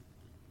all.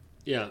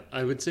 Yeah,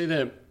 I would say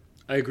that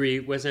I agree.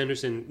 Wes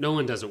Anderson, no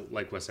one doesn't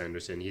like Wes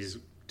Anderson. He's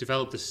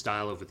developed this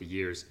style over the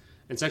years.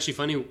 And it's actually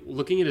funny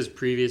looking at his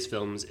previous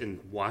films and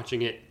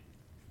watching it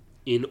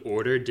in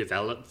order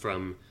develop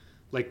from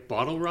like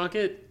Bottle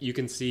Rocket. You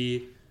can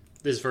see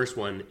this first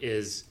one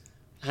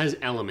has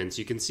elements.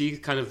 You can see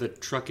kind of the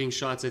trucking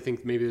shots. I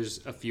think maybe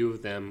there's a few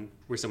of them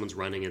where someone's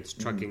running. It's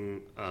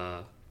trucking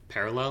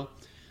parallel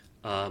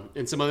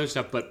and some other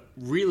stuff. But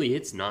really,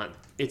 it's not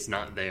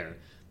there.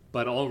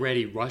 But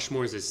already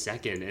Rushmore's is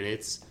second, and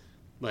it's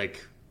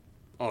like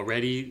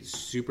already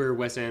super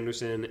Wes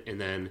Anderson, and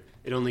then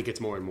it only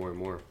gets more and more and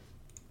more.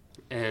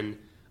 And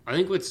I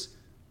think what's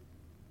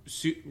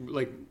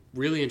like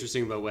really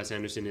interesting about Wes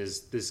Anderson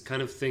is this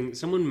kind of thing.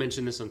 Someone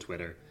mentioned this on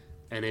Twitter,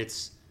 and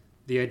it's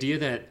the idea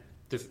that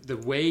the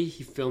way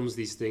he films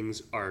these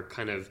things are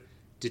kind of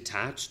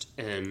detached,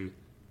 and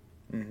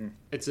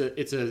it's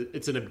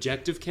an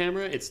objective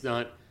camera.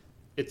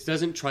 It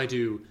doesn't try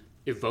to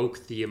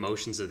evoke the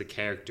emotions of the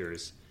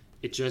characters.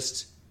 I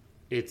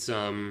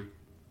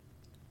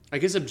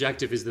guess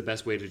objective is the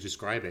best way to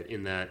describe it,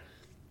 in that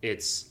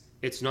it's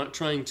not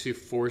trying to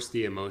force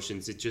the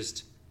emotions. It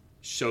just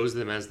shows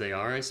them as they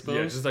are, I suppose.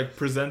 Yeah, just like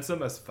presents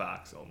them as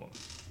facts almost.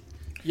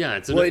 Yeah,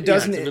 it's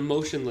an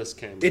emotionless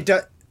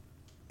camera.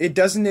 It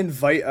doesn't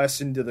invite us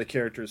into the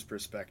character's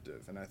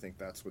perspective, and I think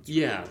that's what's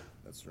really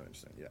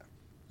interesting. Yeah.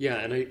 Yeah,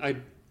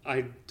 and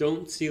I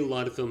don't see a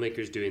lot of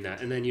filmmakers doing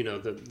that. And then,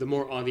 the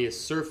more obvious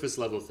surface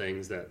level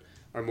things that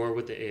are more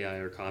what the AI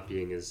are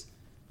copying is,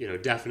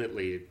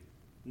 definitely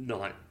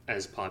not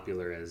as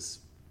popular as,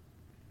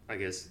 I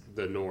guess,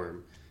 the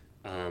norm.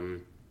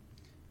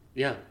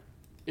 Yeah,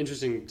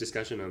 interesting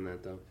discussion on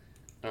that, though.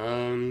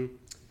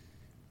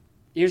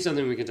 Here's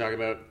something we can talk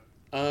about.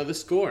 The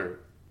score.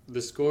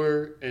 The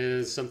score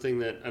is something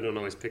that I don't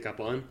always pick up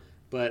on,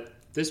 but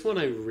this one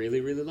I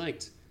really, really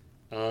liked.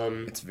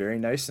 It's very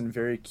nice and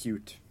very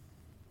cute.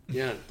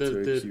 Yeah,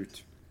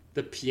 cute.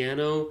 The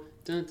piano,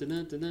 dun, dun,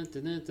 dun, dun,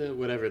 dun, dun, dun,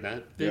 whatever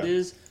that bit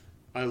is,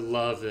 I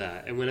love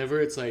that. And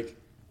whenever it's like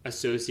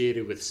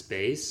associated with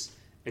space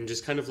and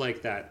just kind of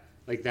like that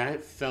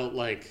felt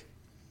like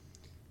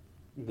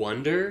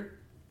wonder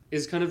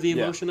is kind of the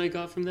emotion I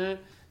got from that.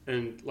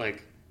 And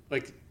like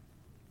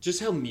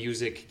just how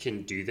music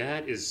can do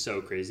that is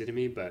so crazy to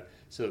me. But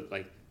so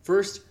like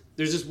first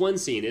there's this one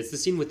scene. It's the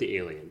scene with the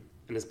alien,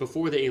 and it's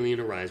before the alien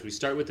arrives. We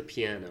start with the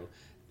piano.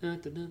 And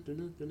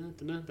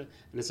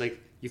it's like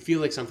you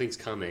feel like something's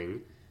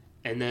coming,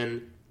 and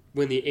then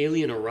when the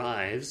alien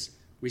arrives,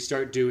 we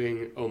start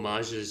doing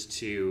homages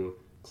to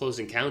Close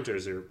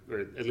Encounters, or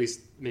at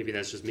least maybe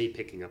that's just me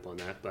picking up on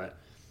that. But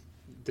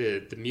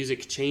the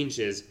music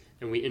changes,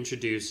 and we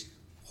introduce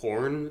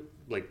horn,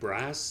 like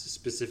brass,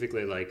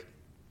 specifically like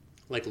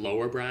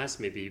lower brass,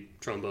 maybe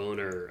trombone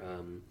or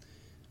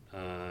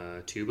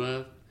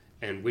tuba,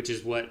 and which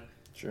is what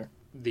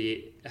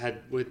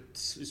what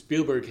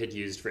Spielberg had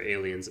used for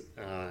aliens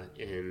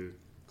in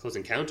Close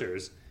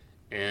Encounters.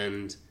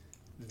 And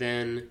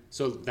then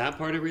so that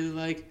part I really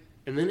like,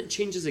 and then it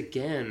changes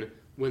again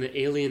when the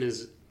alien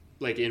is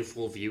like in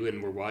full view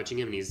and we're watching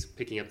him and he's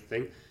picking up the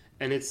thing,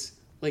 and it's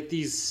like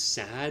these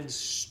sad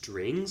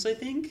strings, I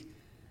think,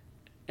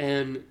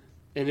 and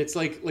it's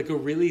like a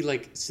really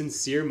like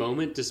sincere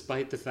moment,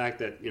 despite the fact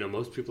that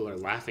most people are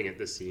laughing at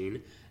the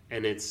scene.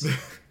 And it's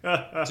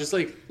just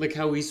like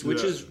how he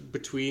switches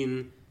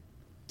between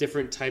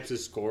different types of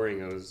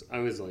scoring. I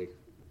was like,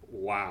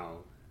 wow,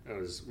 that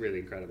was really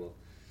incredible.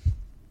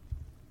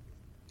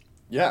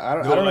 Yeah,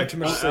 I don't have too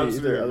much to say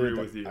either. Agree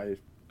with you.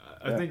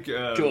 I think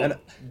cool.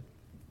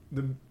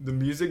 the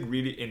music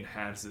really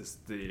enhances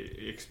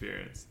the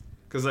experience,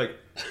 because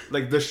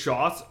like the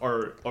shots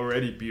are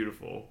already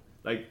beautiful.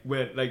 Like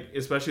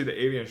especially the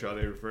alien shot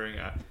they're referring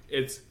at,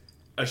 it's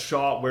a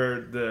shot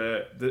where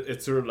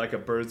it's sort of like a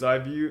bird's eye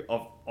view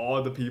of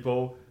all the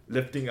people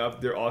lifting up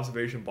their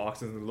observation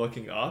boxes and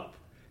looking up,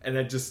 and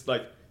then just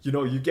like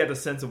you get a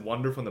sense of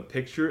wonder from the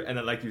picture, and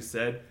then like you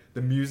said,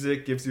 the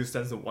music gives you a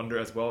sense of wonder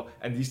as well,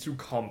 and these two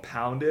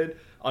compounded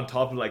on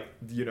top of like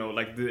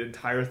the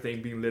entire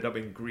thing being lit up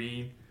in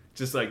green,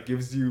 just like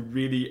gives you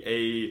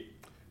really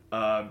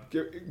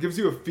gives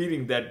you a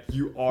feeling that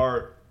you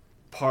are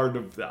part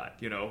of that,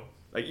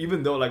 Like,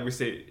 even though, like we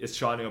say, it's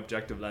shot in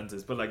objective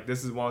lenses, but like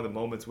this is one of the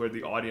moments where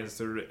the audience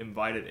sort of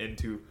invited in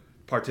to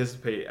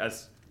participate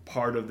as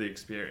part of the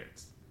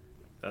experience.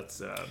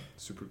 That's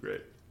super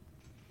great.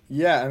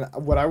 Yeah,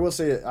 and what I will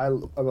say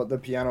about the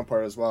piano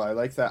part as well, I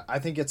like that. I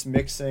think it's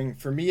mixing.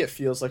 For me, it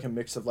feels like a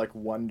mix of like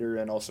wonder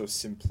and also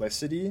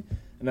simplicity,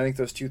 and I think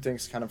those two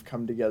things kind of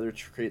come together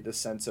to create this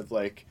sense of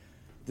like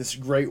this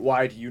great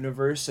wide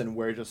universe, and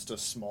we're just a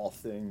small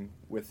thing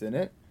within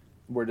it.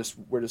 We're just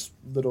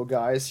little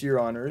guys here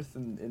on Earth,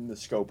 in the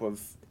scope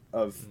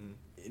of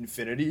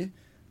infinity,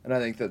 and I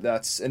think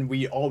that's and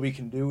all we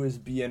can do is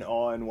be in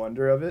awe and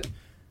wonder of it.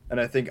 And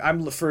I think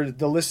for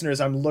the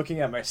listeners, I'm looking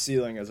at my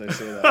ceiling as I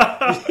say that.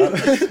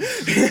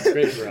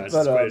 Great for us.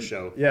 It's quite a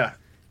show. Yeah,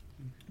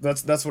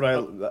 that's what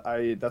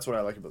I that's what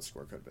I like about the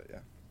scorecard bit. Yeah.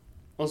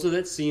 Also,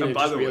 that scene, I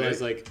just realized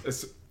like.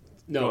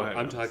 No, ahead,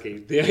 I'm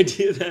talking. The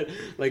idea that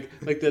like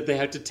that they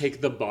have to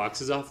take the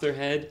boxes off their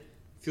head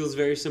feels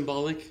very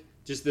symbolic.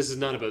 Just this is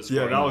not about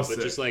scoring, but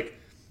sick. Just like,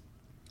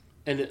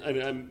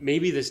 and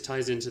maybe this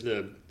ties into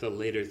the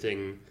later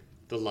thing,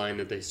 the line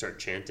that they start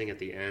chanting at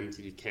the end.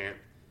 You can't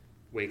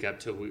wake up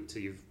till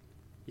you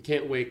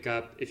can't wake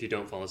up if you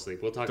don't fall asleep.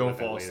 We'll talk about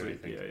that later, I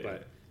think.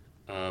 But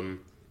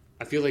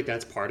I feel like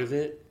that's part of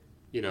it.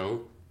 You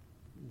know,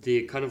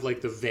 the kind of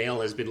like the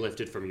veil has been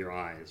lifted from your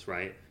eyes,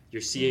 right?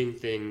 You're seeing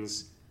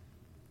things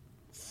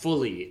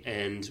fully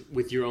and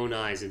with your own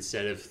eyes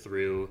instead of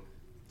through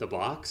the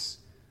box.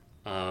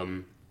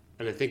 And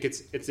I think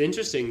it's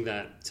interesting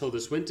that Tilda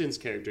Swinton's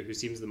character, who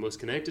seems the most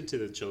connected to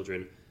the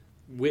children,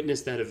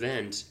 witnessed that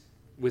event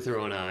with her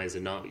own eyes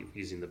and not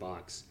using the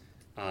box.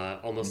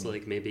 Almost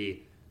like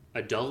maybe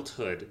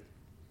adulthood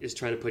is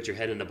trying to put your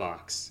head in a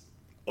box.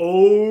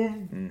 Oh,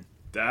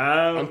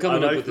 damn! I'm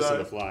coming up with this on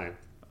the fly.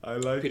 I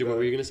like Peter, that. what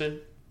were you gonna say?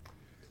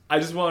 I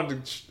just want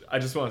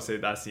to say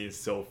that scene is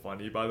so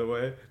funny. By the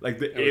way, like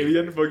the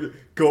alien fucking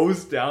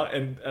goes down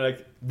and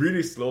like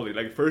really slowly.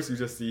 Like first you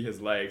just see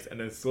his legs, and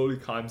then slowly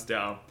climbs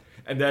down,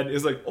 and then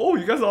it's like, oh,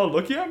 you guys are all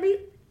looking at me.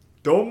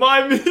 Don't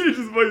mind me.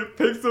 Just like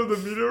picks up the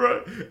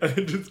meteorite and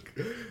it just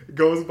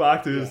goes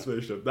back to his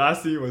spaceship. That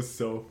scene was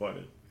so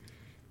funny.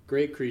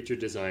 Great creature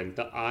design.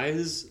 The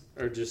eyes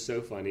are just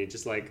so funny.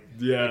 Just like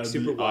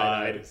super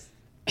wide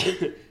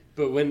eyed.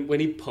 But when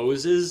he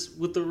poses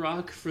with the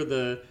rock for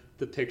the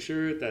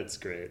picture, that's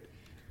great.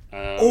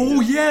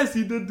 Yes,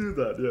 he did do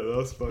that. Yeah, that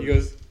was funny. He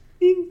goes,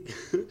 Bing!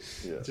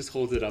 Just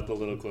holds it up a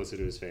little closer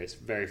to his face.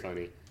 Very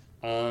funny.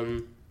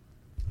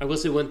 I will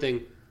say one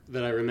thing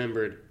that I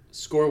remembered.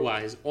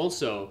 Score-wise,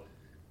 also,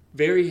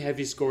 very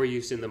heavy score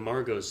use in the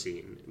Margot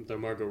scene, the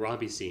Margot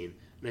Robbie scene.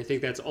 And I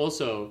think that's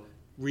also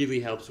really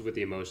helps with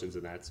the emotions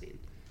of that scene.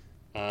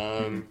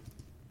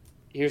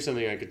 Here's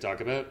something I could talk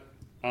about.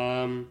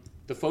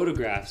 The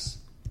photographs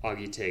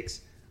Augie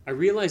takes. I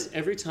realize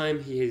every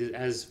time he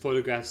has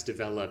photographs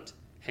developed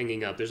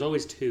hanging up, there's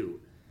always two.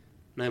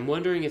 And I'm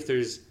wondering if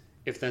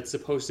that's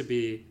supposed to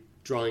be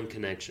drawing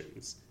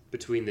connections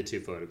between the two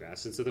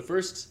photographs. And so the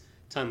first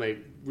time I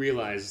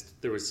realized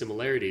there were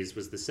similarities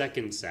was the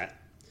second set,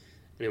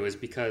 and it was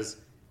because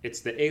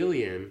it's the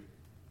alien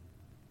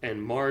and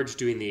Marge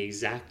doing the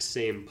exact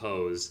same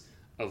pose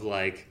of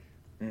like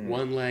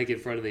one leg in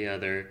front of the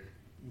other.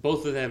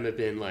 Both of them have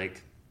been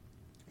like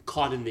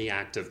caught in the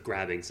act of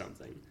grabbing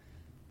something.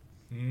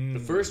 The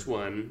first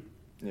one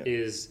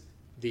is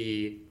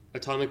the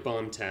atomic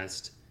bomb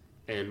test,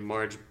 and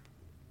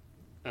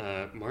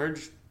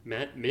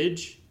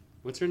Midge,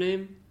 what's her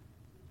name?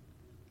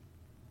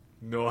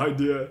 No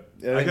idea.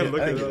 Yeah, I can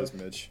look at it.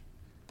 Midge.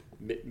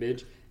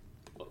 Midge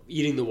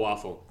eating the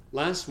waffle.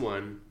 Last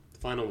one, the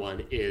final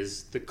one,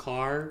 is the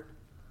car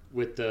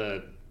with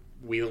the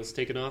wheels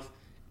taken off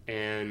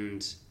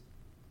and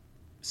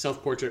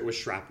self-portrait with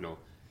shrapnel.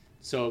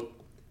 So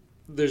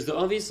there's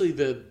obviously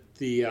the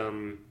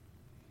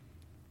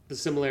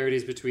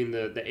similarities between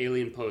the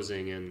alien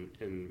posing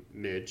and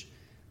Midge.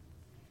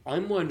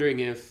 I'm wondering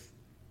if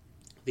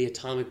the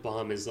atomic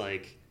bomb is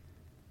like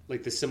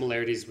the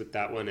similarities with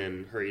that one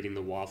and her eating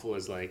the waffle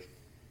is like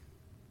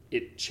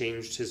it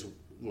changed his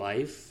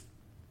life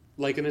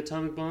like an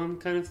atomic bomb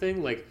kind of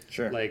thing. Like,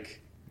 sure.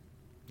 Like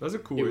that's a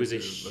cool it way was to a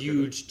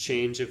huge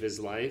change of his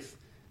life.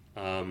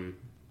 And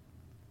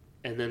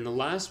then the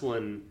last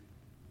one,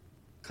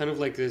 kind of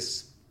like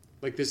this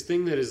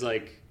thing that is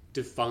like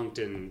defunct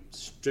and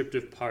stripped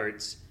of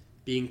parts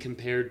being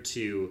compared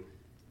to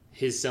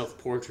his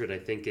self-portrait, I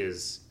think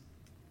is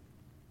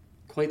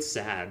quite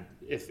sad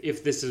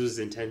if this was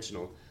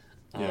intentional.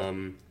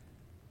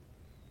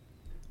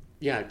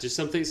 Just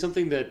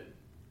something that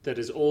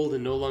is old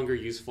and no longer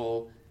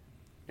useful,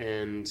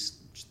 and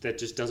that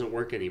just doesn't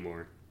work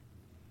anymore.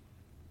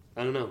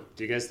 I don't know.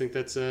 Do you guys think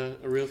that's a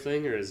real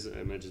thing, or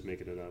am I just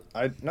making it up?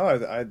 I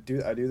do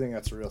think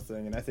that's a real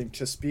thing, and I think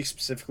to speak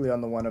specifically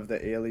on the one of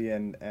the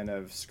alien and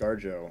of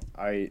ScarJo,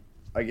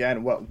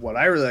 what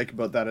I really like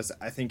about that is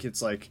I think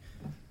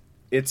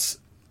it's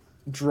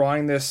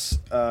drawing this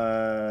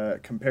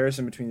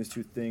comparison between these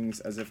two things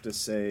as if to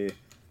say,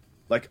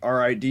 like,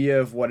 our idea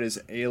of what is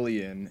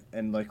alien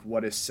and like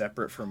what is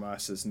separate from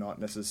us is not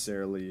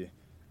necessarily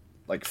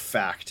like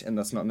fact, and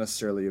that's not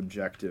necessarily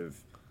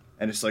objective,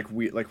 and it's like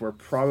we're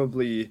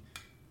probably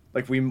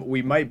like we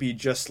might be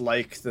just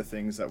like the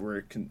things that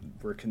we're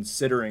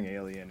considering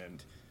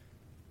alien,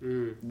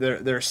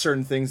 There are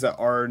certain things that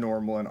are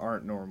normal and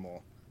aren't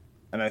normal,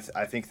 and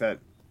I think that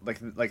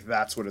like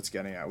that's what it's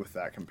getting at with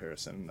that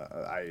comparison.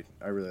 I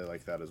really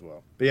like that as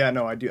well. But yeah,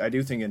 no, I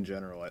do think in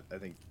general, I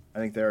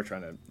think they're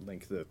trying to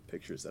link the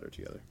pictures that are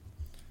together.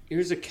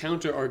 Here's a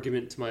counter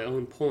argument to my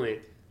own point.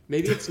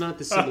 Maybe it's not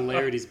the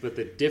similarities, but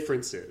the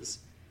differences.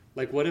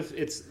 Like, what if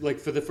it's like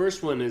for the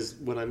first one is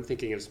what I'm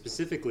thinking of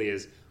specifically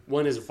is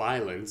one is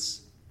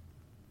violence,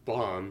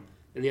 bomb,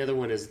 and the other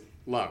one is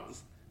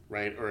love,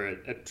 right, or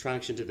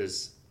attraction to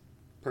this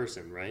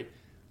person, right?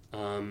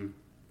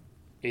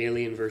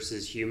 Alien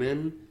versus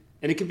human,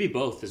 and it can be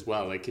both as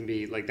well. It can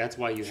be like that's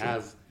why you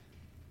have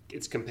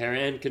it's compare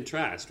and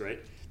contrast, right?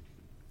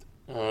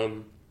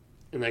 And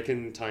that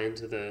can tie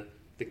into the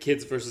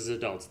kids versus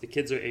adults. The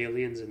kids are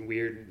aliens and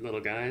weird little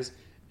guys,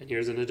 and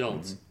here's an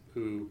adult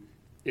who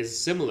is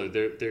similar.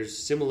 There's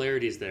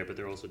similarities there, but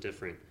they're also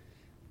different.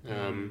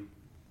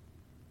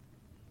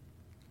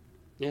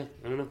 Yeah,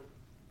 I don't know.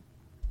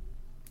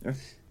 Yeah.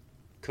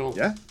 Cool.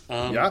 Yeah.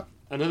 Yeah.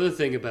 Another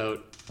thing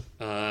about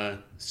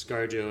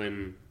ScarJo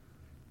and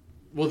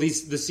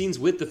the scenes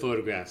with the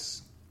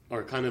photographs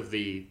are kind of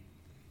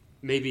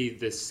maybe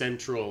the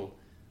central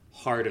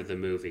heart of the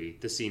movie.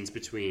 The scenes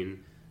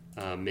between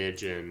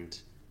Midge and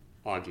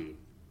Augie,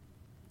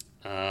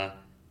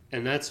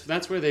 and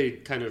that's where they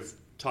kind of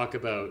talk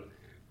about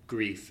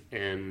grief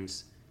and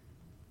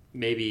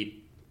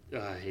maybe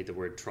I hate the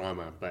word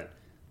trauma, but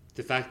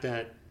the fact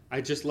that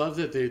I just love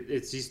that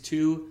it's these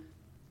two,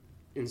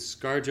 in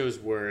ScarJo's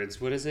words,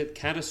 what is it?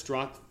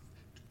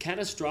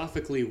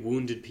 Catastrophically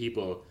wounded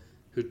people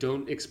who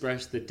don't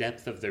express the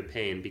depth of their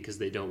pain because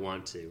they don't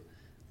want to.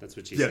 That's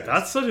what she says. Yeah,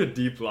 that's such a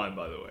deep line,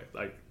 by the way.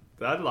 Like,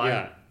 that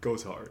line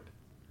goes hard.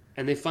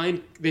 And they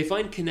find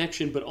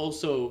connection, but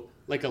also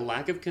like a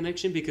lack of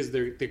connection because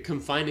they're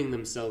confining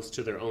themselves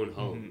to their own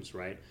homes,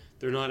 right?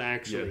 They're not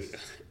actually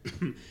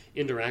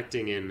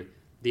interacting in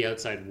the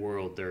outside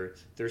world.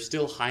 They're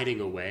still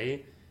hiding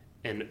away,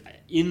 and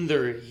in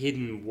their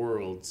hidden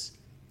worlds,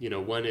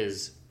 one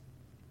is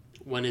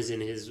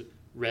in his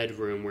red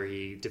room where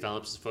he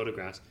develops his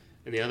photographs,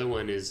 and the other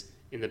one is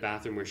in the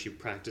bathroom where she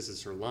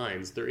practices her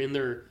lines. They're in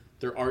their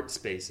art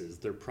spaces,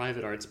 their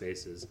private art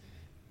spaces,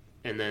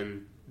 and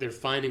then they're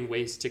finding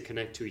ways to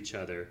connect to each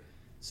other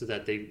so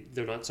that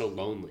they're not so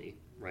lonely,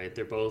 right?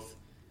 They're both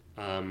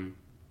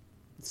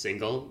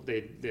single,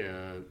 they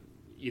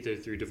either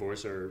through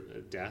divorce or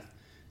death,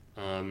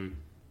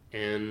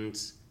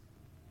 and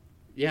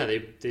yeah,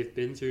 they've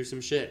been through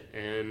some shit,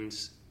 and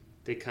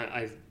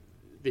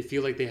they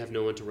feel like they have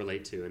no one to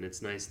relate to, and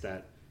it's nice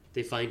that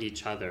they find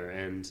each other.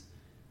 And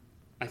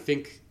I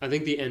think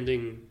the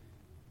ending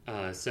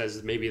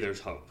says maybe there's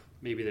hope.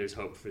 Maybe there's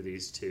hope for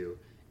these two,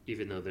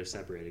 even though they're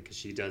separated, because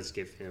she does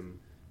give him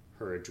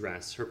her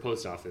address, her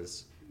post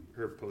office,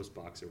 her post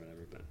box or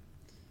whatever. But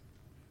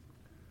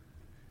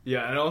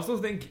yeah, and I also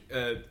think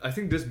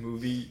this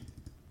movie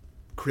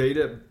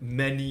created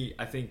many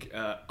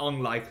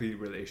unlikely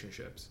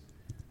relationships.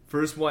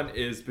 First one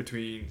is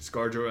between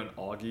ScarJo and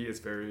Augie. It's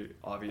very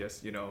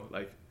obvious,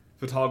 like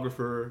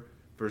photographer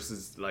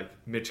versus like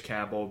Mitch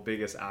Campbell,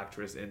 biggest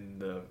actress in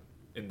the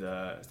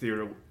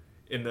theater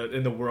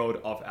in the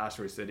world of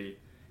Asteroid City.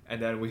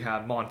 And then we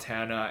have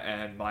Montana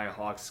and Maya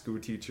Hawke's school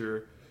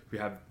teacher. We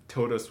have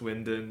Tilda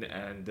Swinton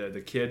and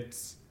the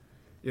kids.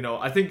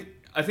 I think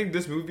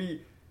this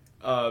movie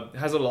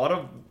has a lot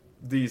of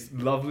these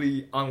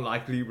lovely,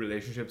 unlikely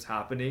relationships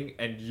happening,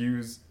 and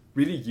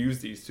really use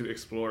these to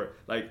explore.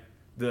 Like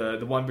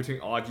the one between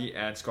Augie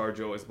and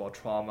ScarJo is about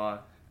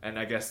trauma, and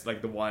I guess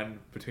like the one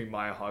between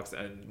Maya Hawke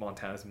and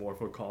Montana is more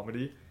for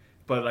comedy.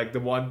 But like the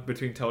one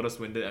between Tilda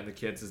Swinton and the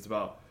kids is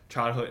about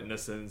childhood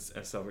innocence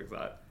and stuff like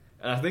that.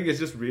 And I think it's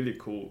just really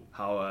cool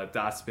how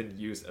that's been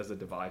used as a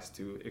device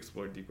to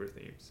explore deeper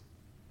themes.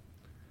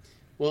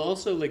 Well,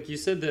 also, like you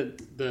said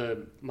that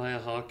the Maya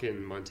Hawke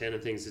and Montana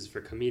things is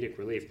for comedic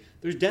relief.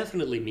 There's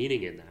definitely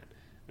meaning in that.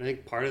 And I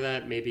think part of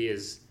that maybe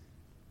is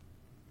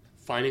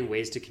finding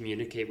ways to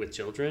communicate with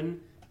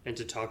children and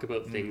to talk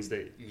about things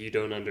that you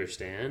don't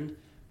understand,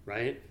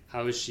 right?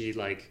 How is she,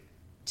 like,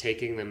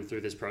 taking them through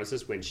this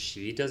process when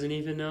she doesn't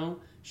even know?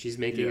 She's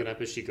making it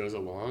up as she goes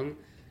along.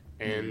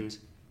 And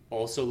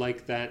also,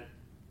 like, that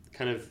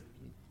kind of...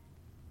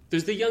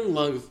 There's the young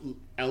love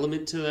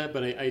element to that,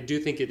 but I do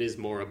think it is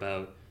more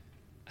about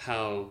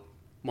how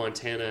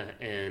Montana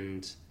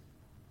and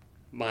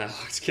Maya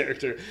Hawke's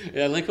character...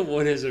 I like how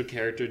one is a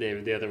character name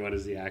and the other one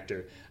is the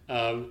actor.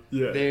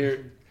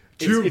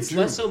 It's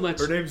less so much...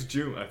 Her name's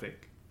June, I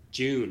think.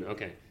 June,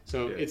 okay.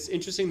 So it's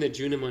interesting that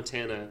June and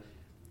Montana,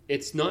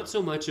 it's not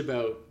so much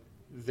about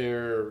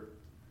their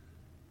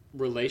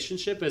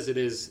relationship as it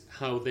is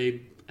how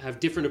they have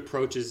different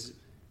approaches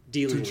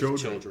dealing with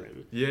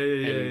children.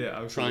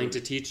 Yeah. Trying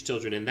to teach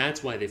children, and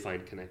that's why they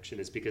find connection,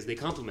 is because they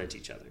complement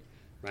each other,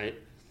 right?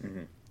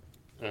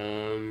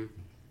 Mm-hmm.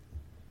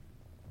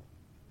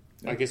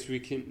 I guess we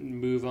can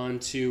move on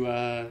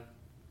to...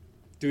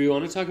 do we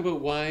want to talk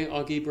about why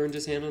Augie burned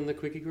his hand on the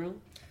quickie grill?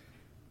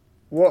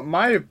 Well,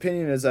 my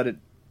opinion is that it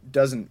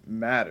doesn't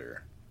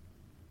matter.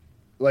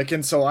 Like,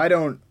 and so I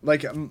don't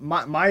like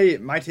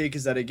my take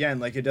is that, again,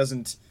 like,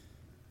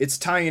 it's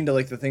tying into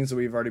like the things that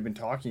we've already been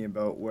talking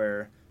about,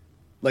 where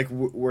like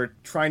we're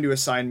trying to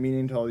assign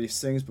meaning to all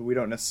these things, but we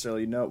don't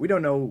necessarily know. We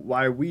don't know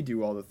why we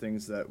do all the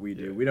things that we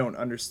do. We don't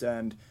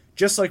understand,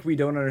 just like we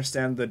don't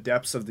understand the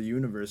depths of the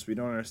universe. We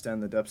don't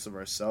understand the depths of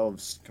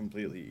ourselves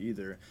completely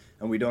either,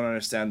 and we don't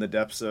understand the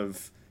depths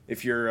of.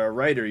 If you're a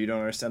writer, you don't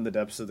understand the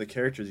depths of the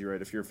characters you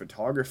write. If you're a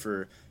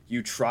photographer,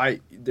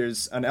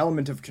 there's an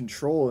element of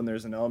control and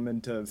there's an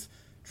element of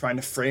trying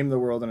to frame the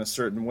world in a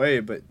certain way,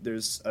 but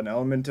there's an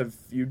element of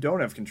you don't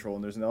have control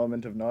and there's an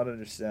element of not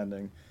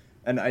understanding.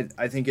 And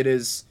I think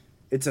it's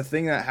a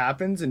thing that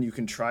happens and you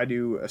can try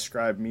to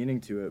ascribe meaning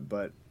to it,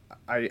 but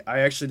I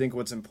actually think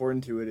what's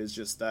important to it is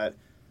just that,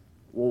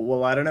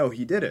 well, I don't know,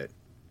 he did it.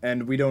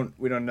 And we don't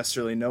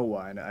necessarily know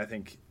why. And I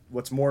think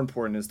what's more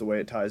important is the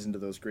way it ties into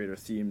those greater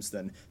themes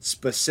than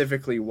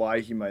specifically why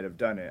he might have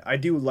done it. I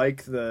do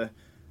like the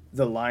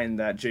line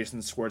that Jason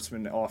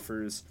Schwartzman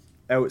offers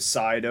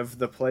outside of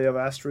the play of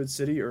Asteroid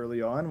City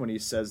early on, when he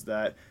says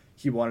that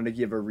he wanted to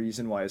give a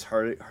reason why his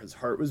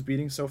heart was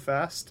beating so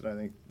fast. And I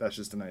think that's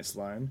just a nice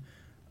line.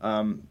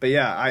 But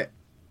yeah,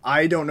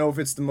 I don't know if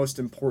it's the most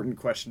important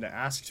question to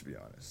ask, to be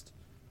honest.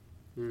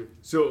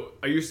 So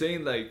are you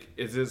saying, like,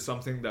 is this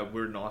something that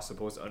we're not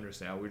supposed to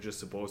understand? We're just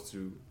supposed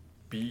to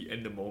be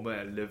in the moment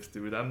and live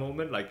through that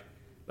moment, like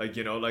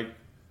you know, like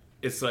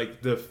it's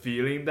like the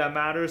feeling that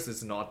matters.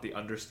 It's not the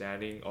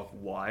understanding of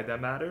why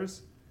that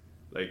matters.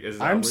 Like, is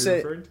that what you're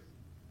referring to?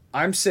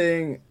 I'm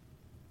saying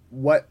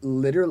what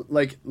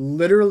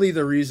literally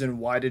the reason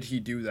why did he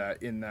do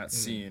that in that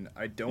scene,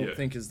 I don't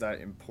think is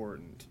that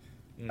important.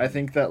 I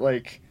think that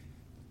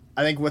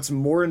I think what's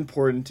more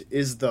important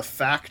is the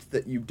fact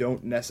that you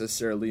don't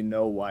necessarily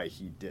know why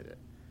he did it.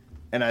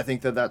 And I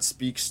think that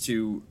speaks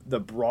to the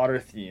broader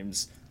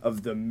themes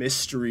of the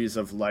mysteries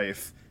of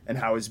life and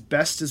how, as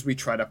best as we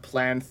try to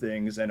plan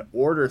things and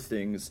order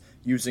things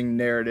using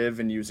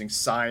narrative and using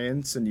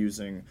science and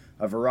using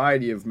a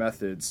variety of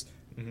methods,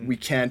 we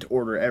can't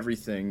order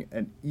everything,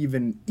 and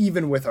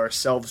even with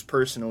ourselves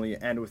personally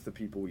and with the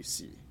people we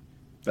see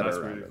that That's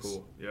are around really us.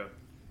 cool. Yeah.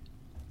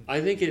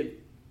 I think it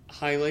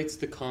highlights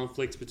the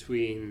conflict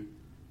between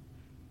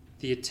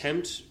the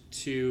attempt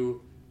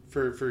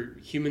for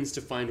humans to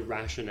find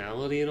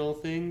rationality in all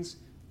things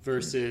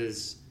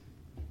versus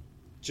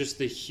just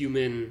the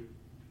human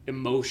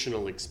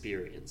emotional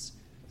experience.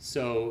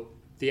 So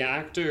the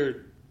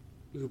actor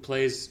who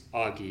plays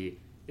Augie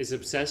is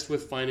obsessed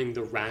with finding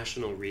the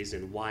rational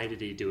reason. Why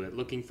did he do it?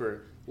 Looking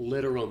for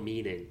literal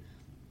meaning.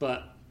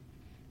 But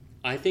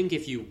I think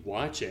if you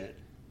watch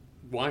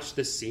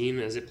the scene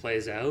as it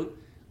plays out,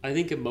 I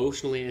think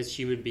emotionally as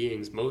human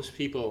beings, most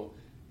people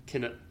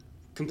can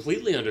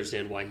completely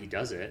understand why he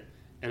does it.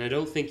 And I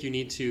don't think you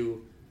need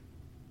to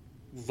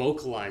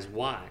vocalize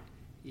why.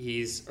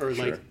 It's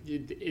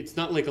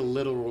not like a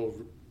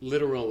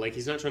literal, like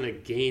he's not trying to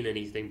gain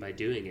anything by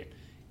doing it.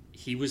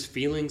 He was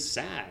feeling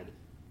sad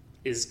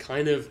is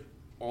kind of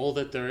all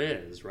that there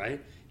is,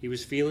 right? He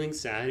was feeling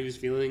sad, he was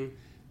feeling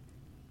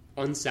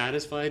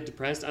unsatisfied,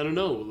 depressed. I don't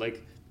know,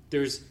 like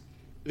there's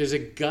a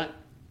gut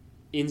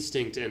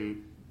instinct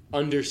and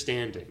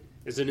understanding.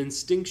 There's an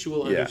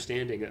instinctual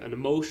understanding, an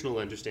emotional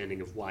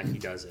understanding of why he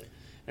does it.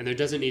 And there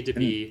doesn't need to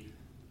be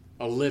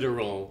a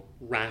literal,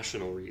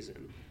 rational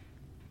reason.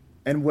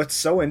 And what's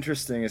so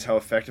interesting is how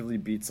effectively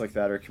beats like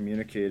that are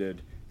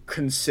communicated,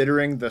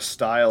 considering the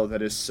style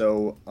that is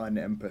so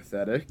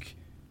unempathetic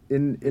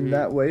in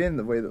that way, in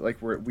the way that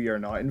like we are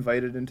not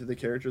invited into the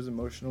characters'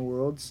 emotional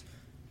worlds.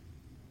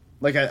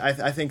 Like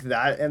I think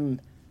that,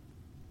 and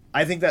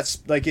I think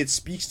that's like it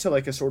speaks to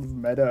like a sort of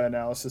meta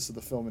analysis of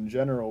the film in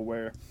general,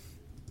 where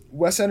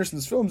Wes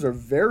Anderson's films are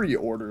very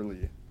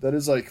orderly. That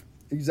is like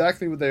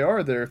exactly what they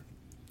are. They're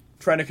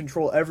trying to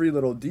control every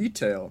little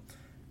detail,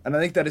 and I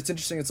think that it's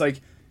interesting. It's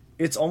like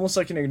it's almost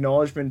like an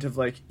acknowledgement of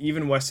like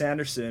even Wes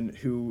Anderson,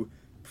 who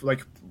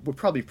like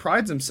probably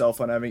prides himself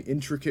on having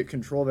intricate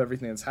control of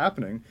everything that's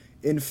happening,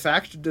 in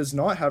fact does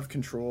not have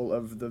control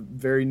of the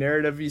very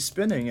narrative he's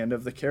spinning and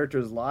of the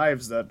characters'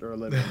 lives that are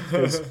living.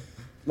 Because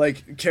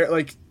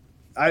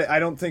I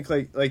don't think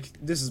like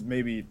this is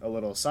maybe a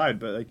little aside,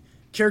 but like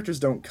characters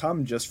don't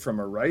come just from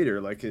a writer.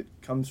 Like it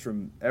comes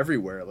from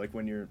everywhere. Like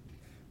when you're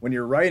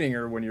writing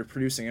or when you're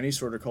producing any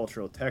sort of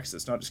cultural text,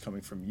 it's not just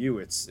coming from you.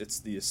 It's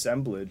the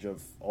assemblage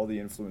of all the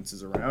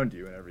influences around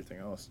you and everything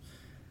else.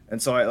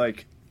 And so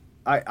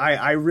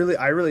I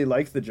really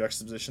like the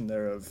juxtaposition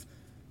there of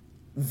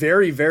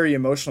very, very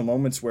emotional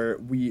moments where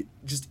we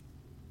just,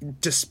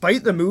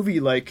 despite the movie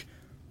like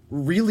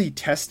really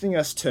testing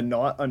us to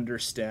not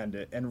understand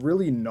it and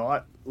really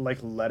not like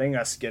letting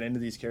us get into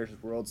these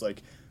characters' worlds,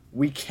 like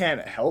we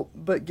can't help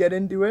but get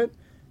into it.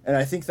 And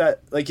I think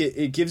that like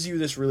it gives you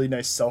this really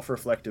nice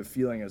self-reflective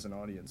feeling as an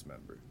audience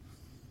member.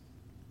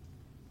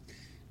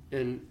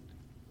 And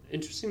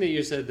interesting that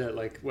you said that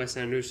like Wes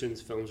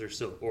Anderson's films are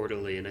so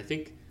orderly, and I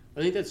think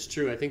that's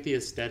true. I think the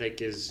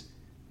aesthetic is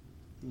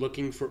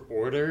looking for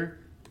order,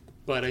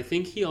 but I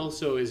think he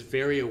also is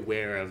very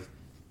aware of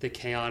the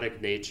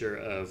chaotic nature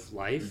of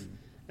life,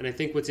 And I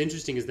think what's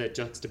interesting is that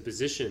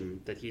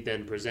juxtaposition that he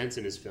then presents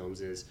in his films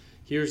is,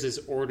 here's this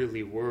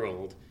orderly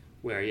world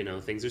where, you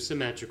know, things are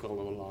symmetrical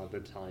a lot of the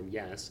time,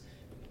 yes,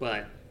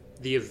 but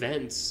the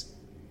events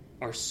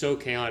are so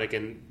chaotic,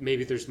 and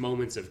maybe there's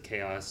moments of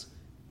chaos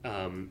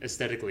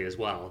aesthetically as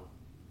well.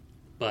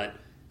 But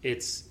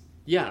it's,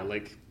 yeah,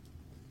 like,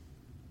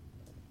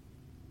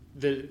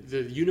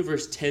 the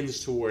universe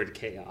tends toward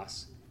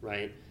chaos,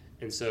 right?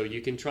 And so you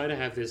can try to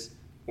have this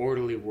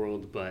orderly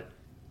world, but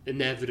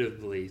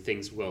inevitably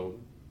things will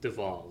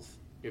devolve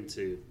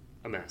into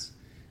a mess.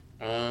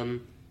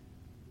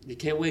 You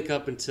can't wake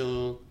up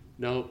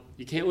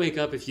you can't wake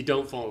up if you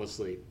don't fall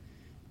asleep.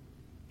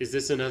 Is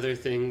this another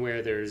thing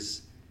where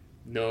there's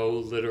no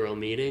literal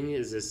meaning?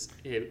 Is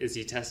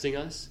he testing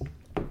us?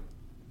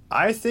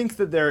 I think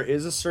that there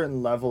is a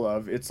certain level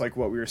of, it's like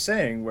what we were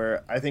saying,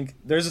 where I think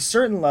there's a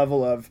certain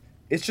level of,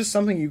 it's just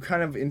something you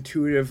kind of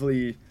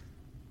intuitively,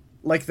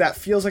 like, that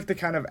feels like the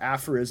kind of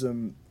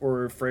aphorism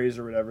or phrase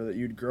or whatever that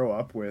you'd grow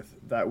up with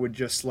that would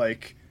just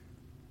like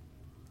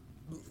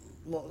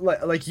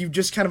you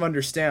just kind of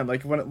understand,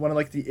 like one of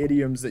like the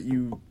idioms that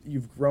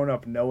you've grown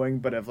up knowing,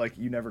 but have like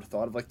you never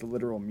thought of like the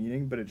literal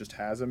meaning, but it just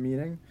has a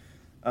meaning.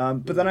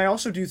 But then I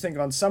also do think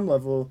on some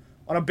level,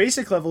 on a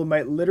basic level, it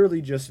might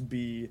literally just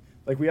be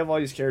like, we have all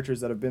these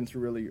characters that have been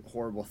through really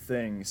horrible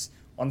things.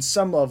 On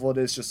some level, it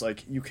is just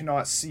like, you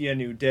cannot see a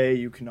new day,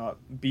 you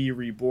cannot be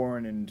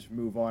reborn and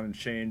move on and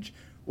change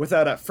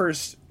without at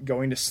first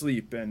going to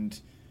sleep. And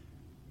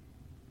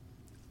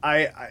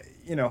I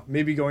you know,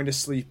 maybe going to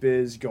sleep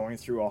is going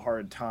through a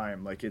hard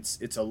time. Like, it's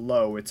a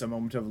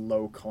moment of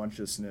low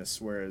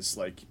consciousness, whereas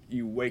like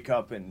you wake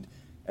up and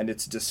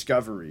it's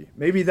discovery.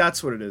 Maybe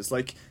that's what it is.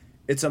 Like,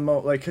 it's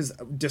because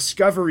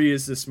discovery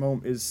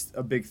is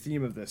a big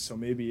theme of this. So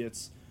maybe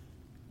it's,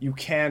 you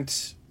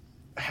can't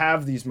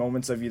have these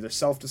moments of either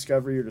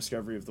self-discovery or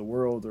discovery of the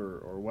world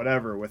or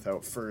whatever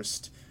without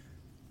first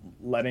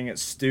letting it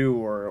stew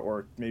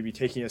or maybe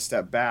taking a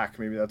step back.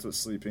 Maybe that's what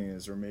sleeping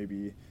is, or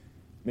maybe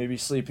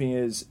sleeping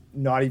is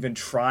not even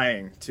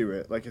trying to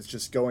it. Like, it's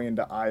just going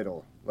into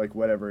idle, like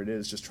whatever it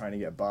is, just trying to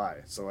get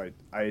by. So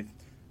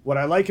what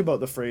I like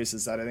about the phrase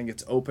is that I think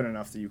it's open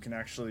enough that you can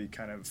actually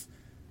kind of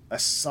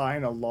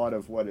assign a lot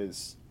of what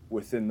is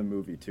within the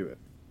movie to it.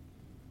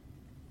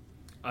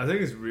 I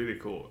think it's really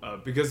cool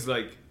because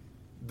like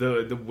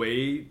the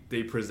way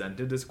they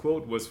presented this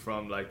quote was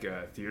from like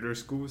a theater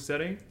school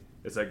setting.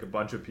 It's like a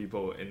bunch of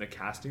people in the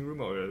casting room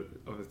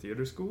of a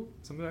theater school,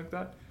 something like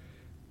that.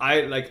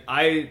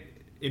 I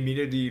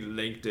immediately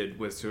linked it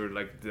with sort of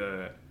like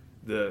the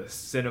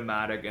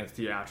cinematic and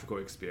theatrical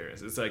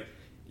experience. It's like,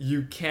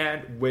 you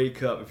can't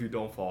wake up if you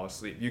don't fall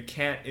asleep. You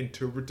can't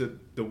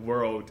interpret the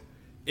world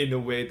in a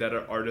way that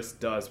an artist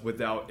does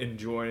without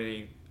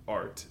enjoying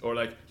art, or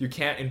like you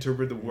can't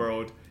interpret the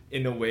world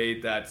in a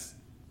way that's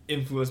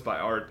influenced by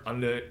art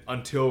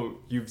until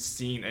you've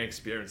seen and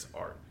experienced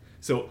art.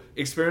 So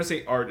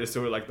experiencing art is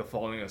sort of like the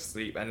falling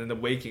asleep, and then the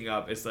waking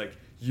up is like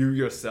you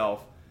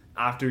yourself,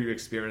 after you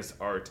experience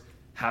art,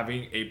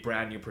 having a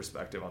brand new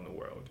perspective on the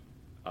world.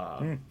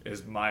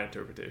 Is my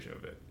interpretation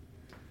of it.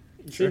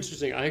 It's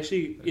interesting. I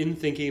actually, in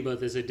thinking about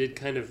this, I did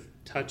kind of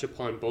touch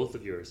upon both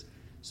of yours.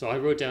 So I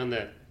wrote down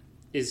that,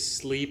 is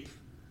sleep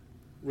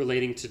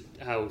relating to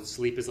how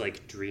sleep is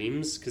like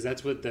dreams? Because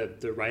that's what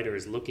the writer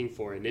is looking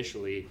for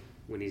initially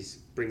when he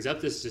brings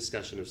up this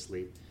discussion of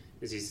sleep,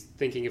 is he's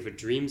thinking of a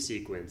dream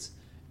sequence.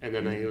 And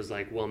then I was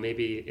like, well,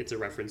 maybe it's a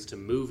reference to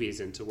movies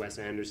and to Wes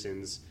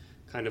Anderson's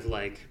kind of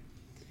like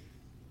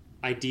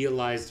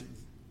idealized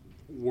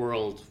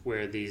world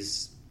where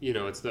these, you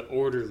know, it's the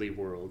orderly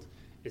world.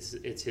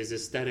 It's his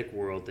aesthetic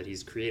world that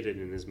he's created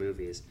in his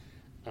movies.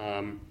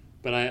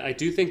 But I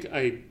do think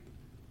I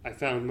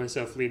found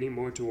myself leaning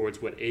more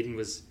towards what Aiden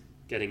was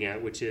getting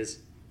at, which is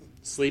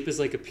sleep is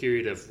like a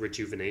period of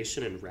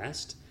rejuvenation and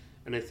rest.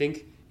 And I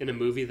think in a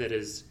movie that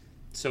is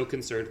so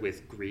concerned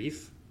with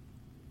grief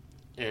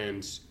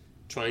and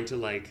trying to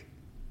like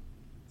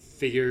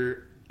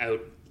figure out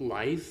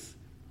life,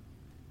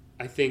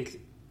 I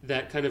think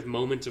that kind of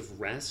moment of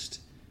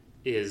rest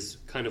is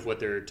kind of what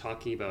they're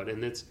talking about.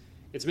 And it's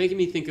making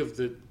me think of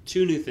the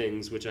two new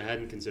things which I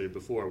hadn't considered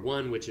before.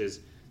 One, which is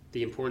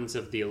the importance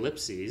of the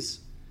ellipses,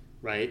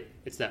 right?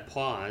 It's that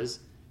pause.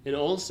 And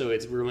also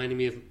it's reminding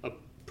me of a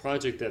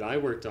project that I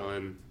worked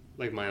on,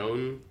 like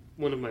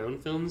one of my own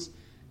films.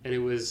 And it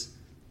was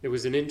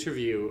an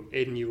interview.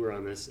 Aiden, you were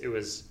on this. It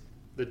was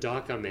the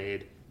doc I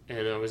made,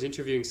 and I was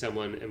interviewing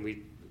someone,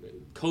 and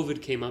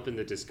COVID came up in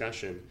the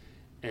discussion,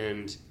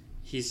 and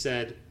he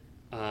said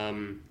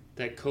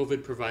that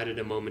COVID provided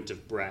a moment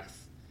of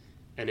breath,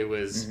 and it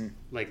was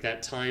like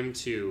that time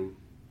to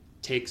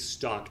take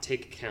stock,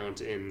 take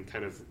account, and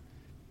kind of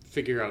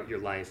figure out your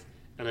life.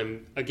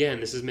 And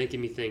this is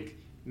making me think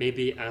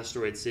maybe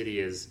Asteroid City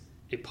is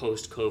a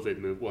post-COVID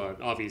movie. Well,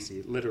 obviously,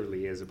 it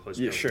literally is a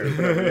post-COVID. Yeah, sure.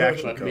 But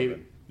reaction but COVID.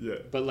 Maybe, Yeah.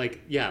 But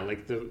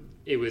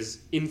it was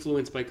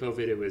influenced by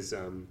COVID. It was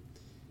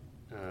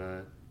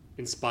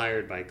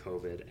inspired by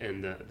COVID,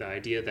 and the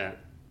idea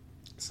that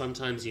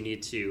sometimes you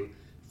need to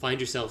find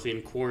yourself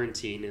in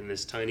quarantine in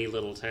this tiny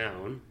little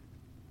town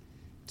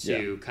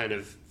to kind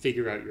of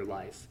figure out your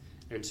life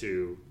and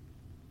to,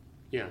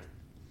 I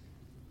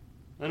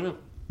don't know.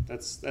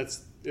 That's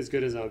as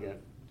good as I'll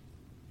get.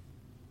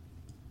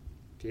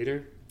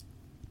 Peter,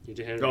 you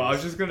your hand. No, I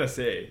was just gonna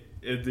say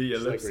the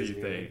ellipse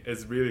thing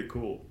is really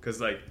cool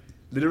because like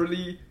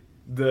literally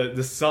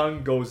the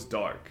sun goes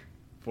dark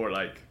for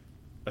like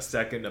a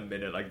second, a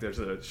minute. Like there's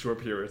a short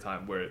period of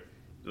time where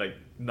like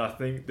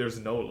nothing, there's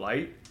no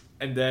light,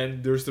 and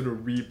then there's sort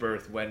of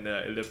rebirth when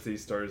the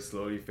ellipse starts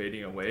slowly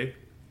fading away.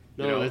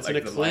 No, that's like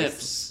an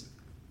eclipse.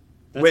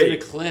 That's an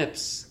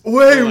eclipse.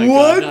 Wait, oh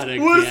what? God,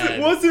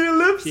 What's the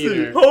ellipse?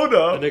 Peter, Hold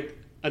up.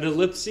 An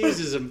ellipses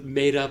is a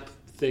made-up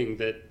thing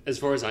that, as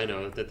far as I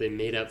know, that they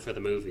made up for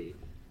the movie.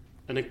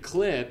 An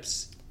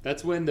eclipse,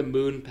 that's when the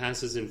moon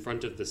passes in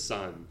front of the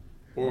sun.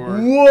 Or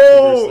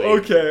whoa!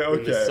 Okay.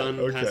 The sun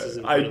passes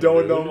in front I of the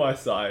don't moon. know my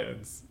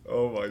science.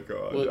 Oh my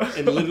god! Well,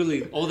 and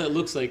literally, all that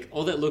looks like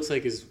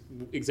is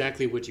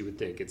exactly what you would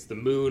think. It's the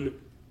moon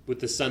with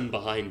the sun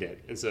behind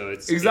it, and so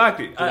it's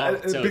exactly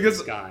because the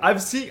sky.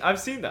 I've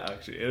seen that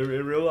actually in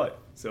real life.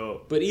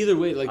 So, but either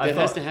way, like that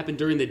has to happen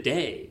during the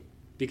day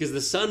because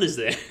the sun is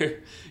there.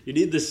 You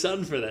need the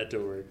sun for that to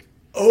work.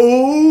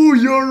 Oh,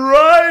 you're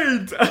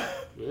right.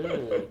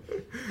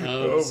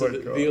 So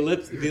the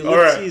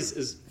ellipses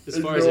is, as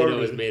far as I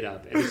know, is made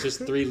up, and it's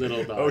just 3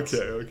 little dots.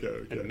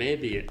 Okay. And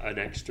maybe an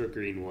extra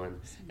green one.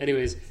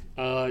 Anyways,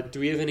 do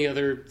we have any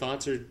other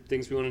thoughts or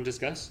things we want to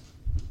discuss?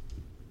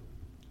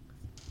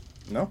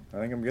 No, I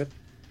think I'm good.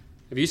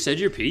 Have you said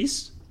your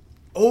piece?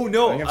 Oh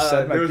no, I think I've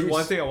said my there's piece.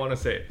 one thing I want to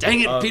say.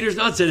 Dang it, Peter's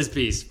not said his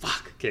piece.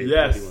 Fuck. Okay.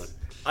 Yes.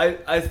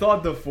 I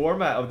thought the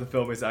format of the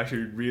film is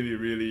actually really,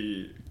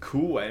 really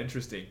cool and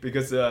interesting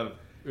because what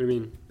do you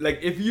mean? Like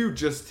if you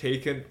just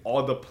taken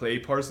all the play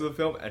parts of the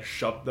film and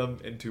shoved them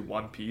into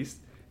one piece,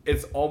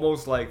 it's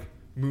almost like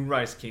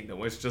Moonrise Kingdom,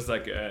 where it's just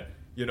like an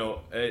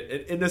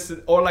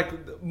innocent, or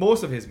like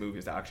most of his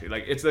movies actually.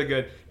 Like it's like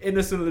an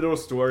innocent little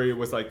story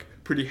with like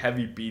pretty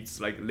heavy beats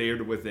like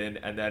layered within,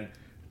 and then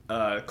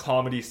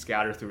comedy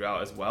scattered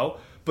throughout as well.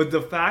 But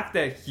the fact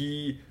that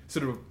we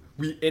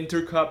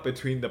intercut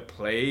between the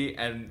play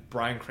and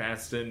Bryan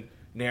Cranston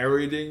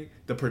narrating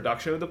the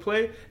production of the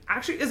play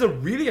actually is a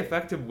really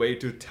effective way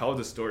to tell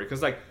the story,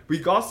 because like we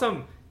got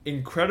some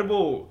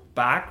incredible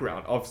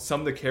background of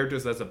some of the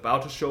characters that's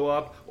about to show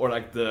up, or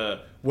like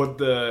what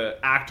the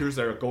actors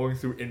are going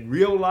through in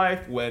real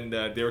life when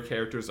their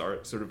characters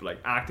are sort of like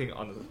acting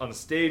on the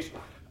stage,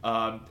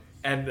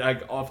 and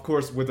like of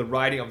course with the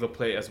writing of the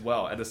play as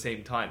well at the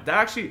same time. That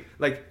actually,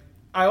 like,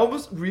 I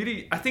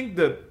think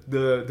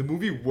the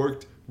movie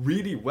worked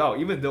really well,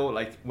 even though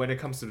like when it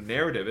comes to the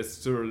narrative it's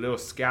sort of a little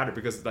scattered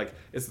because like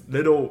it's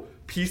little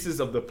pieces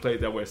of the play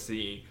that we're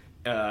seeing,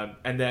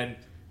 and then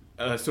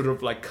sort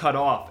of like cut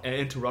off and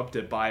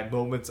interrupted by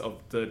moments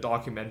of the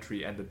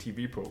documentary and the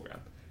TV program.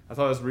 I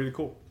thought it was really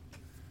cool.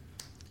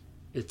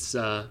 It's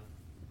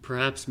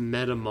perhaps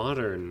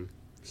meta-modern,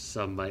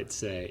 some might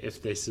say,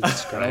 if they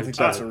subscribe. I don't think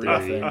that's a real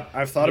thing.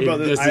 I've thought about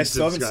this. I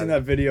still haven't seen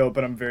that video,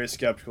 but I'm very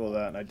skeptical of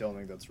that, and I don't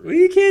think that's real. Well,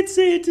 you can't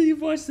say it till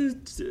you've watched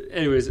this.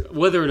 Anyways,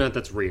 whether or not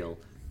that's real,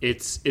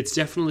 it's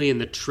definitely in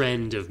the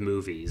trend of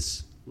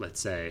movies, let's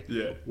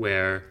say,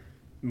 where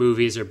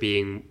movies are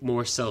being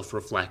more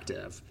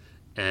self-reflective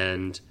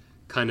and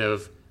kind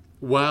of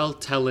while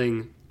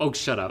telling... Oh,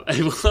 shut up.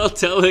 While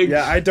telling...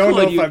 Yeah, I don't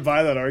know if I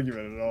buy that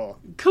argument at all.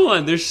 Come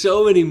on, there's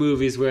so many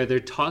movies where they're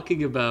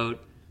talking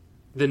about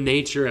the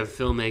nature of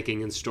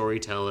filmmaking and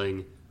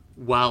storytelling,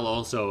 while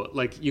also,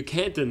 like, you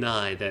can't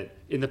deny that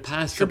in the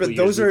past couple of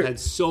years we've had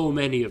so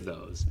many of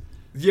those.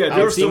 Yeah,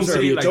 Alex, there's so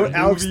many, like,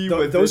 Alex,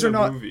 those are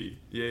not movie.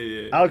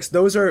 Yeah. Alex,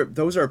 those are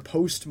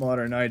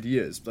postmodern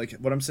ideas. Like,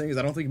 what I'm saying is,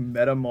 I don't think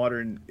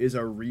meta-modern is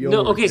a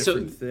real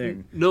different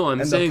thing. No,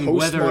 I'm saying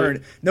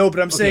whether... No, but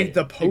I'm saying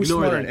the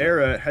postmodern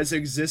era has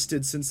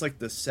existed since, like,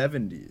 the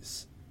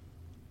 70s.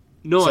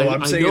 No, so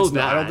I'm saying know it's that.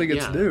 Not, I don't think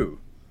it's new.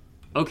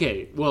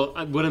 Okay, well,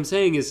 what I'm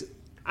saying is,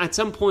 at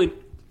some point,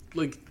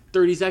 like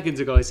 30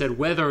 seconds ago, I said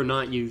whether or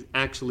not you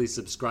actually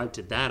subscribe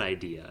to that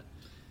idea,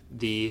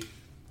 the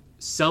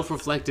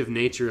self-reflective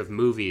nature of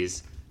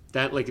movies,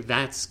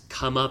 that's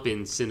come up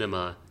in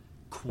cinema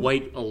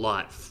quite a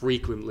lot,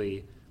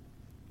 frequently,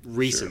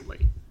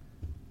 recently.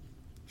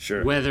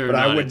 Sure. Whether or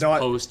not it's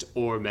post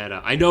or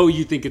meta. I know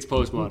you think it's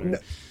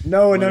postmodern.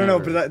 No,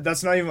 but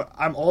that's not even...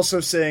 I'm also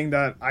saying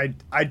that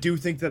I do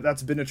think that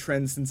that's been a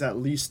trend since at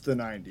least the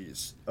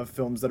 90s of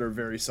films that are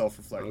very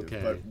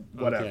self-reflective, but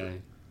whatever.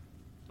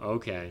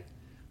 Okay.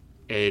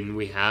 And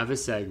we have a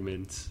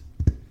segment.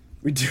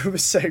 We do have a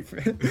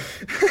segment.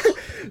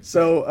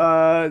 So,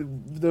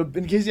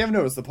 in case you haven't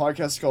noticed, the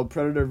podcast is called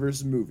Predator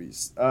vs.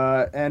 Movies.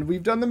 And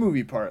we've done the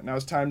movie part. Now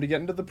it's time to get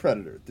into the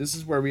Predator. This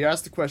is where we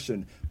ask the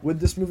question,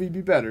 would this movie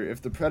be better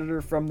if the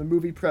Predator from the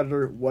movie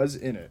Predator was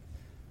in it?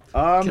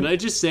 Can I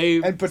just say,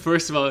 but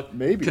first of all,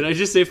 maybe. Can I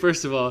just say,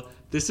 first of all,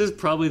 this is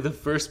probably the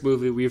first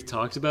movie we've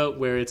talked about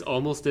where it's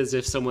almost as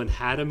if someone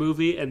had a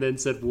movie and then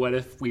said, what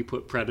if we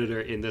put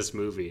Predator in this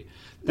movie?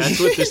 That's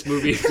what this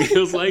movie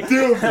feels like.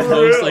 Dude,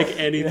 most like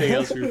anything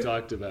else we've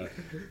talked about.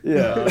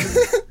 Yeah.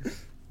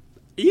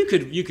 You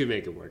could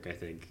make it work, I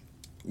think.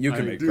 You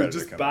can make Dude, Predator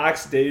just come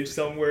backstage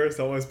somewhere,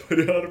 someone's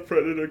putting on a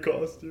Predator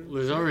costume.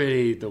 There's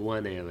already the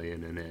one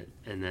alien in it,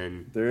 and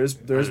then There's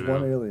don't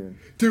one know. alien.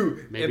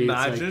 Dude, Maybe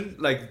imagine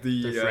like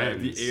they're the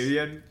friends.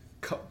 alien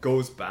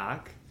goes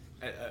back.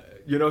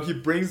 You know, he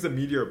brings the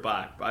meteor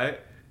back, right?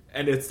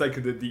 And it's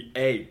like the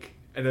egg,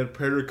 and then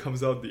Predator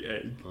comes out the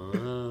egg.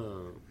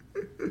 Oh.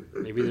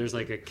 Maybe there's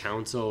like a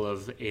council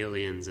of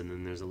aliens, and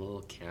then there's a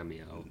little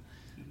cameo.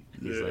 And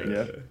he's like,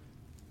 Yeah.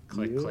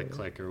 click, click,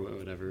 click, or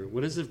whatever.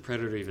 What does a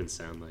Predator even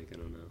sound like? I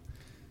don't know.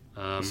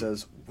 He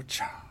says,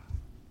 "Wacha."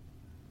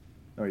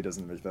 No, he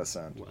doesn't make that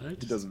sound. What? He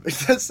doesn't make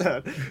that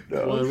sound.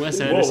 No. Well, in Wes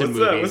Whoa, Anderson what's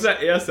that? movies, What's that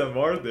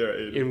ASMR there,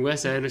 Aiden? in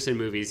Wes Anderson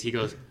movies, he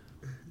goes,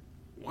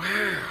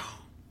 "Wow."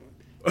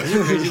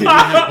 Isn't it crazy that you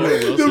have Owen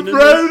Wilson in The this?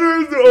 Predator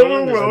is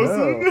Owen I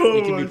Wilson. know. Oh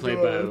He can be my played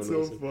God, by Owen that's so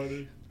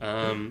Wilson.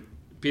 funny.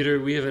 Peter,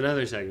 we have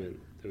another segment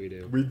that we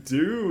do. We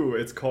do.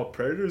 It's called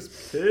Predator's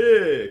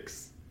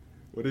Picks.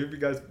 What have you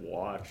guys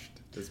watched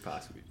this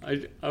past week?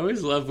 I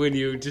always love when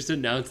you just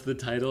announce the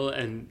title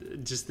and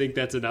just think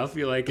that's enough.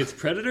 You're like, it's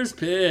Predator's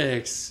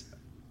Picks.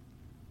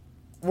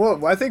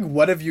 Well, I think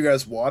what have you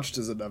guys watched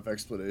is enough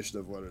explanation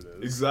of what it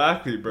is.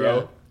 Exactly, bro.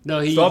 Yeah. No,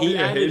 he Stop being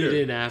a added hater.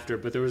 it in after,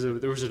 but there was an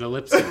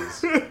ellipsis.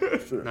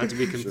 Sure. Not to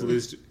be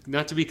confused.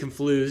 Not to be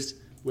confused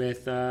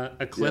with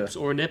eclipse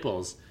or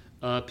nipples.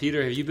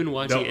 Peter, have you been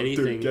watching No,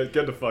 anything? dude,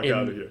 get the fuck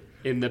out of here.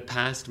 In the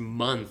past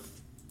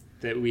month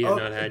that we have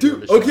not had dude, you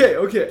on the show.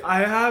 okay. I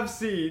have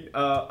seen.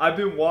 I've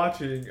been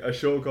watching a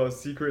show called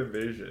Secret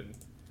Invasion,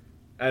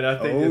 and I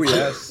think. Oh it's,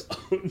 yes.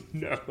 Oh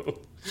no.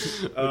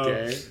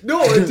 Okay.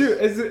 No, dude,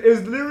 it's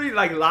literally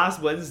like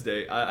last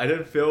Wednesday. I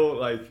didn't feel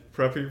like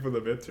prepping for the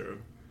midterm,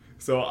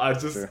 so I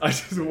just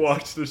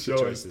watched the show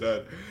choices.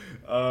 instead.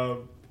 I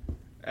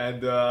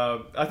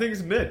think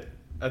it's mid.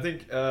 I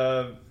think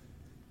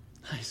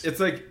Nice. it's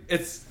like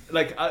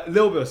a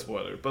little bit of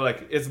spoiler, but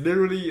like it's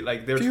literally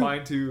like they're Phew.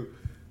 trying to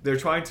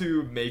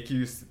make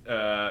you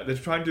they're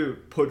trying to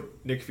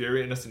put Nick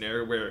Fury in a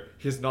scenario where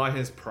he's not in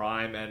his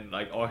prime and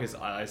like all his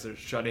allies are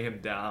shutting him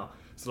down,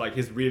 so like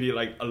he's really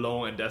like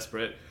alone and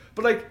desperate.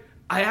 But like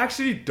I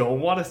actually don't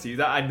want to see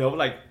that. I know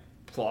like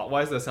plot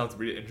wise that sounds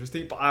really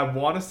interesting, but I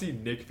want to see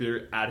Nick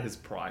Fury at his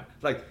prime,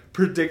 like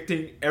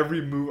predicting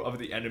every move of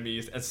the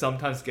enemies and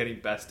sometimes getting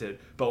bested,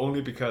 but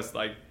only because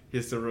like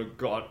he's sort of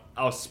got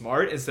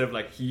outsmart instead of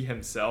like he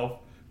himself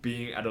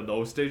being at a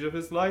low stage of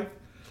his life.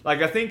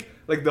 Like I think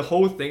like the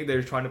whole thing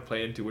they're trying to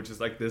play into, which is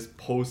like this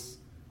post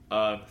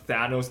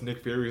Thanos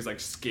Nick Fury is like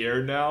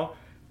scared now.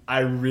 I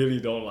really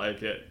don't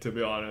like it, to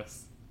be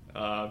honest.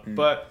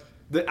 But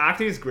the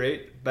acting is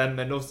great. Ben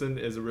Mendelsohn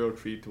is a real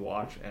treat to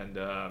watch, and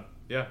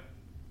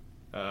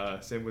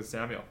same with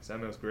Samuel.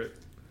 Samuel's great.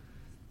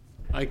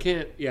 I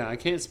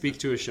can't speak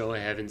to a show I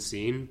haven't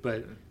seen,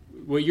 but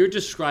what you're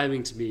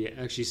describing to me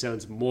actually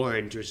sounds more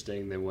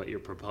interesting than what you're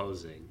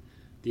proposing.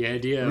 The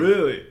idea of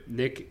Really?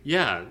 Nick,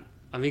 yeah.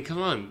 I mean, come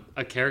on.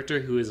 A character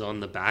who is on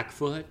the back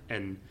foot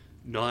and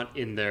not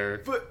in their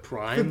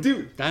prime. But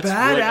dude, that's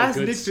badass what a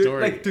good Nick story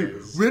Fury. Like, dude,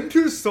 is.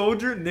 Winter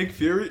Soldier Nick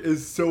Fury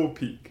is so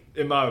peak,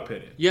 in my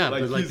opinion. Yeah,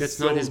 but like he's that's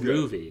so not his good.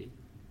 movie.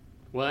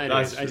 Well,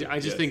 anyways, That's true, I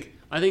just yes.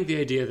 think the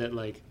idea that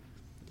like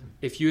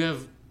if you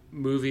have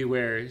movie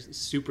where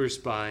super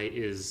spy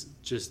is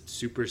just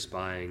super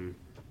spying,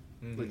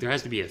 like there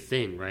has to be a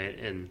thing, right?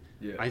 And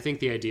Yeah. I think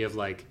the idea of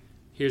like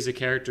here's a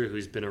character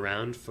who's been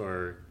around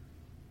for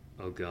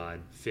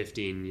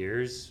 15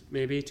 years,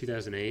 maybe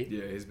 2008.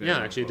 Yeah, he's been Yeah,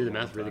 around actually, I for did a the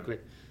long math really time.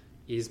 quick.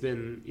 He's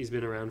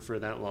been around for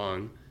that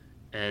long,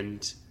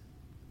 and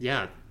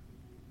yeah,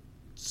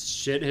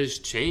 shit has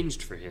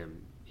changed for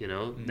him. You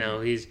know,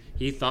 now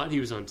he thought he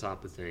was on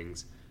top of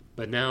things,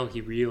 but now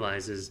he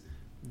realizes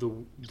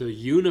the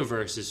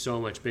universe is so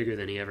much bigger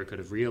than he ever could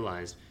have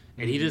realized,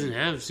 and he doesn't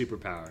have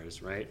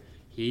superpowers, right?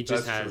 He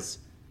just That's has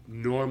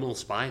normal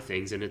spy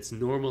things, and it's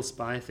normal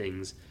spy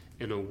things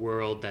in a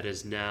world that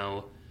is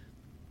now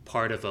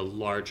part of a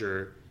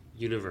larger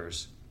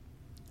universe.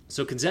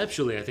 So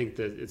conceptually, I think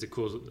that it's a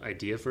cool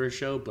idea for a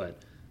show,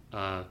 but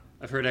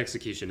I've heard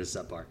execution is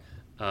subpar.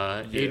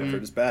 Aiden, I've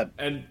heard it's bad.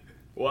 And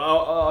well,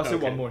 I'll say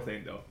Okay. one more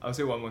thing though. I'll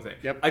say one more thing.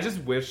 Yep. I just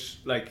wish,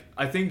 like,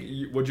 I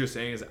think what you're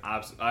saying is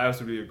I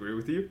absolutely agree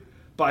with you,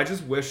 but I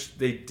just wish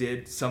they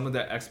did some of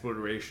that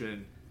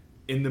exploration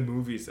in the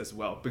movies as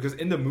well, because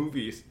in the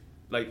movies,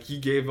 like, he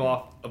gave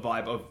off a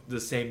vibe of the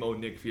same old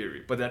Nick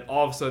Fury, but then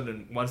all of a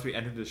sudden, once we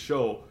enter the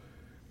show,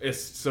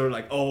 it's sort of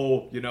like,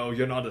 oh, you know,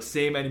 you're not the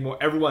same anymore.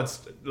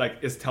 Everyone's like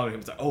is telling him,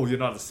 it's like, oh, you're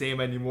not the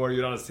same anymore.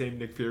 You're not the same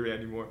Nick Fury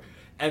anymore,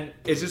 and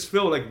it just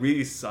feels like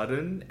really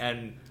sudden.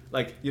 And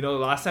like, you know,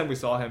 last time we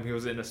saw him, he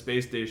was in a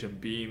space station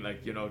being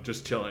like, you know,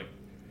 just chilling,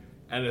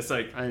 and it's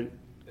like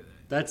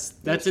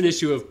That's an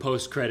issue of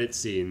post-credit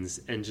scenes,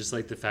 and just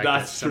like the fact that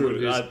That's someone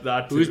true. who's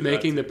That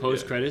making too, the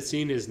post-credit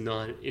scene is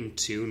not in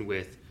tune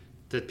with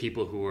the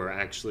people who are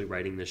actually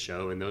writing the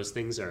show, and those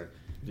things are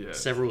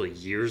several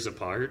years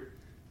apart.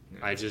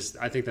 Yeah.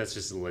 I think that's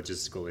just a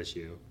logistical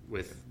issue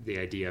with the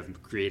idea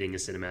of creating a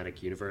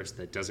cinematic universe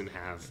that doesn't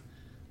have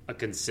a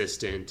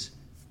consistent,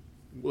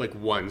 like,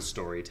 one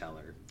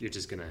storyteller. You're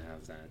just gonna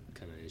have that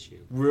kind of issue.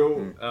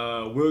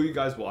 Will you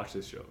guys watch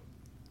this show?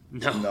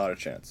 No, Not a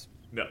chance.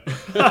 No.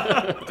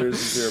 There's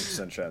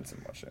 0% chance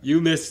in watching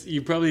it.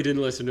 You probably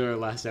didn't listen to our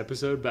last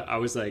episode, but I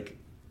was like,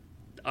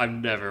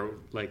 I'm never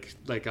like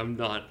I'm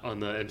not on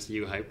the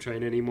MCU hype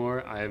train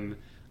anymore.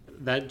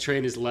 That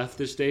train has left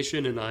the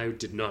station, and I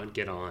did not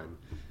get on.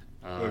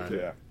 Okay.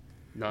 Yeah.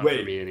 Not for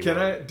me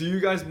anymore. Do you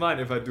guys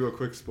mind if I do a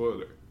quick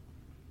spoiler?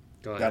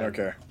 Go ahead. I don't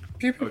care.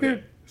 Pew, pew, Okay.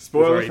 pew.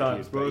 Spoiler We've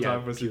already time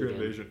peed, for but Secret pew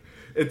again. Invasion.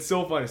 It's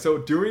so funny. So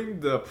during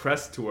the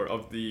press tour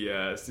of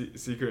the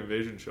Secret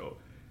Invasion show,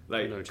 I know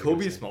like what you're Kobe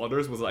gonna say.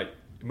 Smulders was like,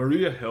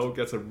 Maria Hill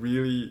gets a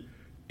really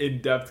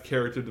in-depth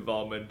character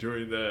development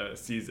during the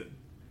season,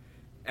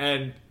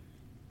 and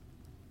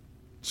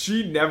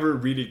she never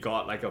really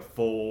got like a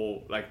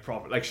full like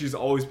proper, like she's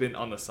always been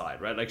on the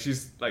side, right? Like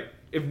she's like,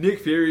 if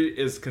Nick Fury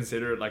is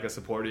considered like a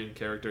supporting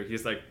character,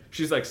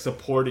 she's like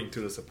supporting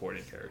to the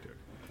supporting character,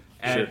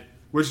 and Sure.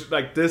 which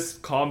like this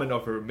comment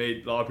of her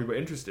made a lot of people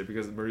interested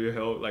because Maria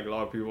Hill, like a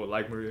lot of people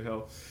like Maria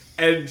Hill,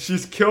 and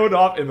she's killed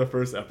off in the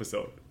first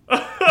episode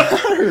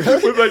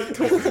with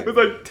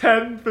like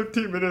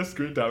 10-15 minutes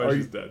screen time, and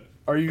she's dead.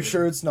 Are you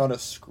sure it's not a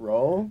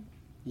scroll?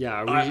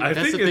 Yeah, I that's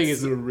think the thing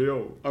it's is,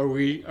 real. are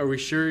we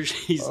sure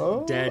she's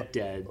Oh.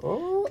 dead?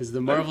 Oh. Because the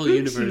Marvel think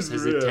universe she's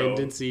has real. a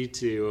tendency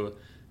to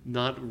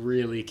not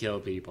really kill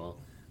people.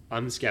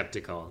 I'm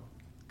skeptical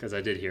because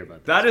I did hear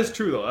about That is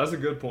true though. That's a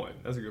good point.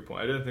 I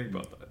didn't think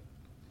about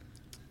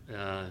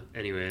that.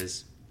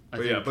 Anyways,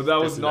 But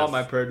that was not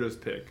my Predators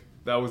pick.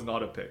 That was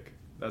not a pick.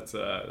 That's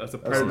a an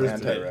Predators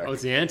anti-rec. mid. Oh,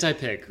 it's the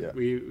anti-pick. Yeah.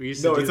 We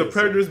used to No, do it's a this,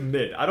 Predators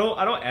mid. I don't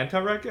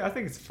anti-rec it. I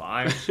think it's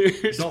fine.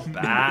 It's not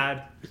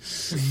bad.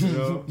 You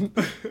know?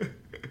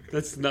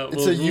 That's not.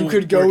 It's you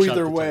could go workshop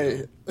either the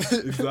way.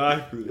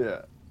 Exactly.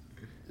 Yeah.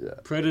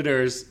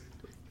 Predators.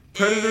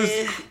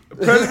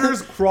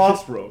 Predators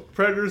crossroad.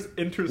 Predators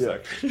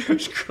intersection.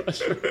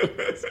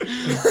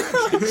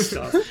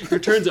 Stop. Your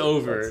turn's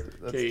over.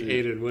 That's Okay,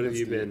 deep. Aiden, what have That's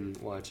you deep. been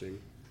watching?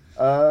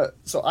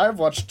 So I've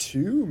watched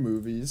 2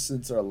 movies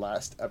since our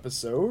last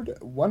episode.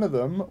 One of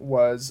them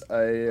was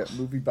a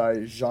movie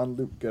by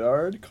Jean-Luc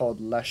Godard called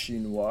La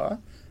Chinoise.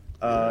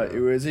 It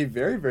was a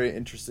very, very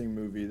interesting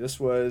movie. This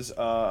was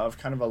of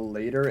kind of a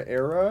later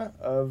era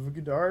of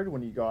Godard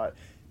when he got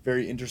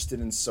very interested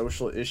in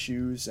social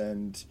issues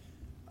and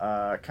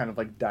kind of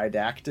like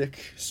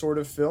didactic sort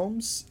of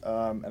films.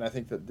 And I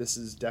think that this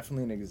is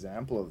definitely an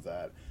example of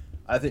that.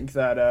 I think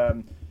that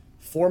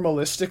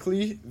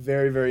formalistically,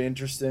 very, very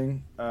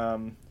interesting.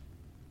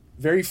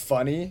 Very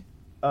funny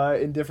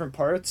in different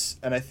parts.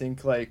 And I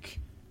think like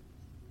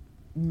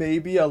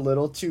maybe a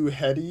little too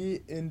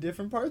heady in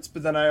different parts,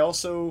 but then I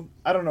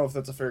don't know if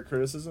that's a fair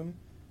criticism.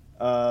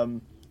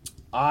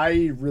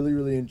 I really,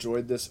 really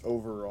enjoyed this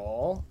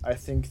overall. I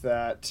think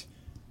that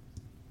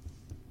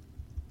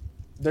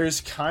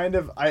there's kind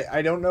of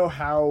I don't know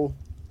how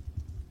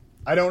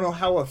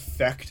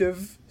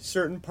effective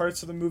certain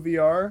parts of the movie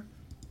are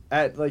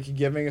at like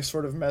giving a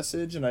sort of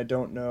message, and I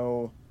don't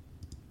know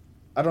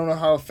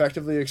how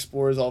effectively it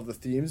explores all of the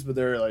themes, but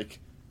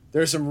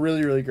there's some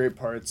really, really great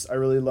parts. I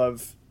really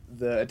love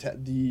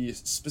the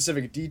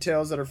specific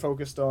details that are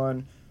focused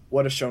on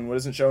what is shown, what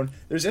isn't shown.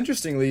 There's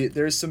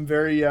some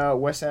very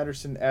Wes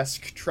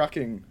Anderson-esque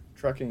trucking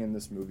in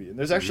this movie, and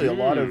there's actually a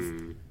lot of.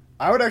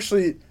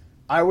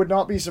 I would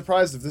not be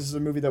surprised if this is a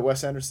movie that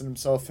Wes Anderson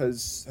himself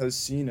has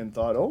seen and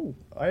thought, oh,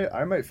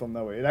 I might film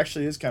that way. It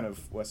actually is kind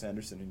of Wes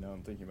Anderson-y now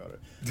I'm thinking about it.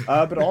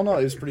 But all in all,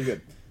 it was pretty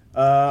good.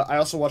 I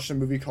also watched a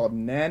movie called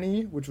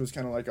Nanny, which was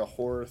kind of like a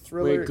horror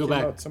thriller. Wait, go It came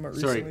back. out somewhat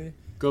Sorry, recently.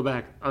 go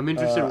back. I'm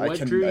interested.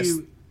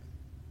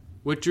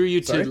 What drew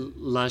you Sorry? to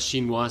La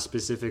Chinoise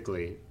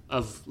specifically?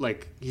 Of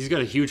like, he's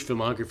got a huge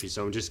filmography,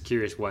 so I'm just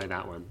curious why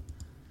that one.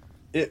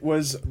 It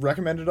was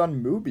recommended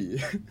on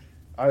Mubi.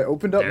 I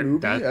opened up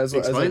Mubi that as I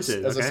explains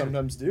it, okay.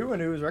 sometimes do,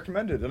 and it was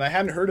recommended, and I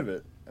hadn't heard of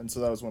it, and so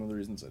that was one of the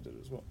reasons I did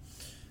it as well.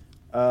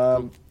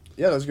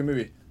 Yeah, that was a good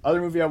movie.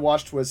 Other movie I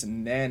watched was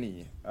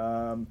Nanny.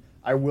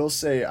 I will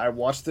say I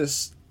watched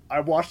this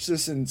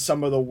in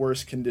some of the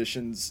worst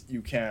conditions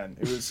you can.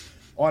 It was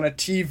on a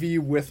TV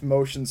with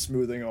motion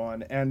smoothing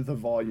on and the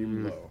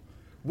volume low.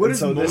 What And is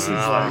so this motion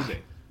is like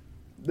smoothing?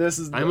 this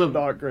is I'm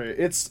not great.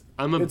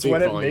 I'm a it's big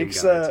when it volume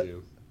makes guy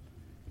too.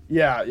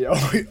 Yeah.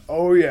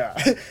 Oh yeah.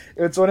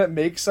 It's when it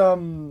makes say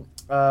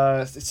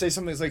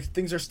something that's like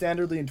things are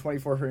standardly in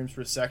 24 frames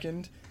per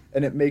second,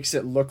 and it makes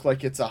it look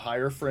like it's a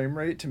higher frame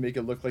rate to make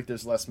it look like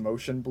there's less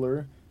motion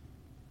blur.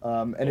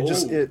 And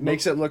it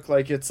makes it look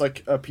like it's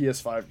like a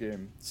PS5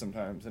 game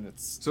sometimes, and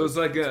it's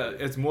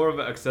it's more of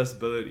an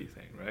accessibility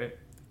thing, right?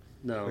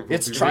 No,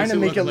 it's it trying makes to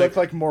make it like look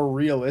like more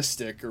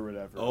realistic or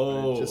whatever.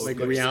 Oh, It just like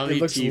looks, reality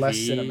it looks less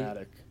TV.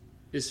 cinematic.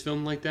 is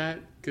filmed like that,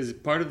 because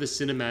part of the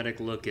cinematic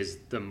look is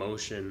the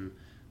motion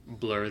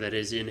blur that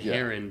is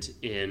inherent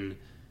in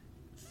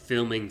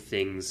filming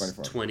things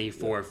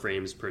 24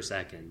 frames per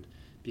second.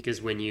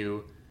 Because when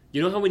you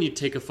know how when you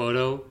take a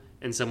photo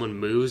and someone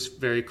moves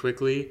very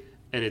quickly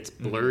and it's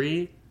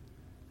blurry,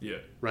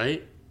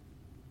 right?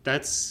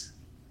 That's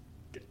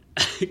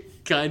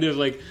kind of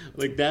like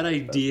that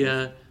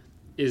idea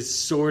is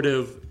sort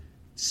of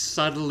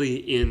subtly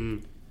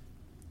in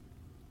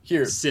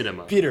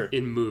cinema, Peter,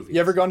 in movies.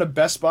 You ever gone to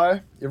Best Buy?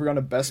 You ever gone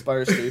to Best Buy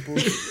or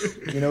Staples?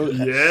 Bro. You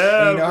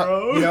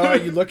know how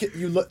you look at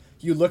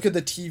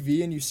the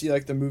TV and you see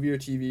like the movie or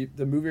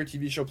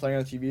TV show playing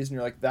on the TVs, and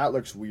you're like, that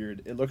looks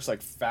weird. It looks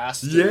like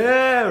fast.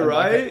 Yeah,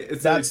 right.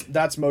 Like,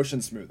 that's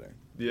motion smoothing.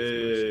 Yeah.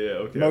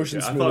 Okay. Motion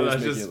smoothing. I thought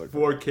that's just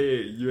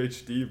 4K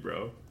UHD,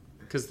 bro.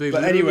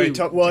 But anyway,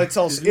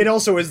 it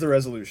also is the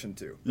resolution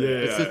too.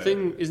 It's the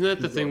thing. Isn't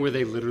that the thing where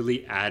they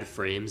literally add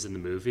frames in the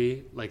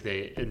movie? Like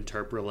they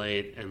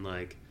interpolate and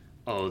like,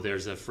 oh,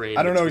 there's a frame.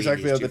 I don't know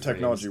exactly how the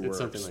technology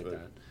works. It's something like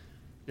that.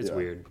 It's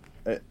weird.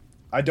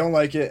 I don't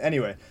like it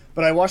anyway.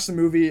 But I watched the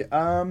movie. Hit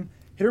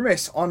or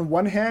miss. On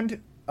one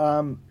hand,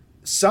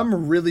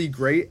 some really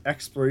great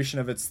exploration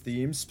of its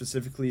themes,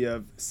 specifically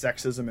of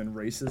sexism and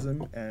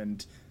racism,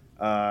 and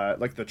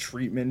like the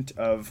treatment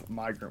of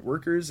migrant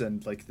workers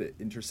and like the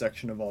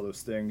intersection of all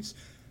those things.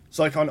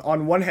 So like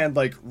on one hand,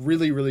 like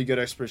really, really good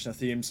exploration of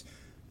themes,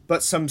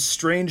 but some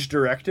strange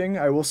directing.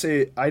 I will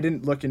say I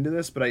didn't look into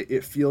this, but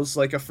it feels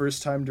like a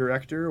first-time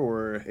director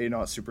or a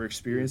not super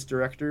experienced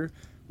director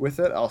with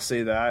it. I'll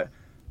say that.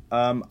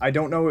 I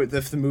don't know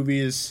if the movie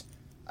is...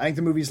 I think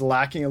the movie's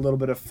lacking a little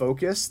bit of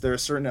focus. There are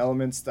certain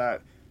elements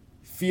that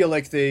feel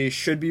like they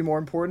should be more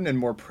important and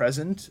more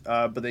present,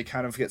 but they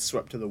kind of get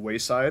swept to the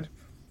wayside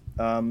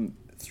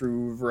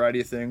through a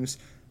variety of things.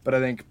 But I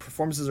think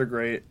performances are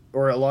great,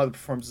 or a lot of the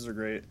performances are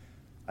great.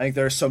 I think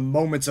there are some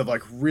moments of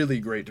like really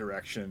great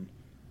direction.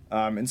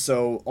 And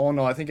so all in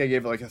all, I think I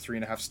gave it like a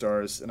 3.5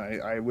 stars, and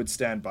I would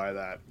stand by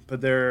that.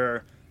 But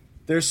there's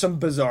some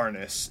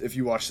bizarreness if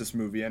you watch this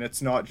movie, and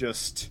it's not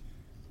just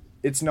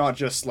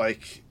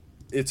like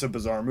it's a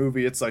bizarre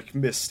movie. It's like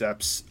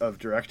missteps of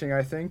directing,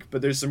 I think.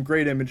 But there's some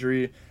great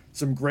imagery,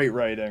 some great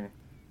writing,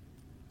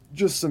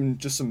 just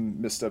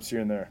some missteps here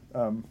and there.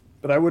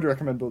 But I would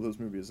recommend both those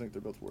movies. I think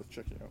they're both worth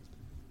checking out.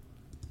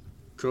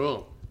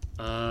 Cool.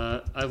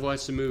 I've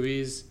watched some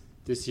movies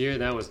this year.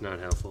 That was not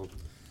helpful.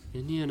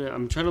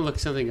 I'm trying to look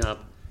something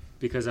up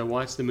because I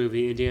watched the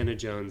movie Indiana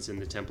Jones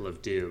and the Temple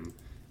of Doom.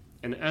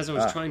 And as I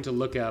was trying to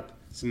look up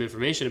some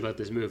information about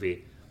this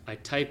movie, I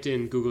typed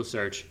in Google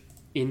search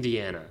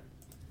Indiana,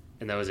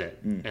 and that was it.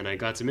 And I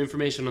got some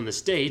information on the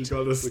state, which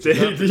was not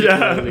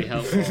particularly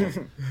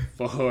helpful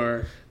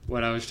for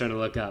what I was trying to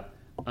look up.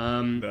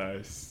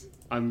 Nice.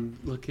 I'm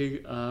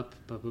looking up...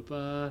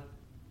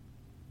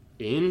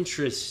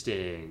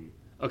 Interesting.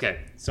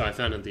 Okay, so I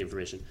found out the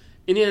information.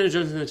 Indiana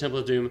Jones and the Temple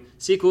of Doom,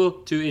 sequel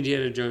to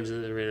Indiana Jones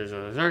and the Raiders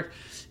of the Ark.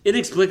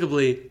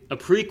 Inexplicably, a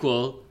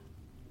prequel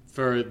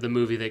for the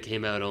movie that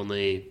came out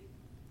only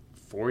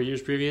 4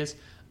 years previous.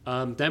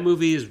 That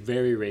movie is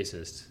very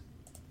racist.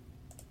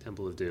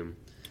 Temple of Doom.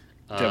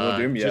 Temple of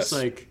Doom, yes.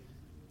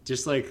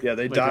 Just like yeah,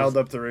 they like dialed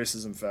up the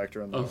racism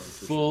factor on that. A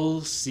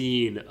full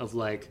scene of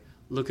like,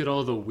 look at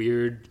all the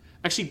weird.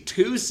 Actually,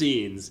 2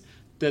 scenes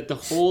that the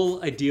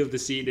whole idea of the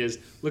scene is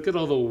look at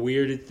all the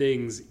weird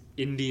things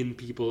Indian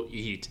people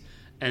eat,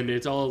 and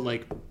it's all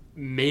like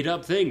made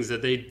up things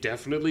that they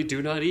definitely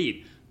do not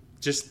eat.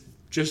 Just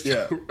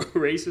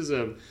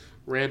racism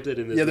rampant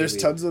in this. Yeah, movie.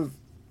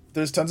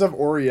 There's tons of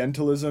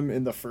Orientalism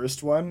in the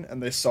first one,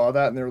 and they saw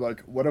that and they were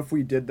like, "What if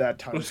we did that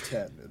times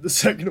 10?" in the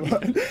second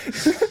one.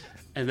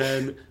 And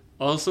then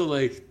also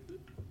like,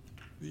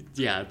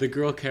 yeah, the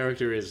girl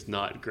character is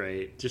not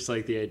great. Just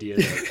like the idea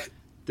that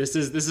this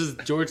is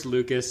George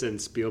Lucas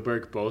and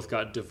Spielberg both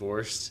got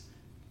divorced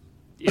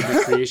in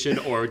the creation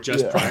or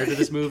just prior to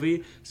this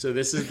movie. So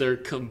this is their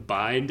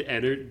combined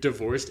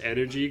divorced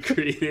energy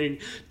creating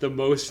the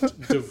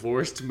most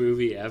divorced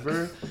movie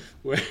ever,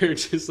 where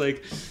just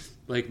like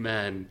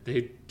man,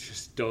 they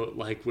just don't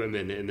like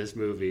women in this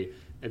movie.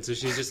 And so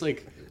she's just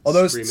like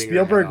although screaming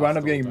Spielberg her head wound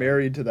off up getting the whole time.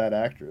 married to that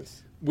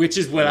actress. Which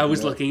is what I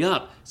was looking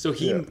up. So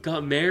he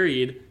got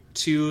married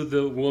to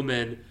the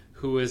woman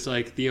who was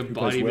like the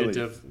embodiment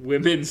of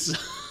women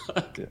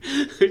suck.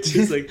 Which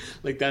is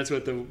like that's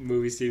what the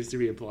movie seems to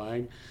be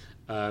implying.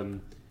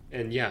 And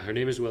yeah, her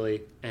name is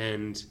Willie.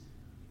 And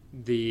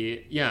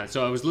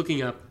so I was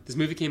looking up, this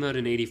movie came out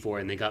in 1984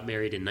 and they got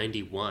married in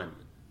 1991.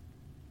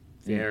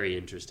 Very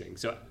interesting.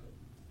 So,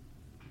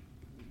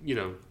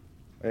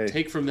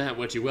 take from that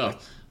what you will.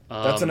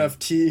 That's enough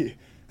tea.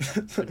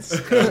 It's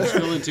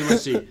spilling too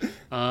much tea.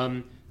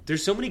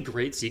 There's so many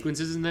great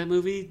sequences in that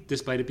movie,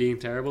 despite it being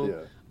terrible.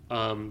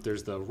 Yeah.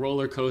 There's the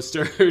roller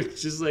coaster.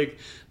 Just like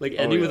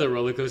ending with a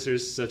roller coaster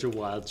is such a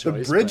wild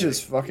choice. The bridge is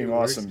fucking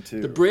awesome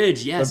too. The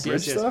bridge, yes, the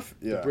bridge stuff.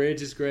 Yeah. The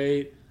bridge is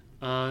great.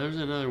 There's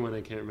another one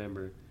I can't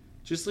remember.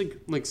 Just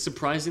like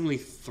surprisingly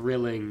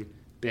thrilling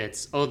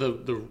bits. Oh,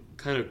 the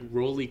kind of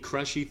rolly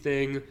crushy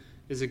thing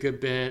is a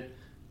good bit.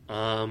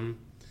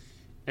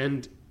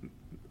 And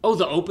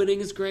the opening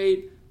is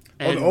great.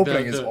 And the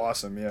opening is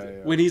awesome. Yeah.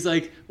 When he's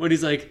like,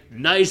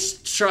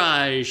 nice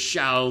try,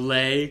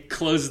 Shaolei,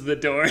 closes the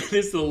door, and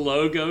it's the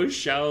logo,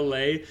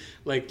 Shaolei.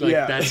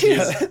 That's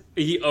his,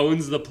 he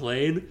owns the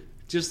plane.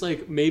 Just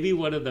like maybe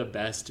one of the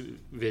best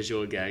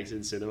visual gags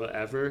in cinema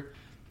ever.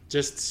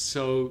 Just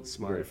so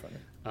smart. Very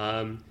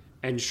funny.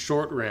 And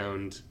Short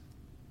Round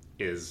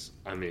is,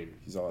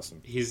 he's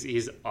awesome.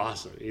 He's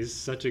awesome. He's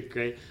such a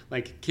great,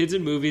 kids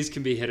in movies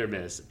can be hit or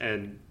miss,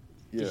 and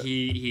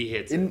he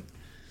hits it.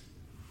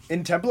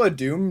 In Temple of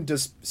Doom,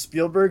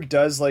 Spielberg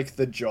does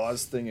the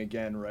Jaws thing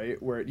again,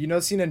 right? Where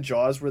the scene in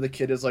Jaws where the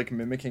kid is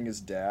mimicking his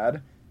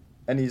dad,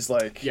 and he's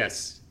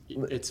yes,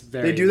 it's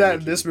very. They do that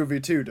in this movie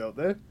too, don't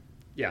they?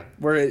 Yeah,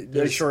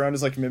 where Short Round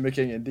is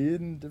mimicking Indy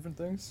and different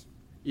things.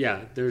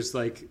 Yeah, there's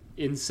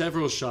in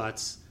several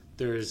shots.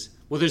 There's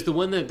the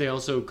one that they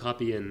also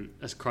copy in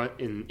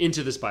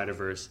Into the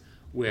Spider-Verse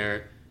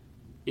where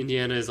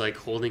Indiana is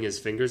holding his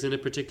fingers in a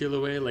particular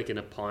way, in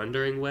a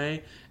pondering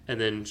way,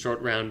 and then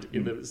Short Round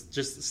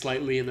just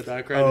slightly in the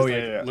background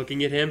is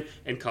looking at him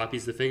and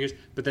copies the fingers.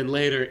 But then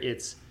later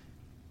it's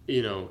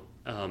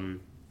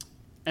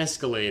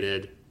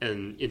escalated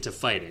and into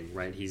fighting,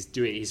 right?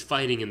 He's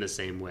fighting in the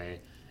same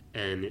way,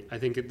 and I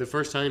think the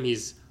first time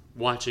he's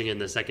watching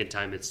and the second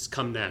time it's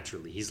come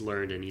naturally. He's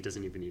learned and he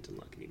doesn't even need to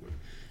look anymore.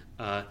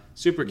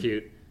 Super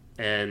cute,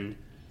 and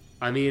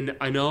I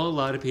know a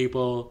lot of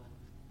people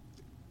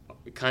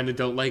kind of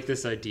don't like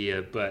this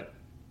idea, but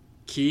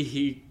Ki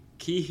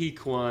Hee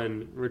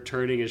Kwan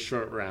returning as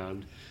Short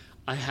Round,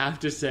 I have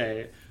to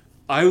say,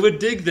 I would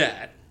dig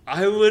that.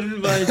 I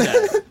wouldn't mind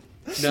that.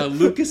 Now,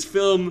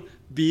 Lucasfilm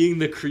being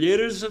the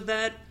creators of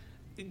that,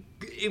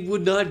 it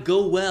would not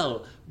go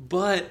well,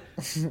 but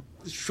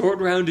Short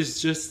Round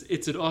is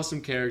it's an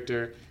awesome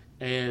character,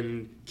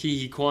 and Ki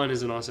Hee Kwan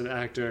is an awesome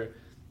actor.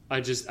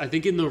 I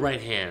think in the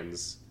right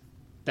hands,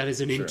 that is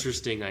an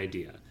interesting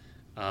idea.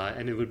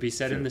 And it would be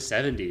set in the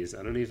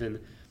 70s.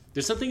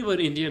 There's something about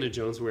Indiana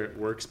Jones where it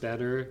works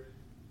better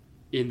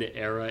in the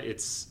era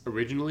it's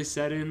originally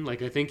set in. I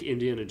think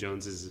Indiana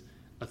Jones is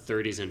a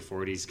 30s and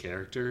 40s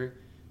character.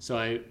 So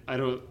I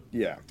don't...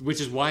 Yeah. Which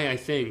is why I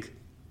think...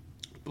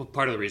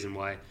 Part of the reason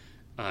why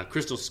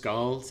Crystal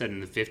Skull set in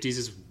the 50s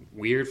is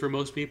weird for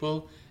most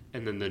people.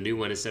 And then the new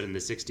one is set in the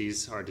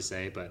 60s. Hard to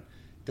say. But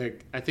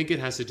I think it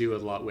has to do a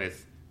lot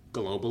with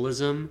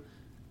globalism,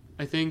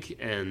 I think,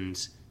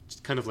 and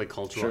kind of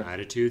cultural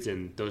attitudes,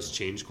 and those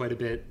change quite a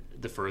bit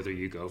the further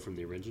you go from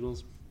the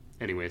originals.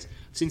 Anyways,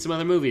 I've seen some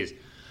other movies.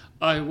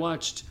 I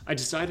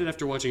decided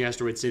after watching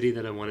Asteroid City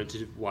that I wanted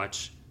to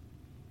watch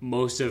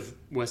most of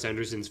Wes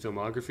Anderson's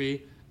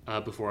filmography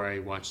before I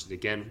watched it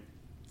again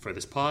for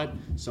this pod.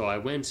 So I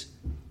went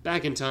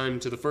back in time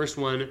to the first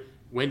one,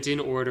 went in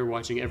order,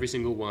 watching every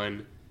single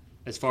one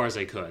as far as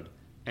I could,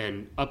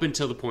 and up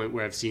until the point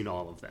where I've seen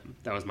all of them.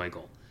 That was my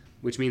goal,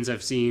 which means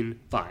I've seen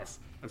 5.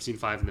 I've seen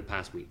 5 in the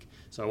past week.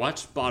 So I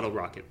watched Bottle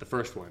Rocket, the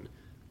first one.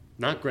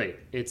 Not great.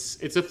 It's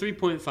a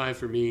 3.5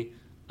 for me.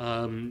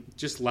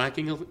 Just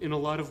lacking in a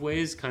lot of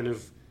ways. Kind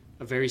of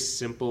a very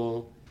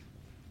simple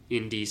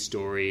indie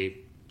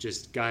story.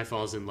 Just guy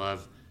falls in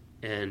love,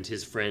 and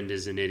his friend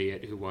is an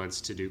idiot who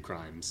wants to do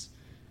crimes.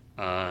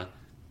 But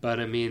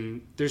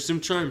there's some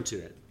charm to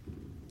it.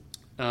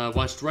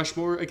 Watched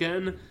Rushmore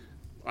again.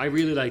 I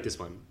really like this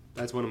one.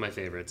 That's one of my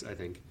favorites, I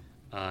think.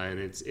 And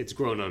it's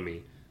grown on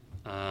me.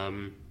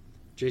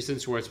 Jason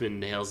Schwartzman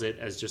nails it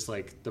as just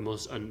the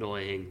most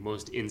annoying,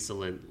 most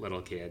insolent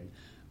little kid.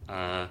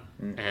 But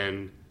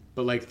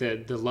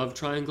the love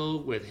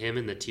triangle with him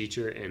and the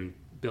teacher and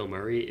Bill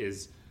Murray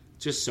is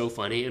just so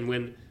funny. And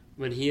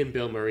when he and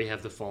Bill Murray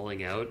have the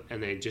falling out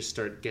and they just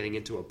start getting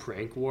into a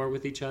prank war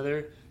with each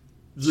other.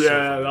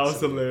 Yeah, that was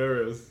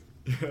hilarious.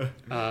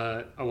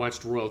 I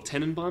watched Royal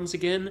Tenenbaums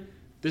again.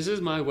 This is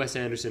my Wes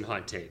Anderson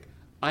hot take.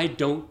 I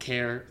don't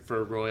care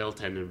for Royal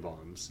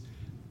Tenenbaums.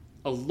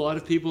 A lot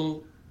of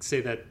people say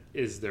that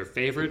is their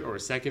favorite or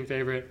second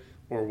favorite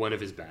or one of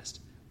his best.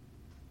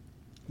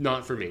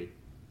 Not for me.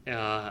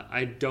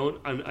 I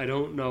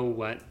don't know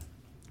what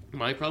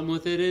my problem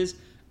with it is.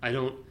 I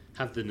don't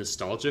have the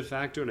nostalgia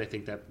factor, and I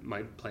think that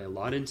might play a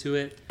lot into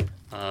it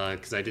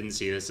because I didn't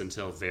see this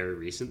until very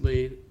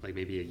recently,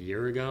 maybe a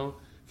year ago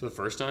for the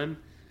first time.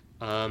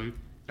 And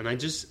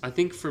I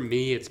think for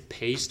me it's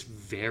paced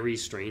very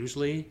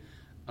strangely,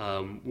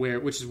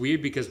 which is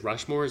weird because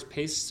Rushmore is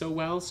paced so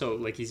well.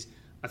 So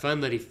I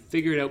found that he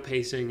figured out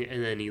pacing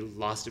and then he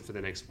lost it for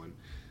the next one.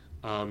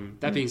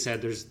 That being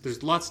said,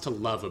 there's lots to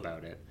love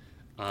about it.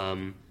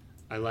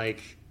 I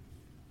like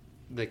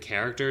the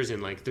characters,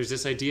 and there's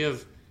this idea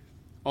of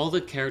all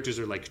the characters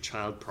are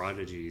child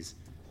prodigies,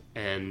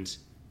 and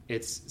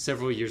it's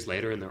several years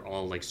later and they're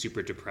all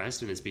super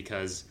depressed, and it's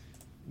because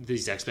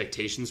these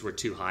expectations were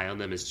too high on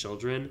them as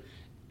children,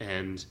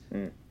 and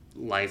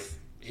life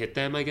hit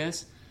them, I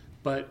guess.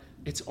 But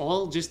it's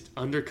all just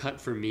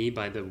undercut for me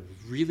by the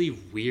really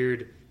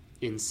weird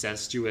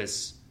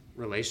incestuous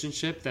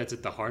relationship that's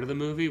at the heart of the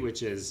movie,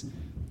 which is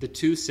the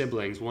two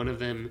siblings. One of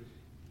them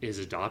is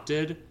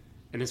adopted,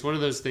 And it's one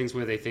of those things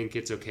where they think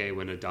it's okay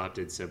when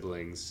adopted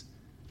siblings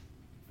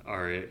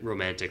are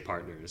romantic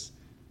partners.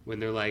 When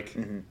they're like,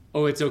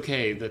 oh, it's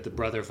okay that the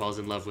brother falls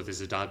in love with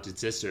his adopted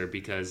sister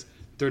because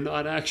they're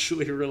not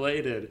actually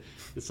related.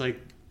 It's like,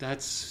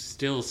 that's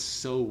still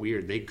so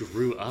weird. They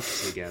grew up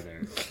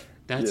together.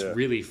 That's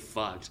really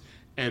fucked.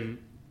 And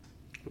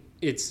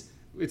it's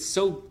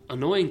so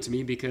annoying to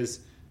me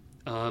because,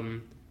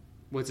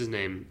 what's his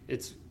name?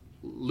 It's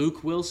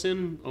Luke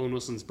Wilson, Owen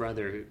Wilson's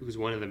brother, who's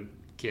one of the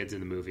kids in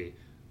the movie,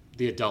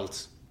 the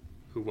adult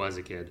who was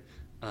a kid.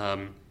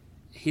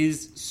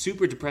 He's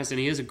super depressed, and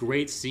he has a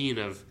great scene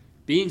of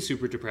being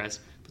super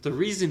depressed. But the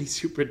reason he's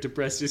super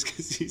depressed is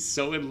because he's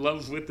so in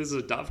love with his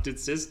adopted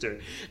sister,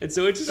 and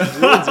so it just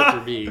ruins it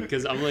for me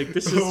because I'm like,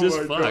 this is just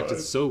fucked. God.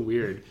 It's so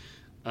weird.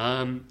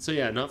 So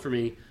yeah, not for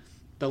me.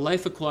 The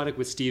Life Aquatic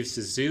with Steve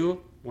Zissou,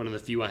 one of the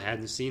few I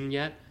hadn't seen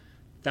yet.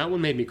 That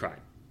one made me cry.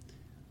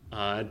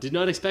 Did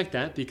not expect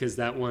that because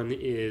that one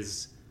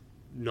is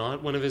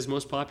not one of his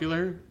most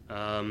popular.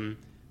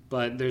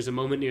 But there's a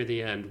moment near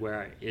the end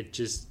where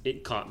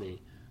it caught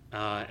me.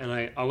 And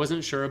I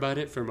wasn't sure about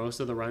it for most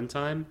of the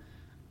runtime.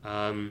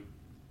 I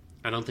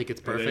don't think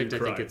it's perfect.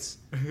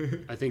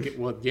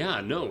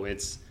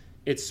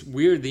 It's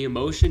weird. The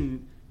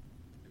emotion,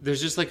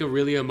 there's just like a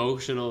really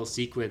emotional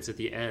sequence at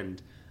the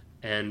end.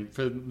 And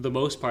for the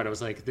most part, I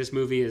was like, this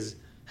movie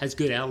has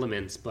good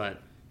elements,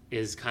 but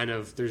is kind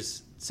of,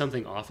 there's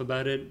something off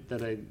about it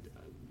that I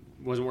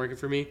wasn't working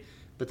for me.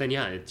 But then,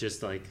 yeah, it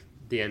just like,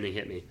 the ending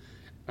hit me.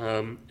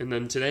 And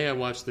then today I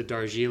watched the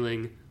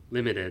Darjeeling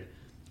Limited,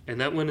 and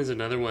that one is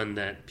another one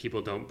that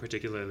people don't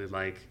particularly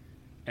like,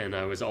 and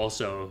I was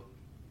also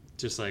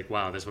just like,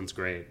 wow, this one's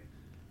great.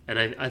 And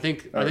I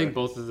think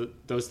both of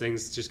those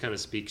things just kind of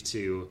speak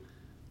to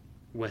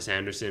Wes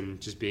Anderson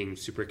just being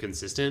super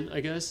consistent, I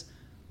guess.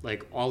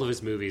 Like, all of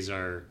his movies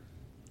are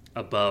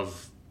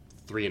above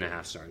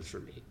 3.5 stars for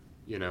me,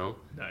 you know?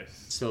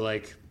 Nice. So,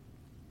 like,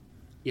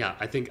 yeah,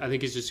 I think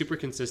he's just super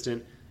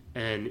consistent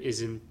and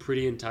is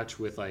pretty in touch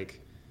with, like,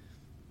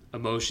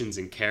 emotions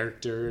and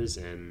characters,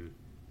 and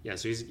yeah,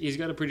 so he's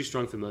got a pretty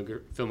strong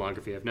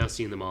filmography. I've now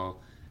seen them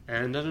all,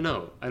 and I don't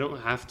know, I don't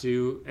have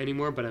to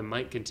anymore, but I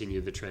might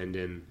continue the trend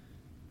and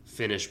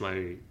finish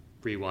my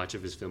rewatch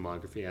of his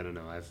filmography. I don't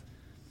know, I've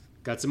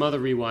got some other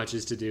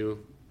rewatches to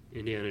do,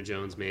 Indiana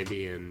Jones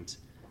maybe, and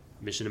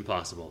Mission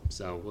Impossible,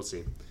 so we'll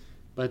see.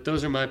 But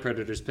those are my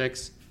Predators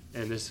picks,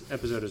 and this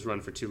episode has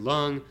run for too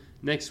long.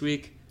 Next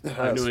week, I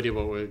have no idea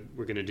what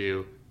we're going to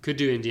do. Could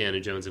do Indiana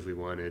Jones if we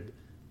wanted.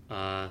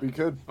 We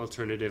could.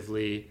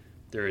 Alternatively,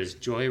 there is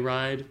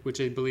Joyride,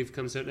 which I believe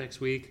comes out next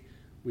week.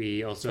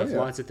 We also have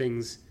lots of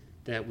things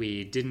that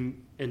we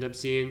didn't end up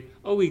seeing.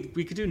 Oh, we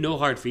could do No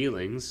Hard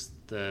Feelings,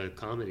 the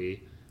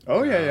comedy.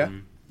 Oh, yeah.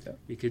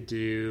 We could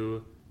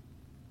do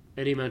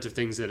any amount of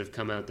things that have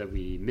come out that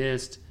we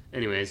missed.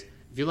 Anyways,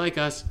 if you like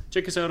us,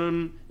 check us out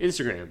on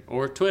Instagram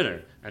or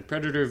Twitter at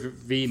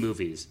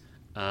PredatorVMovies.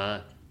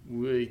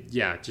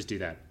 Just do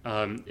that.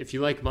 If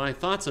you like my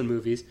thoughts on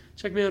movies,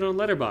 check me out on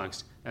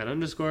Letterboxd at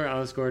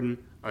 _AliceGordon_.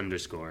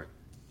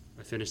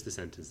 I finished the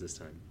sentence this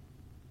time.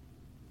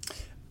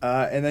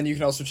 And then you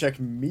can also check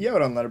me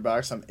out on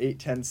Letterboxd. I'm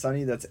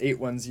 810Sunny. That's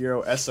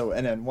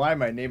 810SONNY.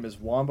 My name is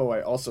Wombo.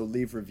 I also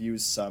leave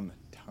reviews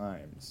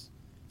sometimes.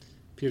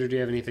 Peter, do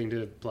you have anything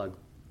to plug?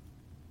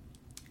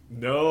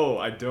 No,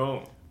 I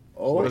don't.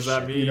 Oh, what does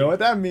that mean? You know what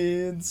that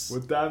means.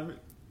 What that mean?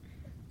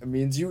 It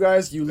means you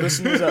guys, you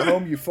listeners at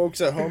home, you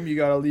folks at home, you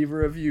gotta leave a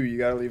review. You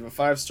gotta leave a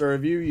 5-star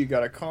review. You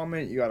gotta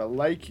comment. You gotta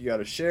like. You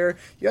gotta share.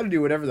 You gotta do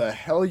whatever the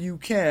hell you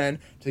can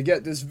to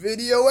get this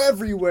video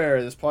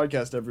everywhere. This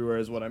podcast everywhere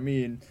is what I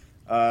mean.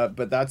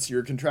 But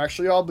you're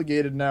contractually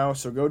obligated now,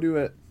 so go do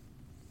it.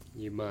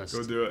 You must.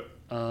 Go do it.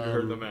 You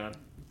heard the man.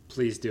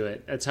 Please do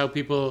it. That's how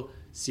people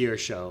see our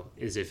show,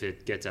 is if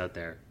it gets out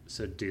there.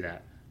 So do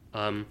that.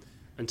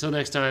 Until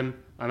next time,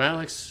 I'm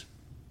Alex.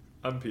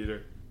 I'm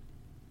Peter.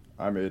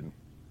 I'm Aiden.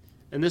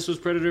 And this was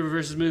Predator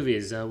vs.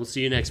 Movies. We'll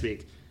see you next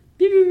week.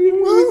 Yep.